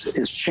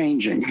 is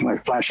changing,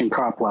 like flashing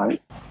cop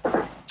light,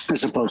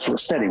 as opposed to a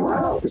steady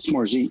one. It's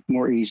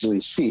more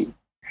easily seen.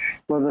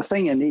 Well, the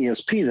thing in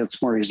ESP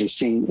that's more easily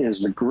seen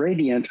is the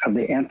gradient of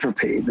the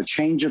entropy, the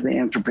change of the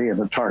entropy of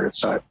the target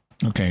site.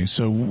 Okay,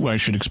 so I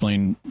should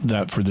explain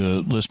that for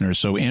the listeners.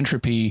 So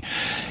entropy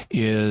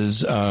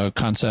is a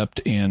concept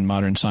in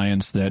modern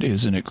science that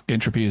is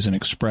entropy is an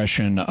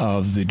expression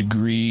of the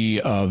degree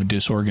of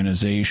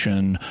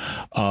disorganization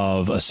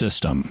of a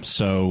system.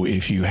 So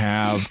if you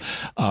have,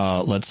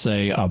 let's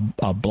say,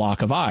 a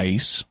block of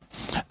ice,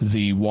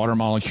 the water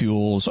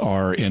molecules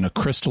are in a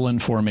crystalline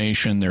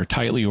formation. They're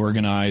tightly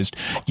organized.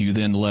 You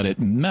then let it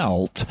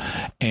melt,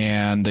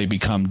 and they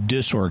become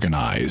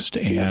disorganized.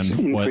 And yes,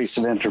 increase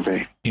of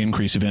entropy.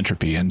 Increase of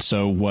entropy. And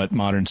so what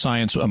modern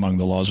science, among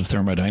the laws of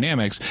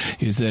thermodynamics,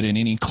 is that in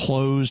any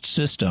closed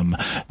system,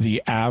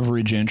 the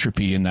average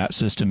entropy in that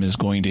system is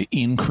going to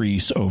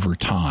increase over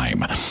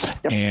time.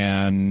 Yep.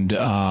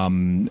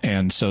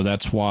 And so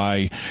that's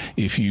why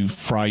if you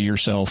fry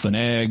yourself an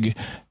egg,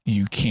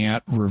 you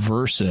can't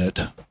reverse it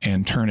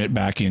and turn it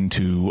back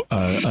into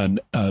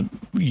a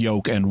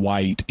yolk and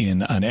white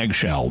in an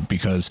eggshell,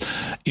 because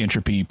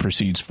entropy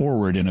proceeds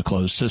forward in a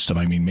closed system.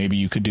 I mean, maybe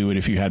you could do it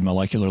if you had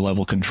molecular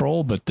level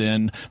control, but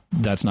then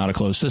that's not a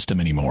closed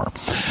system anymore.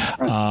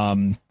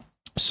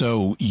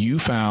 So you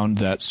found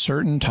that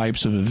certain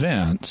types of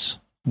events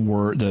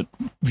that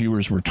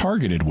viewers were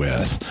targeted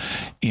with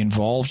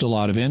involved a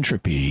lot of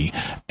entropy,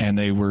 and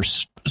they were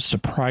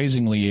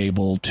surprisingly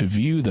able to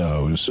view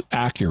those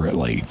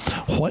accurately.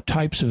 What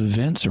types of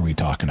events are we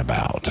talking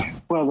about?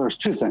 Well, there's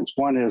two things.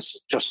 One is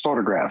just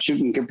photographs. You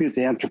can compute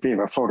the entropy of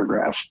a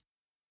photograph.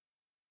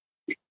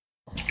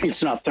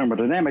 It's not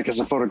thermodynamic, as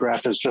a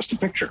photograph is just a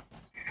picture.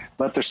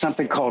 But there's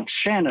something called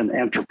Shannon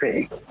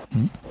entropy.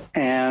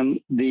 And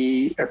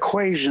the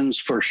equations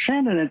for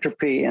Shannon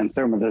entropy and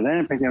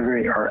thermodynamic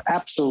entropy are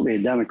absolutely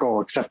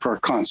identical, except for a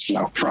constant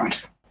out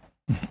front.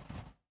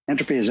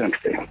 Entropy is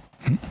entropy.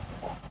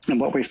 And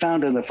what we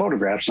found in the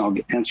photographs, and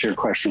I'll answer your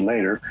question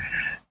later,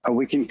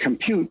 we can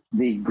compute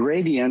the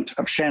gradient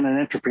of Shannon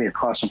entropy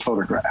across a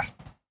photograph.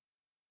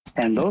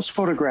 And those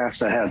photographs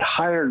that had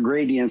higher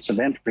gradients of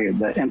entropy,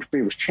 the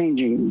entropy was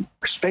changing,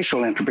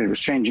 spatial entropy was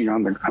changing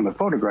on the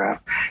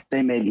photograph,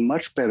 they made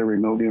much better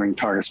remote viewing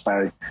targets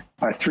by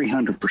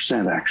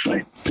 300%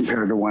 actually,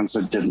 compared to ones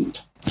that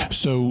didn't.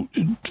 So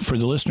for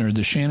the listener,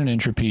 the Shannon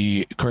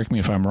entropy, correct me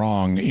if I'm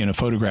wrong, in a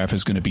photograph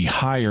is going to be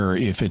higher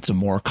if it's a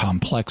more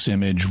complex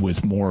image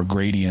with more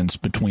gradients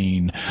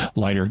between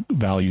lighter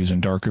values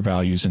and darker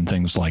values and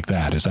things like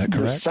that. Is that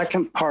correct? The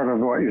second part of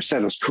what you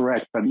said is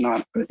correct, but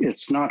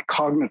it's not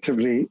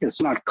cognitively,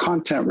 it's not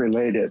content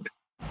related.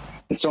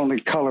 It's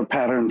only color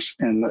patterns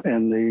and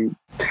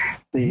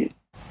the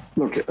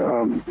look,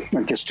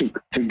 I guess too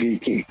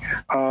geeky.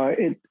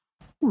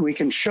 We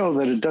can show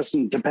that it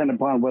doesn't depend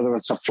upon whether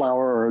it's a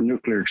flower or a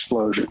nuclear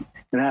explosion.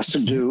 It has to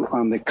do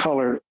on the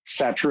color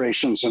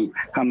saturations and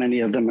how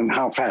many of them and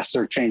how fast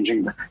they're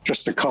changing,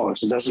 just the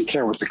colors. It doesn't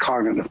care what the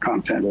cognitive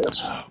content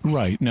is.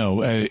 Right.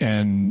 No,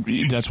 and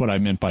that's what I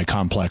meant by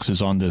complex,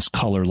 is on this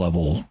color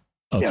level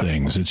of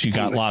things. It's you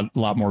got a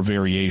lot more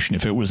variation.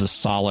 If it was a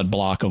solid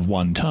block of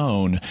one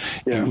tone,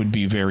 it would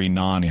be very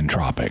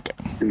non-entropic.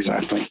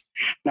 Exactly.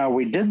 Now,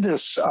 we did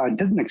this, I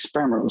did an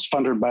experiment. It was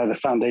funded by the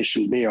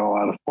Foundation Bio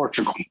out of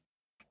Portugal.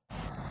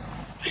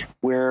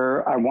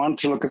 where I wanted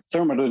to look at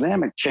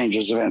thermodynamic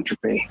changes of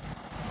entropy.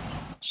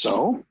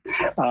 So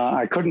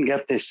I couldn't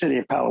get the city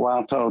of Palo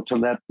Alto to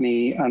let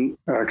me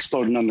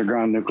explode an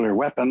underground nuclear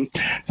weapon.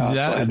 So I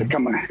had to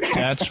come.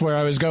 That's where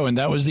I was going.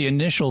 That was the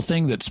initial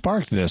thing that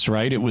sparked this,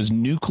 right? It was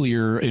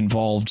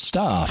nuclear-involved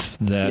stuff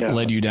that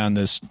led you down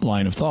this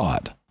line of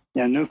thought.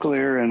 Yeah,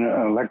 nuclear and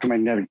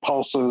electromagnetic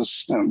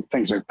pulses and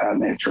things like that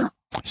nature.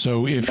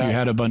 So if you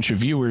had a bunch of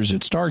viewers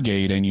at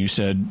Stargate and you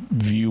said,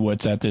 view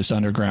what's at this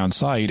underground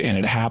site, and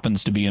it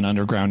happens to be an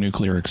underground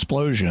nuclear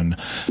explosion.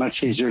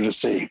 Much easier to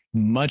see.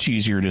 Much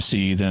easier to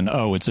see than,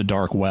 oh, it's a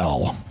dark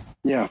well.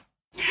 Yeah.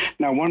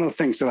 Now, one of the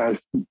things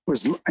that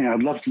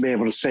I'd love to be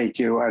able to say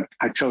to you,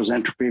 I chose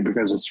entropy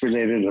because it's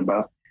related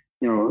about,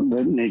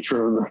 the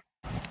nature of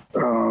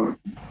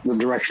the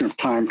direction of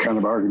time kind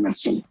of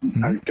arguments, and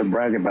I can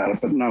brag about it,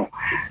 but no,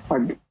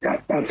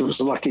 that was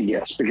a lucky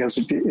guess, because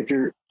if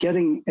you're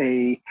getting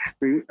a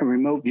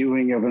remote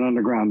viewing of an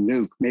underground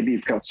nuke, maybe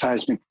you've got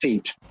seismic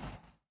feet.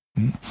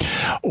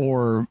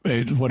 Or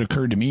what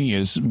occurred to me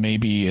is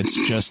maybe it's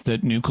just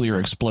that nuclear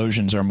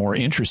explosions are more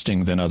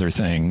interesting than other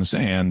things,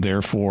 and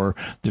therefore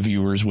the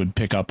viewers would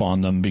pick up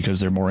on them because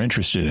they're more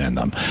interested in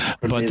them.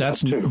 But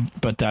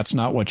that's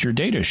not what your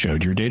data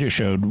showed. Your data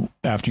showed,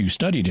 after you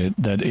studied it,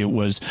 that it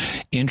was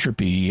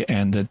entropy,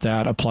 and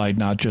that applied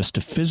not just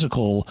to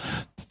physical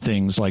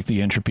things like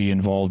the entropy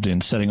involved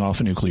in setting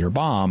off a nuclear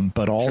bomb,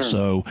 but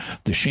also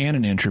the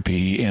Shannon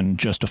entropy in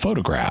just a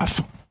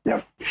photograph.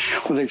 Yep.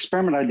 Well, the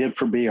experiment I did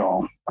for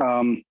Beal,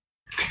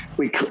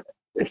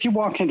 if you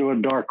walk into a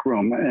dark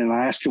room and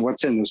I ask you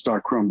what's in this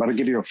dark room, but I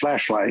give you a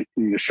flashlight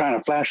and you shine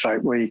a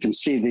flashlight where you can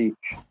see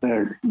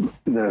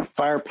the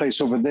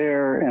fireplace over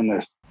there and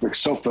the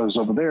sofa is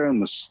over there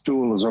and the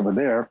stool is over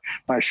there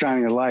by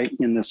shining a light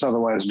in this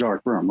otherwise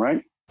dark room,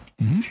 right?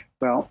 Mm-hmm.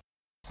 Well,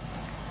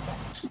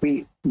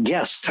 we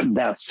guessed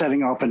that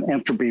setting off an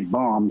entropy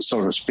bomb,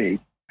 so to speak,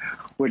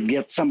 would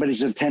get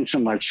somebody's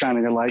attention like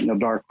shining a light in a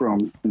dark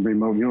room in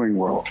remote viewing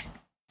world.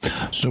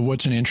 So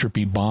what's an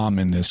entropy bomb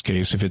in this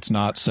case if it's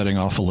not setting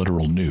off a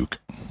literal nuke?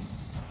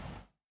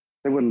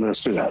 They wouldn't let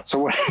us do that.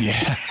 So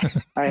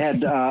I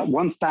had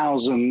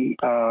 1,000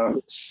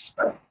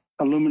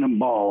 aluminum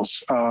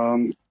balls,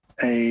 like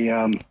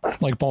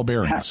ball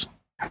bearings.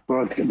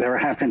 Well, they were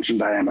half-inch in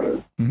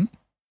diameter. Mm-hmm.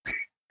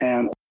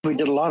 And we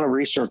did a lot of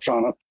research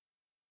on it.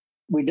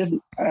 We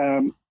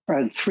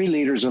had 3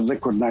 liters of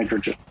liquid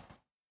nitrogen.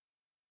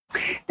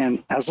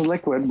 And as a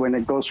liquid, when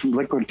it goes from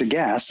liquid to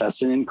gas,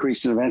 that's an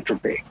increase in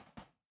entropy.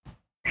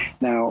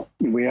 Now,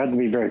 we had to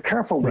be very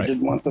careful. We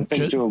didn't want the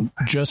thing to...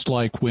 Just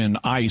like when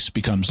ice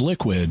becomes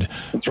liquid,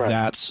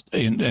 that's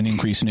an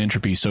increase in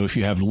entropy. So if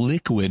you have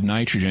liquid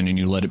nitrogen and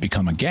you let it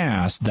become a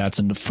gas, that's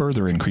a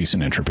further increase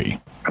in entropy.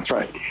 That's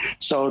right.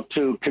 So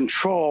to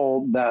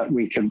control that,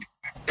 we could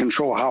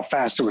control how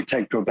fast it would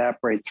take to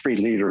evaporate 3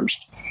 liters.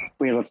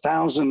 We had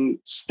 1,000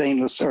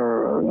 stainless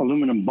or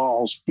aluminum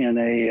balls in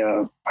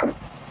a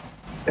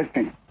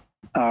picnic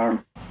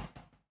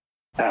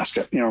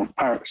basket,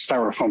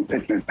 styrofoam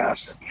picnic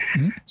basket.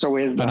 Mm-hmm. So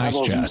we had an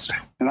ice chest.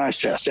 An ice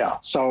chest, yeah.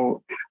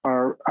 So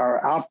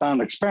our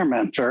outbound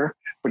experimenter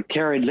would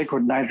carry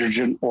liquid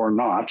nitrogen or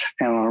not,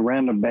 and on a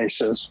random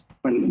basis,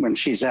 when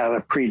she's at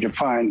a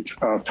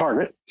predefined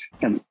target,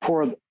 and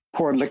pour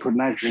liquid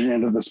nitrogen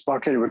into this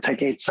bucket, it would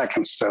take 8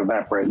 seconds to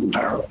evaporate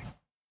entirely.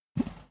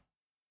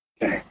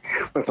 Okay.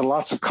 With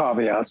lots of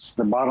caveats,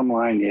 the bottom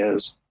line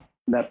is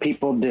that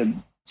people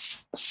did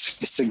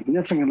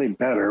significantly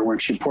better when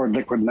she poured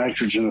liquid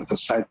nitrogen at the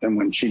site than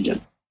when she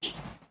did.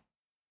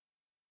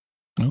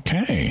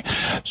 Okay.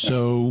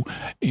 So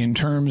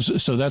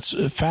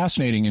that's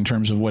fascinating in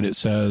terms of what it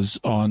says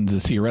on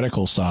the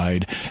theoretical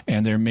side,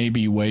 and there may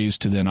be ways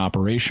to then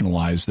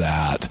operationalize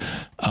that.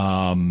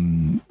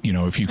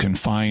 If you can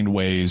find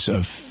ways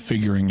of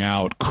figuring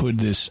out, could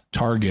this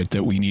target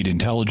that we need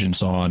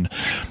intelligence on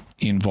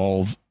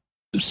involve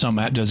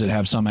does it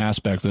have some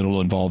aspect that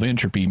will involve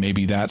entropy?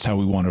 Maybe that's how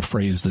we want to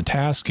phrase the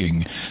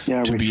tasking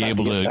to be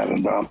able to get that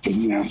adopted.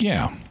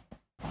 Yeah.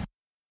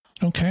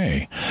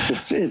 Okay.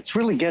 It's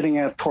really getting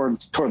at toward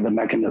the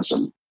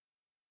mechanism.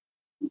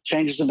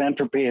 Changes of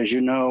entropy, as you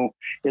know,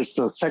 it's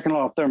the second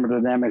law of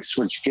thermodynamics,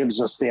 which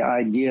gives us the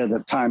idea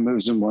that time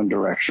moves in one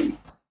direction.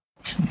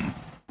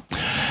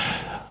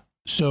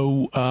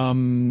 So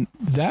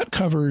that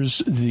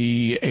covers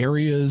the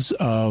areas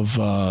of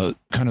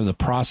kind of the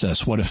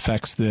process, what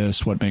affects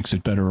this, what makes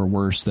it better or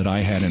worse that I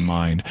had in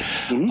mind.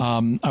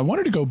 Mm-hmm. I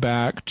wanted to go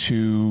back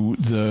to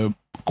the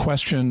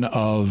question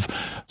of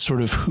sort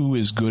of who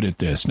is good at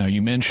this. Now,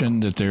 you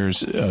mentioned that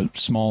there's a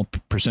small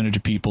percentage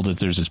of people, that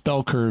there's this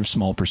bell curve,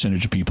 small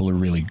percentage of people are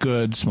really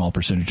good, small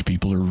percentage of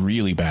people are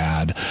really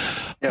bad.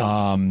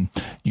 Yeah.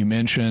 You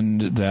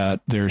mentioned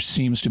that there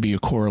seems to be a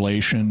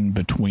correlation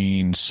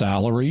between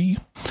salary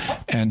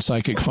and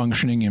psychic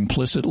functioning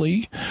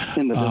implicitly.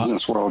 In the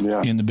business world,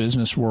 yeah. In the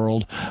business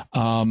world.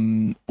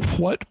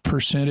 What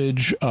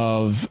percentage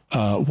of,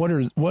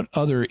 what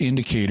other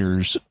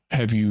indicators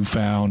have you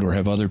found, or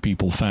have other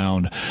people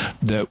found,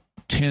 that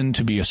tend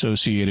to be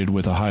associated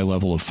with a high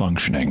level of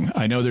functioning?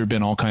 I know there have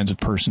been all kinds of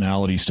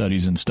personality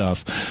studies and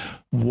stuff.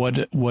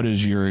 What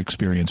has your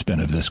experience been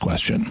of this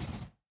question?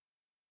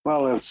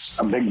 Well, it's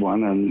a big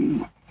one,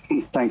 and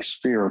thanks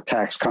for your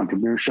tax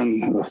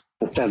contribution.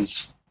 The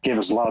feds gave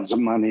us lots of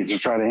money to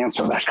try to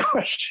answer that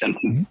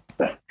question.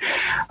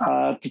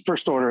 To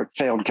first order, it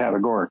failed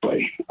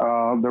categorically.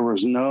 There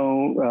was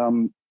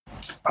no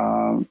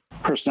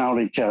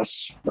personality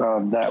tests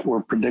that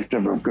were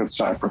predictive of good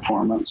psych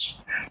performance.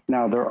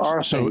 Now, there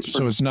are things...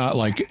 So it's not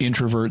like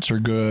introverts are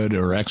good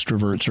or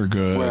extroverts are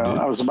good? Well,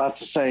 I was about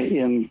to say,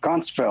 in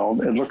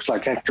Gonsfeld, it looks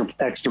like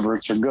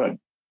extroverts are good.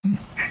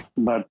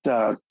 But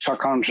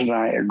Chuck Honch and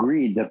I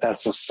agreed that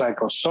that's a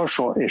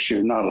psychosocial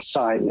issue, not a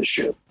psi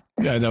issue.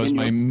 Yeah, that was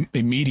my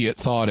immediate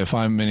thought. If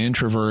I'm an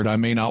introvert, I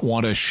may not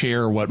want to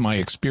share what my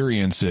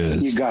experience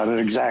is. You got it,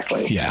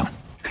 exactly. Yeah.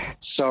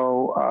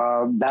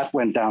 So that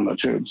went down the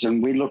tubes,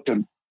 and we looked at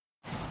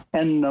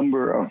n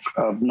number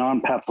of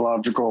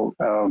non-pathological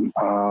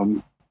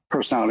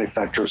personality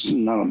factors,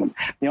 none of them.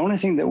 The only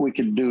thing that we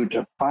could do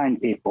to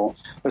find people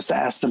was to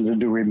ask them to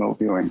do remote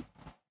viewing.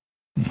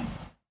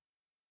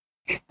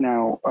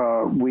 Now,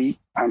 we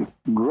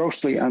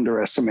grossly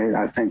underestimate,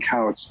 I think,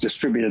 how it's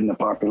distributed in the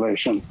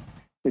population,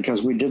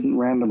 because we didn't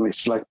randomly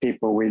select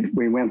people.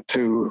 We went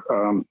to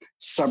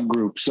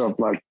subgroups of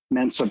like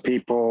Mensa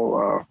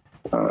people,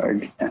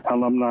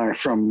 alumni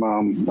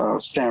from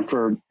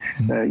Stanford,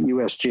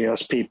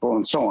 USGS people,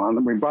 and so on.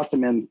 And we brought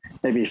them in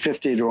maybe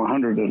 50 to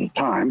 100 at a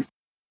time.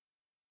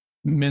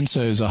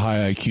 Mensa is a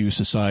high IQ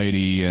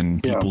society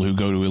and people who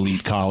go to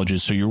elite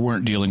colleges, so you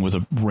weren't dealing with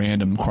a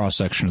random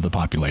cross-section of the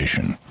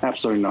population.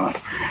 Absolutely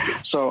not.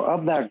 So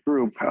of that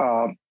group,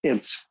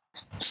 it's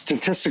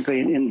statistically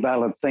an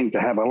invalid thing to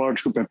have a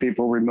large group of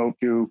people remote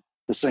view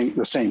the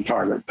same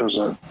target.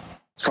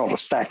 It's called a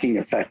stacking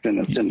effect, and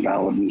it's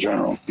invalid in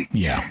general.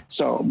 Yeah.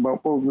 So,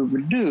 but what we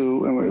would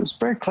do, and it was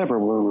very clever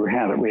where we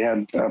had it, we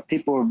had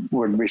people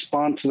would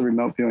respond to the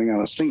remote viewing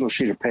on a single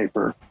sheet of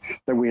paper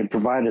that we had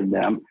provided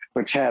them,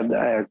 which had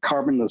a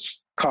carbonless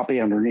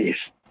copy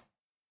underneath.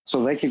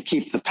 So they could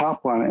keep the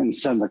top one and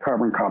send the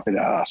carbon copy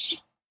to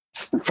us.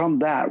 And from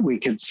that, we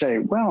could say,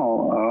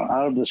 well,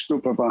 out of this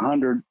group of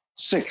 100,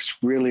 6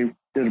 really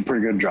did a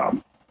pretty good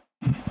job.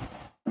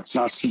 It's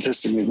not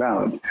statistically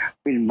valid.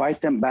 We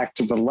invite them back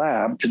to the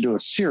lab to do a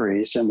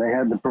series, and they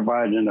had to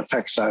provide an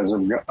effect size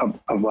of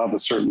above a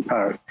certain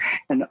power.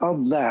 And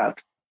of that,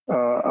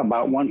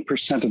 about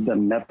 1% of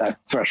them met that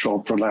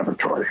threshold for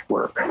laboratory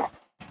work.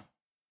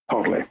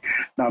 Totally.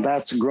 Now,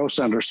 that's a gross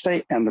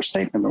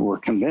understatement, but we're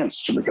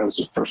convinced,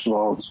 because, first of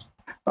all,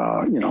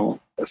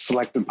 a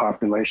selected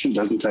population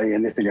doesn't tell you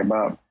anything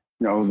about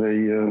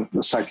the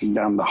psychic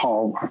down the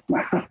hall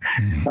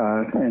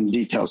and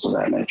details of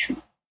that nature.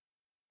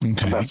 Okay.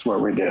 So that's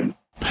what we did.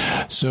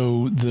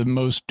 So the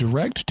most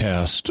direct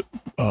test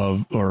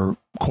or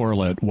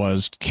correlate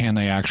was, can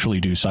they actually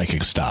do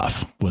psychic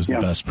stuff, was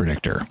the best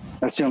predictor.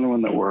 That's the only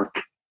one that worked.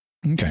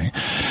 Okay.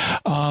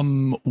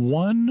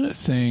 One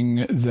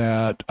thing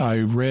that I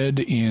read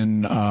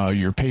in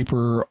your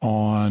paper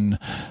on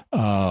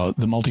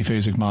the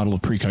multiphasic model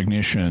of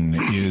precognition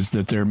is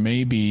that there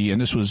may be,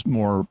 and this was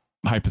more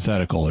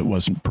hypothetical, it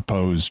wasn't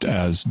proposed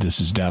as this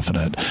is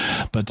definite,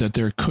 but that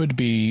there could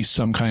be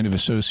some kind of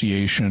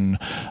association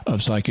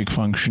of psychic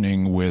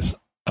functioning with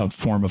a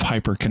form of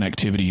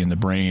hyperconnectivity in the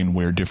brain,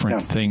 where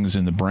different things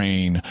in the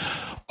brain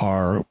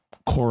are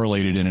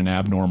correlated in an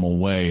abnormal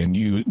way. And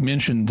you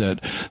mentioned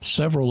that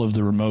several of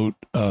the remote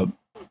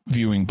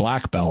viewing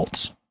black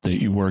belts that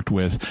you worked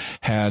with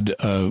had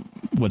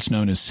what's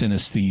known as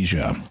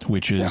synesthesia,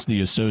 which is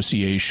the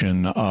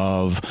association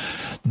of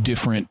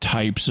different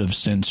types of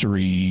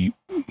sensory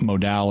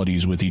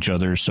modalities with each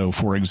other. So,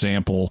 for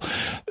example,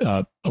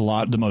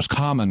 the most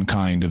common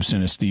kind of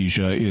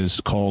synesthesia is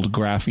called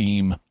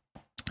grapheme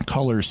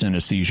color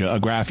synesthesia. A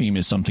grapheme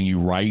is something you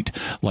write,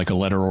 like a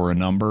letter or a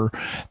number,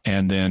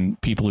 and then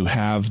people who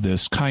have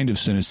this kind of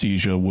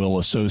synesthesia will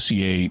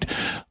associate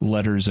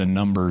letters and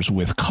numbers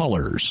with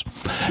colors.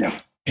 Yeah.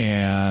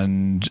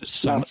 And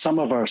some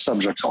of our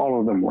subjects, all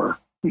of them were.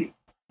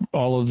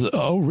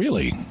 Oh,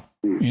 really?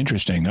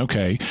 Interesting.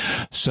 Okay.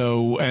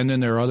 So, and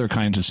then there are other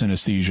kinds of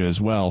synesthesia as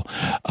well.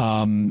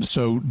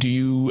 So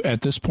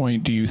at this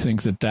point, do you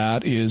think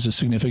that is a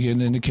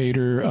significant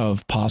indicator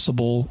of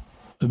possible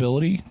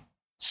ability?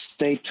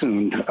 Stay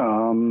tuned.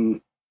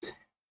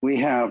 We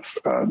have,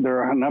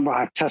 there are a number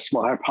of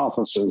testable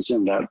hypotheses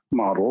in that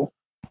model,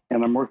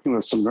 and I'm working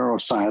with some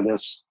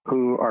neuroscientists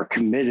who are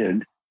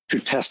committed to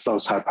test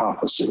those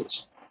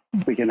hypotheses.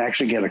 We can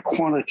actually get a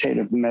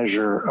quantitative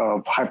measure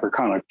of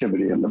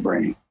hyperconnectivity in the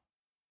brain.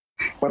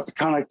 What the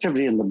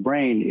connectivity in the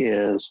brain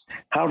is,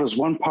 how does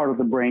one part of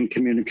the brain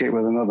communicate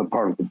with another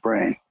part of the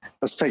brain?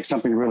 Let's take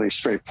something really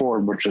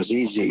straightforward, which is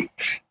easy.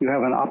 You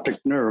have an optic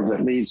nerve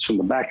that leads from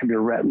the back of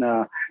your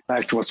retina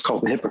back to what's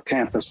called the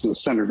hippocampus in the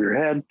center of your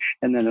head,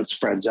 and then it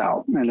spreads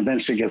out and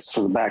eventually gets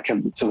to the back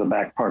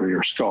part of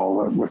your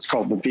skull, what's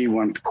called the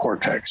V1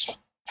 cortex.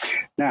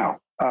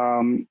 Now,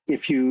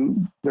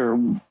 there are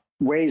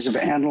ways of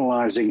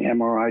analyzing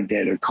MRI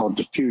data called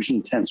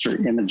diffusion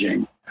tensor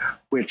imaging,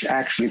 which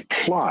actually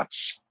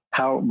plots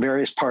how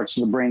various parts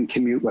of the brain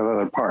commute with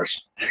other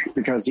parts,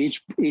 because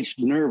each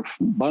nerve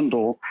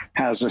bundle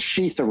has a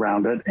sheath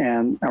around it,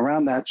 and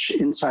around that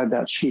inside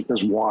that sheath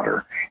is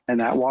water, and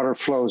that water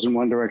flows in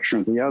one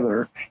direction or the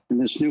other. And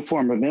this new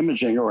form of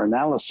imaging or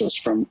analysis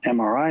from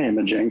MRI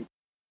imaging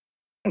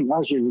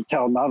allows you to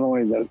tell not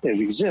only that it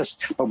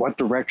exists, but what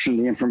direction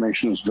the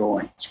information is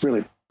going. It's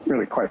really,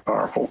 really quite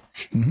powerful.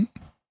 Mm-hmm.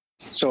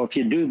 So if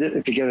you do that,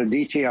 if you get a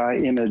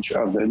DTI image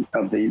of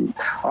the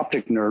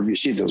optic nerve, you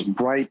see those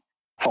bright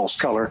false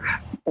color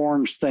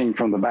orange thing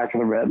from the back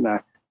of the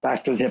retina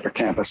back to the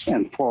hippocampus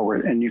and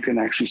forward, and you can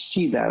actually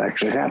see that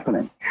actually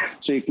happening.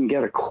 So you can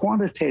get a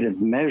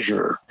quantitative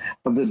measure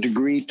of the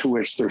degree to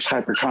which there's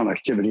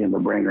hyperconnectivity in the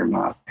brain or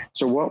not.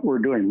 So what we're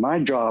doing, my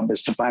job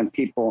is to find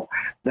people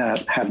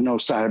that have no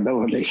psi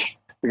ability.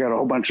 We got a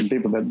whole bunch of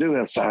people that do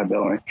have psi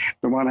ability.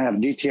 We want to have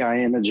DTI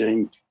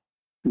imaging.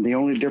 The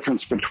only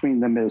difference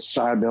between them is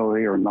psi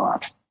ability or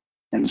not.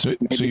 And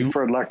if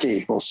we're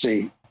lucky, we'll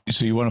see.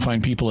 So you want to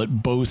find people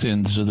at both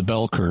ends of the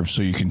bell curve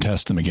so you can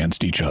test them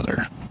against each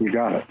other. You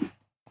got it.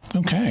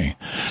 Okay.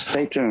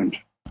 Stay tuned.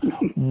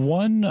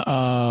 One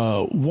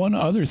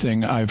other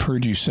thing I've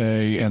heard you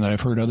say, and that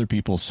I've heard other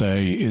people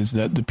say, is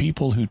that the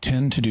people who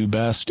tend to do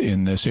best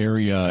in this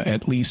area,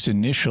 at least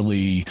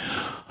initially,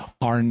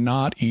 are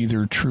not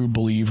either true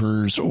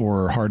believers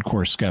or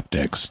hardcore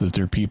skeptics, that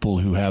they're people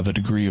who have a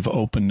degree of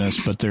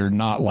openness, but they're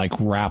not like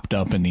wrapped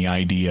up in the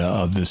idea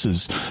of this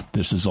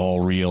is all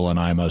real and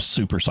I'm a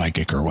super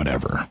psychic or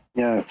whatever.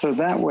 Yeah, so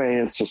that way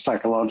it's a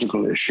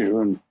psychological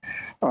issue. And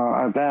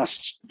I've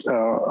asked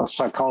a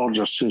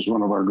psychologist who's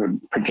one of our good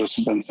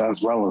participants,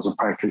 as well as a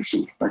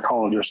practicing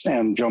psychologist,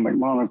 and Joe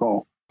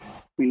McMonagle,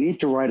 we need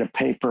to write a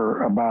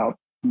paper about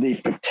the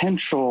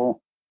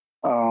potential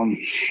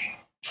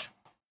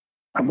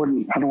I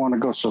don't want to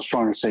go so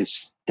strong as say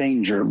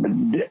danger, but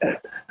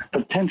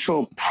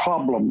potential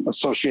problem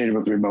associated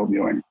with remote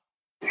viewing.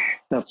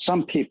 That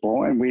some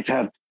people, and we've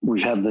had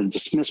to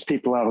dismiss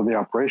people out of the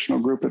operational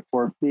group at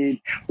Fort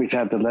Meade. We've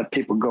had to let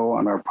people go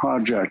on our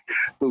project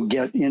who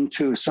get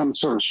into some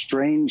sort of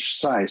strange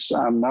size.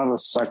 I'm not a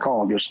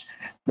psychologist,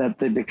 that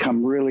they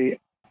become really,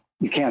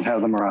 you can't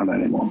have them around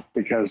anymore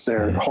because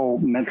their whole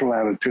mental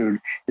attitude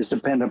is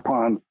dependent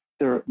upon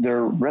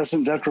their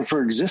resident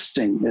for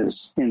existing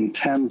is in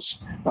terms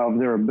of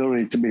their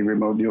ability to be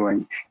remote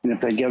viewing. And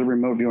if they get a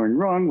remote viewing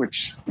wrong,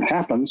 which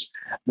happens,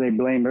 they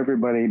blame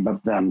everybody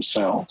but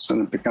themselves.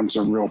 And it becomes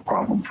a real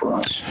problem for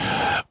us.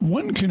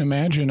 One can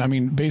imagine, I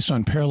mean, based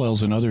on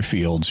parallels in other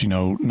fields,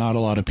 not a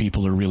lot of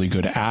people are really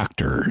good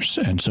actors.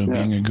 And so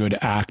being a good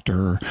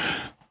actor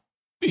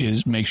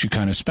makes you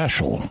kind of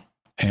special.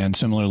 And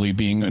similarly,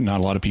 being not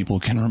a lot of people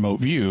can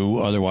remote view,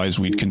 otherwise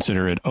we'd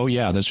consider it, oh,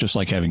 yeah, that's just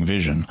like having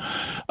vision.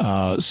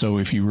 So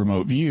if you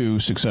remote view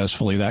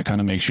successfully, that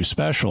kind of makes you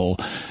special.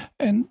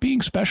 And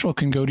being special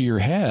can go to your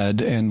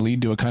head and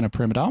lead to a kind of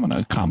prima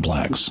donna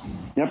complex.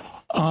 Yep.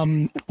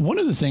 One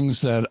of the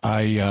things that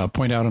I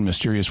point out on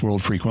Mysterious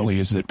World frequently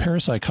is that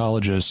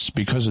parapsychologists,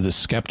 because of the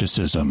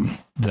skepticism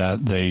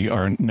that they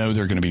know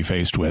they're going to be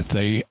faced with,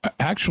 they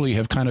actually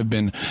have kind of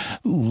been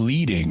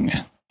leading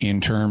in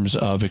terms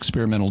of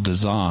experimental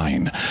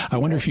design. I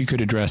wonder if you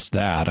could address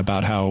that,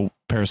 about how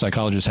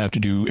parapsychologists have to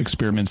do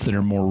experiments that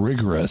are more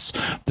rigorous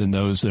than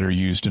those that are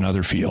used in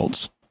other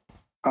fields.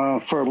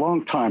 For a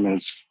long time,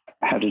 it's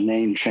had a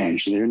name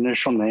change. The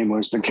initial name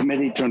was the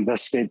Committee to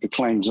Investigate the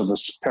Claims of the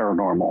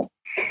Paranormal.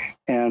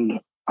 And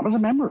I was a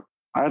member.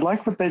 I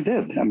liked what they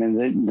did. I mean,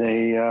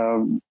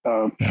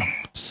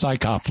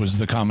 PsyCop was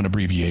the common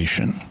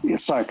abbreviation. Yeah,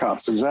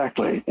 PsyCops,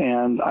 exactly.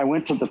 And I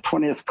went to the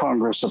 20th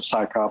Congress of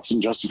PsyCops,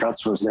 and Jessica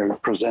Gutz was there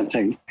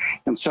presenting,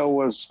 and so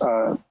was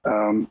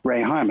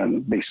Ray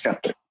Hyman, big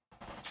skeptic.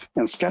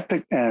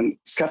 And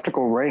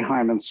skeptical Ray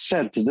Hyman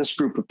said to this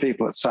group of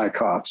people at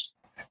PsyCops,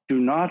 do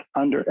not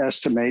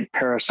underestimate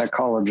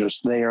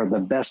parapsychologists. They are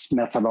the best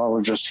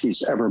methodologists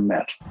he's ever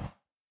met.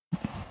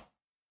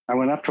 I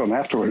went up to him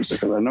afterwards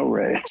because I know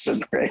Ray. I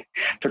said, Ray,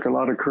 took a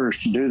lot of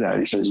courage to do that.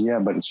 He says, yeah,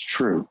 but it's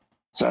true.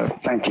 So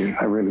thank you.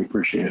 I really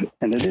appreciate it.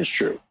 And it is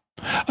true.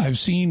 I've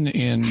seen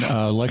in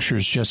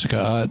lectures Jessica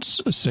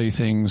Utz say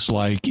things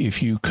like,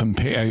 if you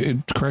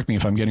compare, correct me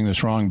if I'm getting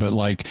this wrong, but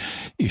like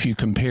if you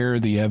compare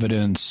the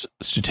evidence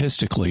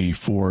statistically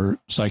for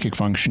psychic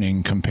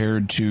functioning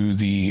compared to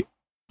the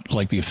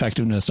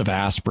effectiveness of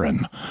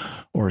aspirin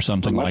or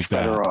something like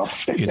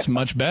that, it's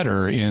much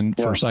better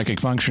for psychic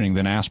functioning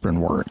than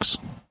aspirin works.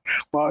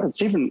 Well,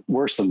 it's even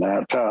worse than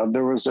that.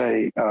 There was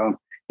a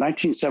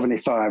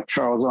 1975,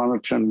 Charles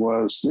Arnoldson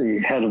was the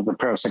head of the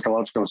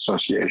Parapsychological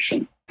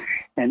Association.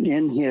 And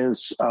in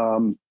his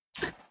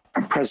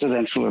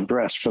presidential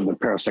address for the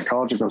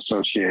Parapsychological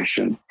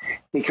Association,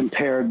 he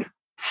compared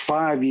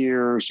 5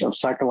 years of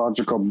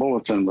Psychological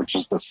Bulletin, which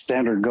is the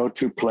standard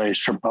go-to place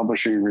for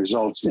publishing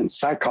results in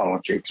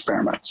psychology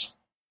experiments,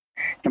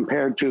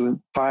 compared to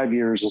 5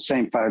 years, the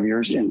same 5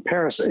 years in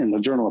the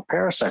Journal of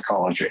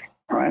Parapsychology,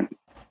 right?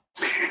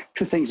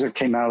 Two things that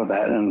came out of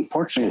that, and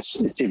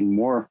unfortunately it's even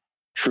more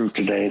true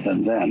today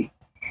than then.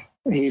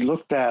 He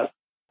looked at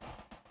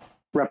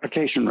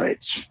replication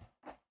rates.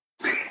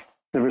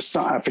 There was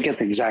some, I forget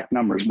the exact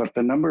numbers, but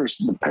the numbers,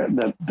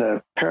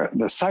 the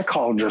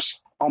psychologists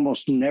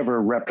almost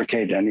never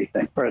replicate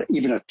anything, or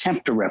even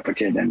attempt to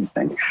replicate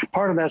anything.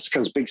 Part of that's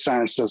because big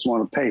science doesn't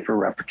want to pay for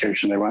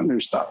replication. They want new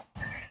stuff.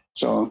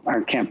 So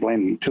I can't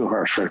blame them too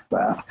harsh for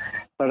that.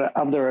 But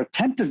of their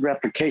attempted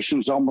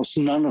replications, almost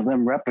none of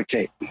them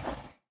replicate.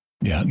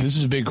 Yeah, this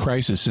is a big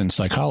crisis in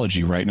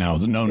psychology right now,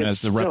 known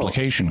as the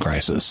replication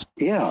crisis.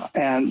 Yeah,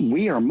 and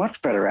we are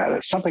much better at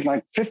it. Something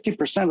like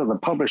 50% of the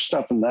published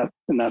stuff in that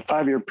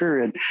 5-year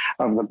period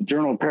of the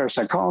Journal of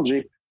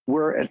Parapsychology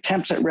were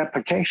attempts at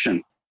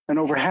replication, and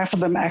over half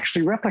of them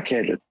actually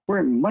replicated. We're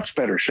in much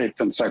better shape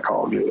than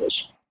psychology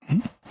is.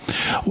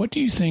 What do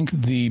you think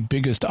the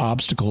biggest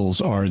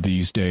obstacles are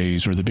these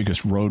days, or the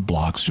biggest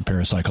roadblocks to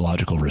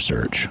parapsychological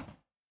research?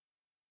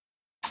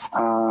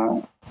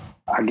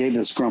 I gave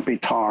this grumpy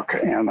talk,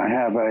 and I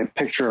have a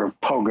picture of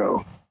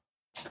Pogo,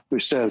 who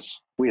says,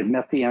 "We have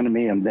met the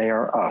enemy, and they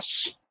are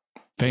us."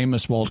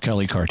 Famous Walt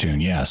Kelly cartoon,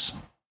 yes.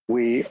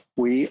 We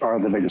are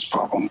the biggest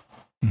problem.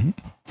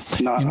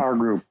 Mm-hmm. Not our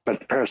group, but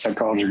the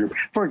parapsychology group.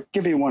 For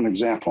give you one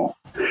example,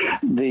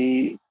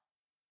 it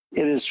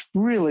is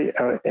really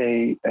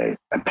a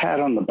pat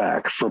on the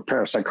back for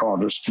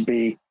parapsychologists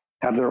to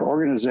have their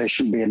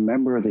organization be a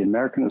member of the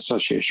American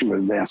Association for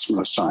Advancement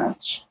of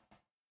Science.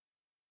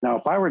 Now,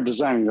 if I were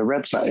designing the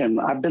website, and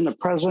I've been the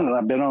president,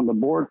 I've been on the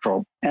board for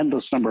an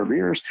endless number of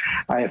years,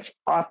 I have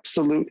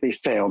absolutely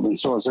failed, and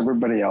so has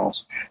everybody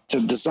else,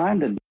 to design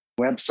the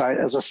website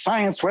as a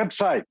science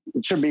website.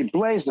 It should be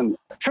blazing,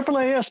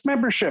 AAAS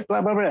membership,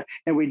 blah, blah, blah.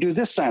 And we do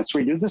this science,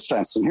 and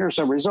here's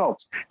our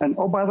results. And,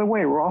 oh, by the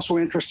way, we're also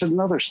interested in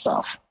other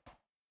stuff.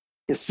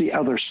 It's the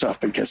other stuff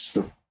that gets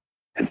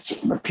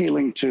it's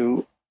appealing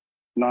to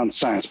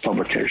non-science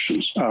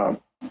publications,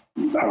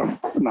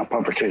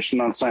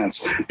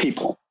 non-science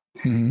people.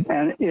 Mm-hmm.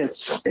 And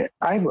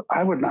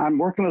I'm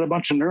working with a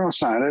bunch of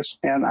neuroscientists,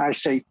 and I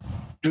say,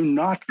 do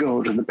not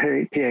go to the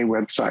PA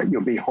website.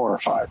 You'll be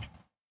horrified.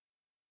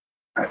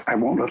 I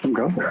won't let them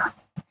go there.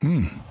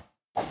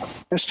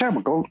 It's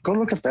terrible. Go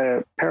look at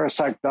the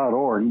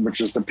parapsych.org,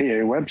 which is the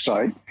PA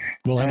website.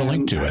 We'll have a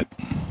link to it.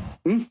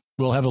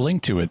 We'll have a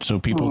link to it so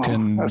people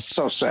can. That's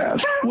so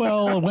sad.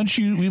 Well,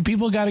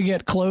 people got to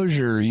get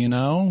closure, you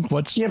know.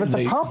 But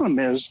the problem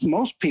is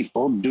most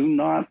people do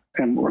not.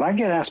 And when I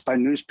get asked by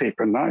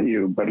newspaper, not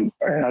you, but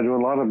I do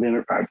a lot of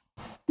interviews.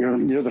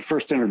 You're the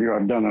first interview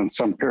I've done in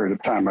some period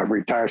of time. I've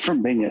retired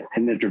from being an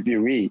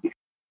interviewee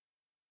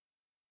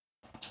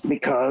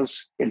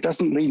because it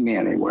doesn't lead me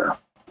anywhere.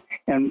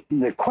 And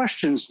the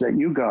questions that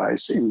you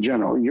guys, in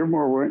general, you're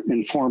more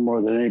informed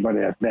more than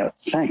anybody I've met.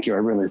 Thank you. I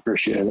really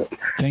appreciate it.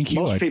 Thank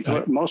you.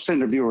 Most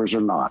interviewers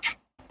are not.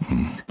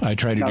 I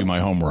try to do my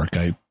homework.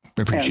 I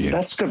appreciate it.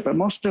 That's good, but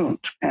most don't.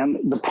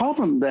 And the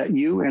problem that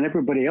you and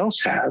everybody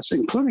else has,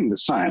 including the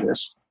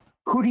scientists,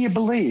 who do you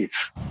believe?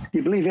 Do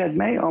you believe Ed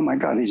May? Oh, my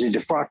God, he's a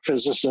defrocked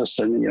physicist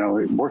and,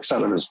 he works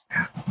out of his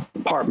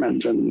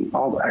apartment and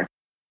all that.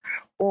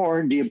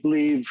 Or do you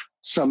believe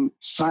some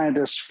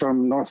scientists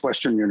from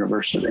Northwestern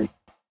University?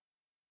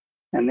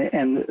 And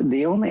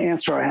the only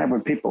answer I have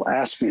when people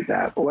ask me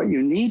that, what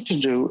you need to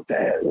do,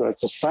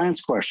 it's a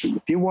science question.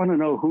 If you want to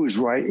know who's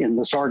right in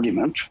this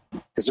argument,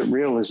 is it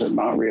real, is it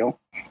not real?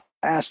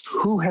 Ask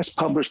who has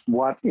published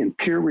what in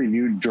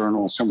peer-reviewed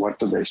journals and what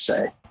do they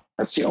say?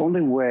 That's the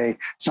only way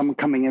someone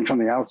coming in from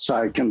the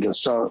outside can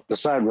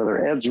decide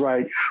whether Ed's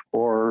right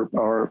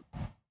or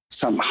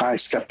some high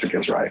skeptic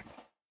is right.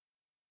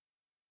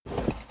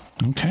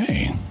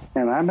 Okay.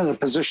 And I'm in a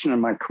position in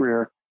my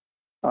career,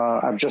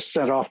 I've just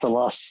set off the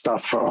lost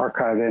stuff for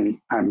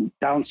archiving. I'm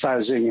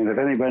downsizing, and if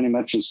anybody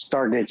mentions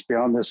Stargates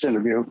beyond this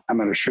interview, I'm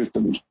going to shoot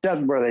them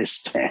dead where they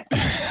stand.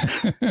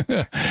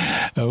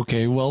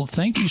 Okay. Well,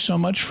 thank you so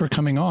much for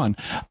coming on.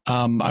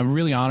 I'm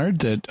really honored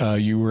that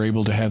you were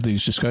able to have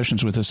these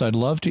discussions with us. I'd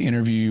love to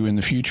interview you in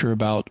the future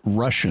about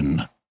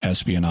Russian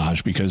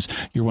espionage, because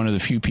you're one of the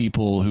few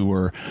people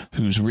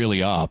who's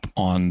really up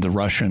on the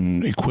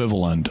Russian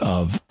equivalent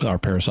of our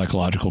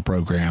parapsychological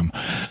program.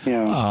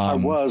 Yeah, I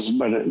was,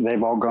 but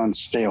they've all gone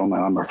stale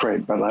now, I'm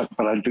afraid. But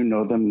I do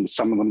know them,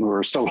 some of them who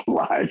are still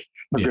alive,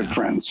 are good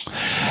friends.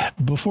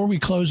 Before we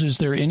close, is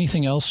there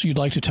anything else you'd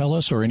like to tell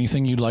us, or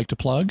anything you'd like to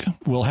plug?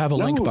 We'll have a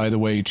link, by the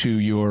way, to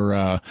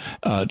your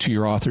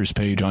author's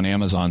page on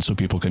Amazon, so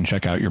people can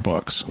check out your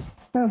books.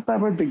 Yeah, that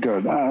would be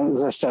good.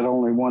 As I said,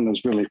 only one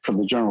is really for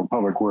the general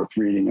public worth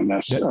reading, and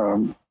that's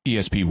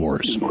ESP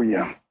Wars.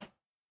 Yeah.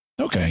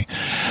 Okay.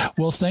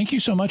 Well, thank you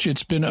so much.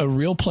 It's been a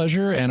real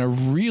pleasure and a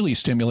really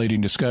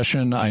stimulating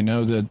discussion. I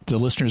know that the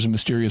listeners of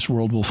Mysterious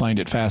World will find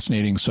it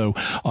fascinating. So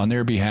on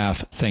their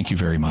behalf, thank you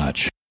very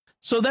much.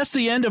 So that's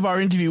the end of our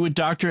interview with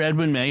Dr.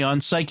 Edwin May on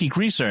psychic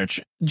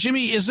research.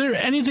 Jimmy, is there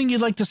anything you'd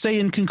like to say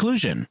in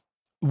conclusion?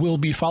 We'll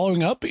be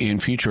following up in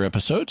future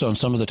episodes on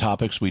some of the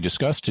topics we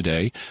discussed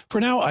today.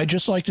 For now, I'd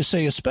just like to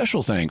say a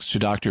special thanks to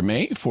Dr.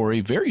 May for a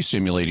very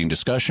stimulating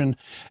discussion,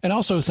 and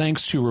also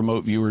thanks to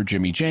remote viewer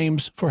Jimmy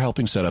James for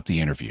helping set up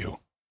the interview.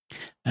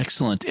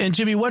 Excellent. And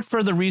Jimmy, what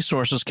further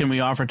resources can we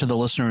offer to the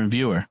listener and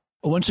viewer?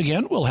 Once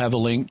again, we'll have a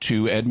link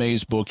to Ed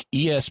May's book,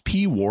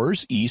 ESP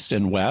Wars, East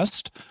and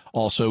West,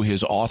 also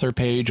his author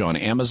page on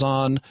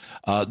Amazon,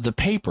 the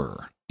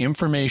paper,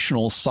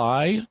 Informational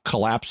Psi,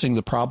 Collapsing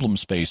the Problem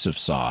Space of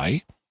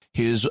Psi,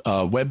 his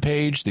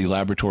webpage, the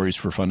Laboratories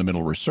for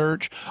Fundamental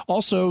Research,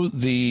 also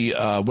the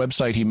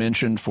website he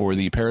mentioned for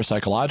the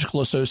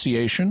Parapsychological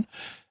Association,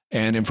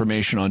 and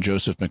information on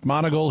Joseph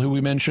McMoneagle, who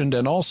we mentioned,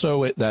 and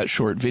also that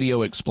short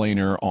video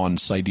explainer on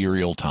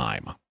sidereal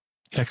time.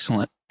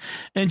 Excellent.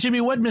 And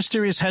Jimmy, what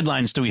mysterious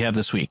headlines do we have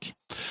this week?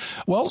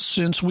 Well,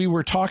 since we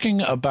were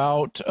talking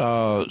about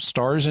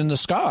stars in the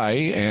sky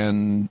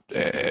and,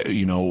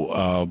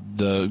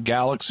 the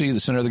galaxy,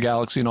 the center of the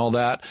galaxy and all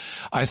that,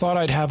 I thought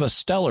I'd have a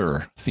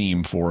stellar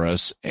theme for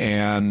us.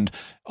 And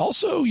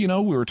also, we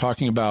were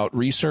talking about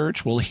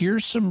research. Well,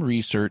 here's some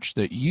research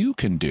that you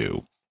can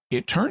do.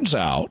 It turns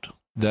out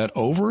that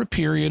over a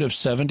period of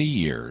 70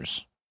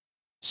 years,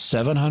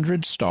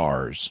 700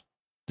 stars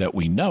that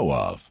we know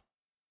of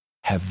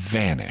have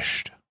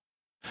vanished.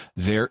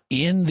 They're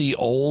in the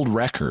old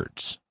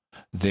records.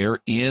 They're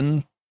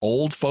in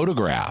old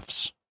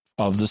photographs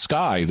of the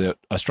sky that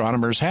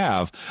astronomers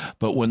have.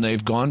 But when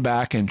they've gone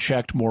back and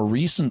checked more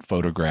recent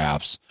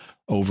photographs,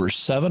 over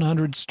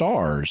 700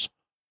 stars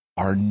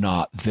are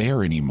not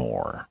there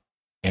anymore.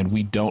 And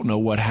we don't know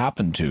what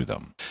happened to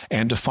them.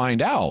 And to find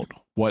out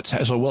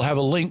so we'll have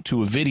a link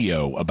to a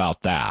video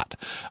about that,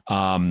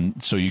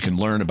 so you can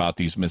learn about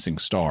these missing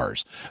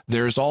stars.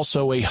 There's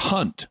also a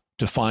hunt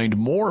to find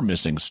more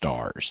missing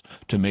stars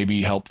to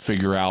maybe help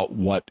figure out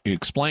what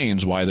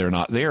explains why they're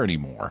not there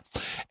anymore.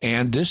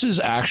 And this is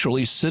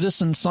actually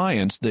citizen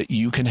science that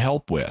you can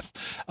help with.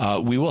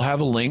 We will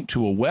have a link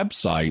to a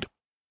website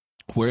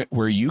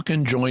where you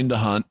can join the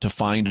hunt to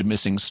find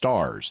missing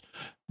stars,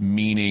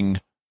 meaning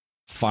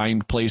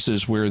find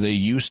places where they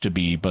used to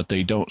be, but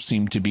they don't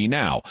seem to be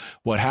now.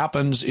 What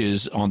happens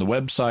is on the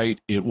website,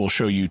 it will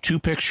show you two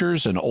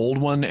pictures, an old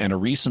one and a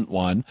recent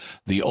one.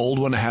 The old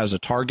one has a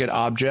target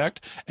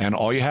object, and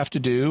all you have to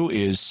do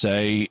is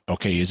say,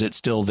 okay, is it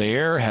still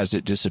there? Has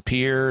it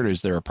disappeared?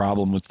 Is there a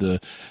problem with the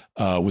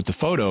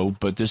photo?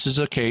 But this is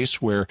a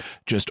case where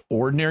just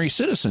ordinary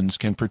citizens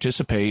can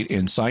participate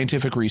in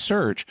scientific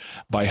research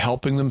by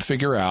helping them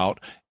figure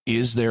out,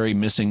 is there a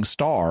missing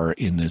star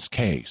in this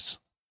case?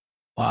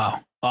 Wow.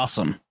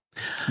 Awesome.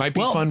 Might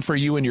be fun for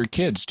you and your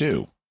kids,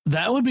 too.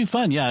 That would be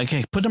fun. Yeah.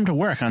 Okay. Put them to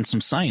work on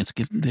some science.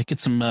 Get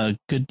some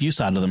good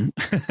use out of them.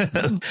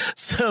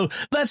 So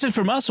that's it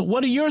from us.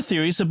 What are your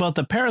theories about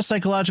the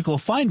parapsychological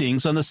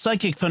findings on the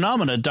psychic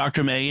phenomena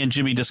Dr. May and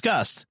Jimmy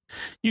discussed?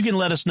 You can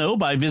let us know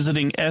by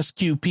visiting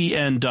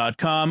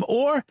sqpn.com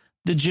or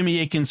the Jimmy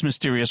Akin's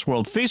Mysterious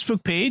World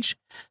Facebook page,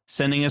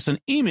 sending us an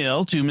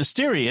email to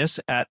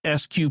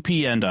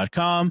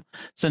mysterious@sqpn.com,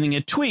 sending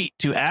a tweet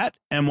to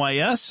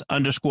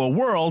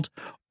 @MYS_world,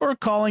 or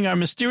calling our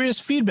mysterious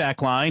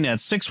feedback line at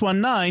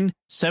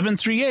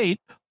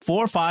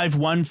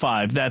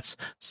 619-738-4515. That's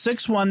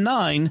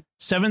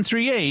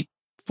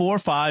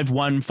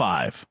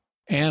 619-738-4515.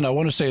 And I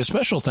want to say a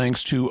special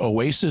thanks to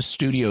Oasis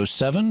Studio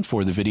 7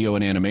 for the video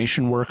and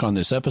animation work on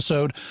this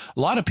episode.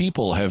 A lot of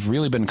people have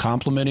really been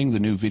complimenting the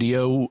new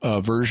video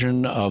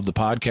version of the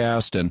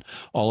podcast and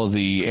all of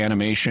the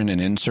animation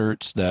and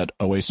inserts that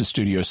Oasis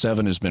Studio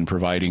 7 has been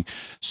providing.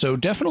 So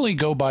definitely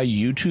go by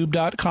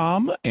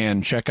youtube.com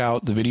and check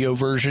out the video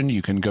version.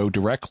 You can go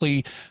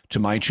directly to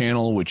my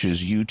channel, which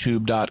is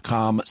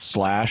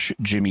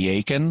youtube.com/Jimmy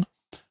Akin.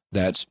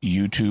 That's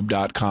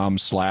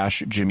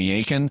youtube.com/Jimmy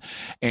Akin,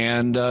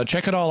 and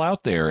check it all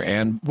out there.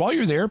 And while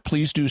you're there,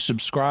 please do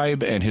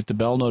subscribe and hit the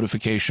bell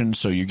notification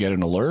so you get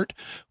an alert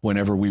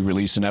whenever we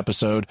release an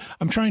episode.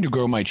 I'm trying to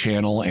grow my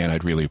channel, and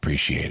I'd really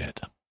appreciate it.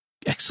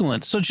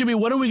 Excellent. So, Jimmy,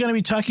 what are we going to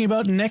be talking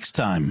about next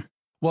time?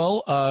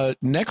 Well,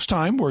 next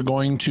time we're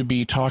going to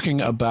be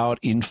talking about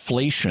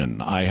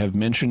inflation. I have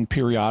mentioned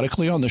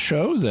periodically on the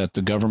show that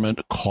the government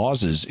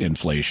causes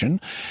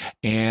inflation,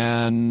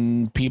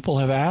 and people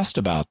have asked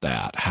about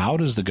that. How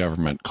does the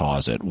government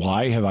cause it?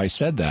 Why have I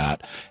said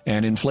that?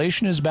 And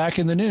inflation is back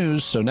in the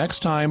news, so next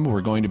time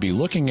we're going to be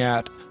looking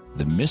at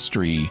the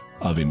mystery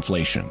of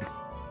inflation.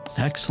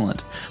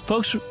 Excellent.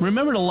 Folks,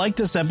 remember to like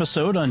this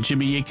episode on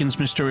Jimmy Akin's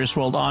Mysterious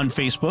World on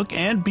Facebook,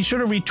 and be sure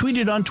to retweet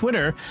it on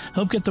Twitter.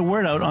 Help get the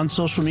word out on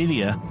social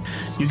media.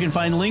 You can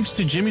find links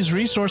to Jimmy's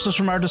resources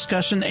from our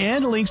discussion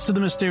and links to the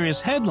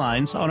mysterious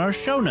headlines on our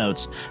show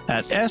notes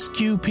at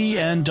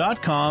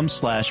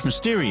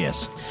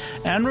sqpn.com/mysterious.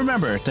 And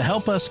remember, to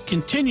help us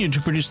continue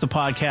to produce the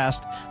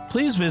podcast,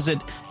 please visit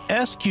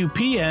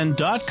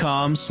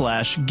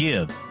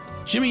sqpn.com/give.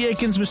 Jimmy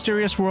Akin's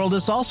Mysterious World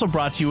is also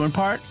brought to you in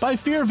part by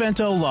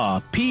Fearvento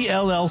Law,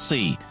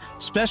 PLLC,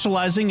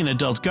 specializing in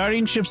adult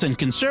guardianships and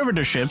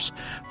conservatorships,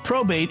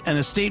 probate and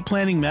estate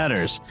planning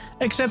matters,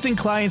 accepting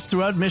clients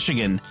throughout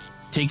Michigan.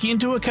 taking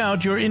into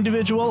account your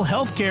individual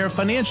healthcare,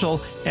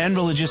 financial, and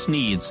religious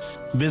needs.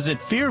 Visit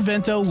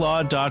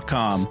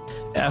fearventolaw.com,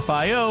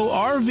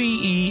 FIORVENTO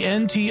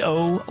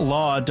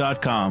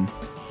law.com.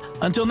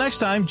 Until next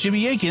time,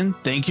 Jimmy Akin,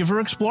 thank you for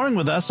exploring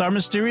with us our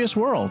mysterious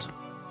world.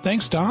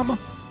 Thanks, Dom.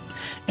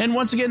 And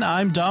once again,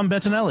 I'm Dom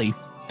Bettinelli.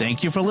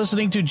 Thank you for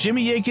listening to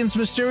Jimmy Akin's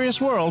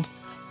Mysterious World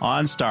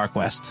on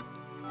StarQuest.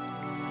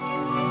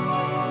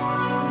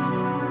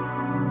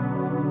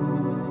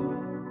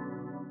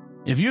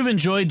 If you've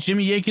enjoyed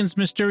Jimmy Akin's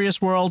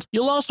Mysterious World,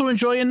 you'll also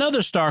enjoy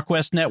another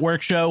StarQuest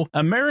Network show,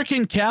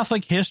 American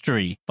Catholic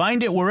History.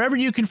 Find it wherever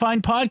you can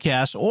find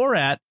podcasts or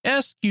at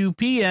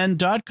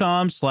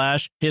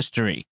sqpn.com/history.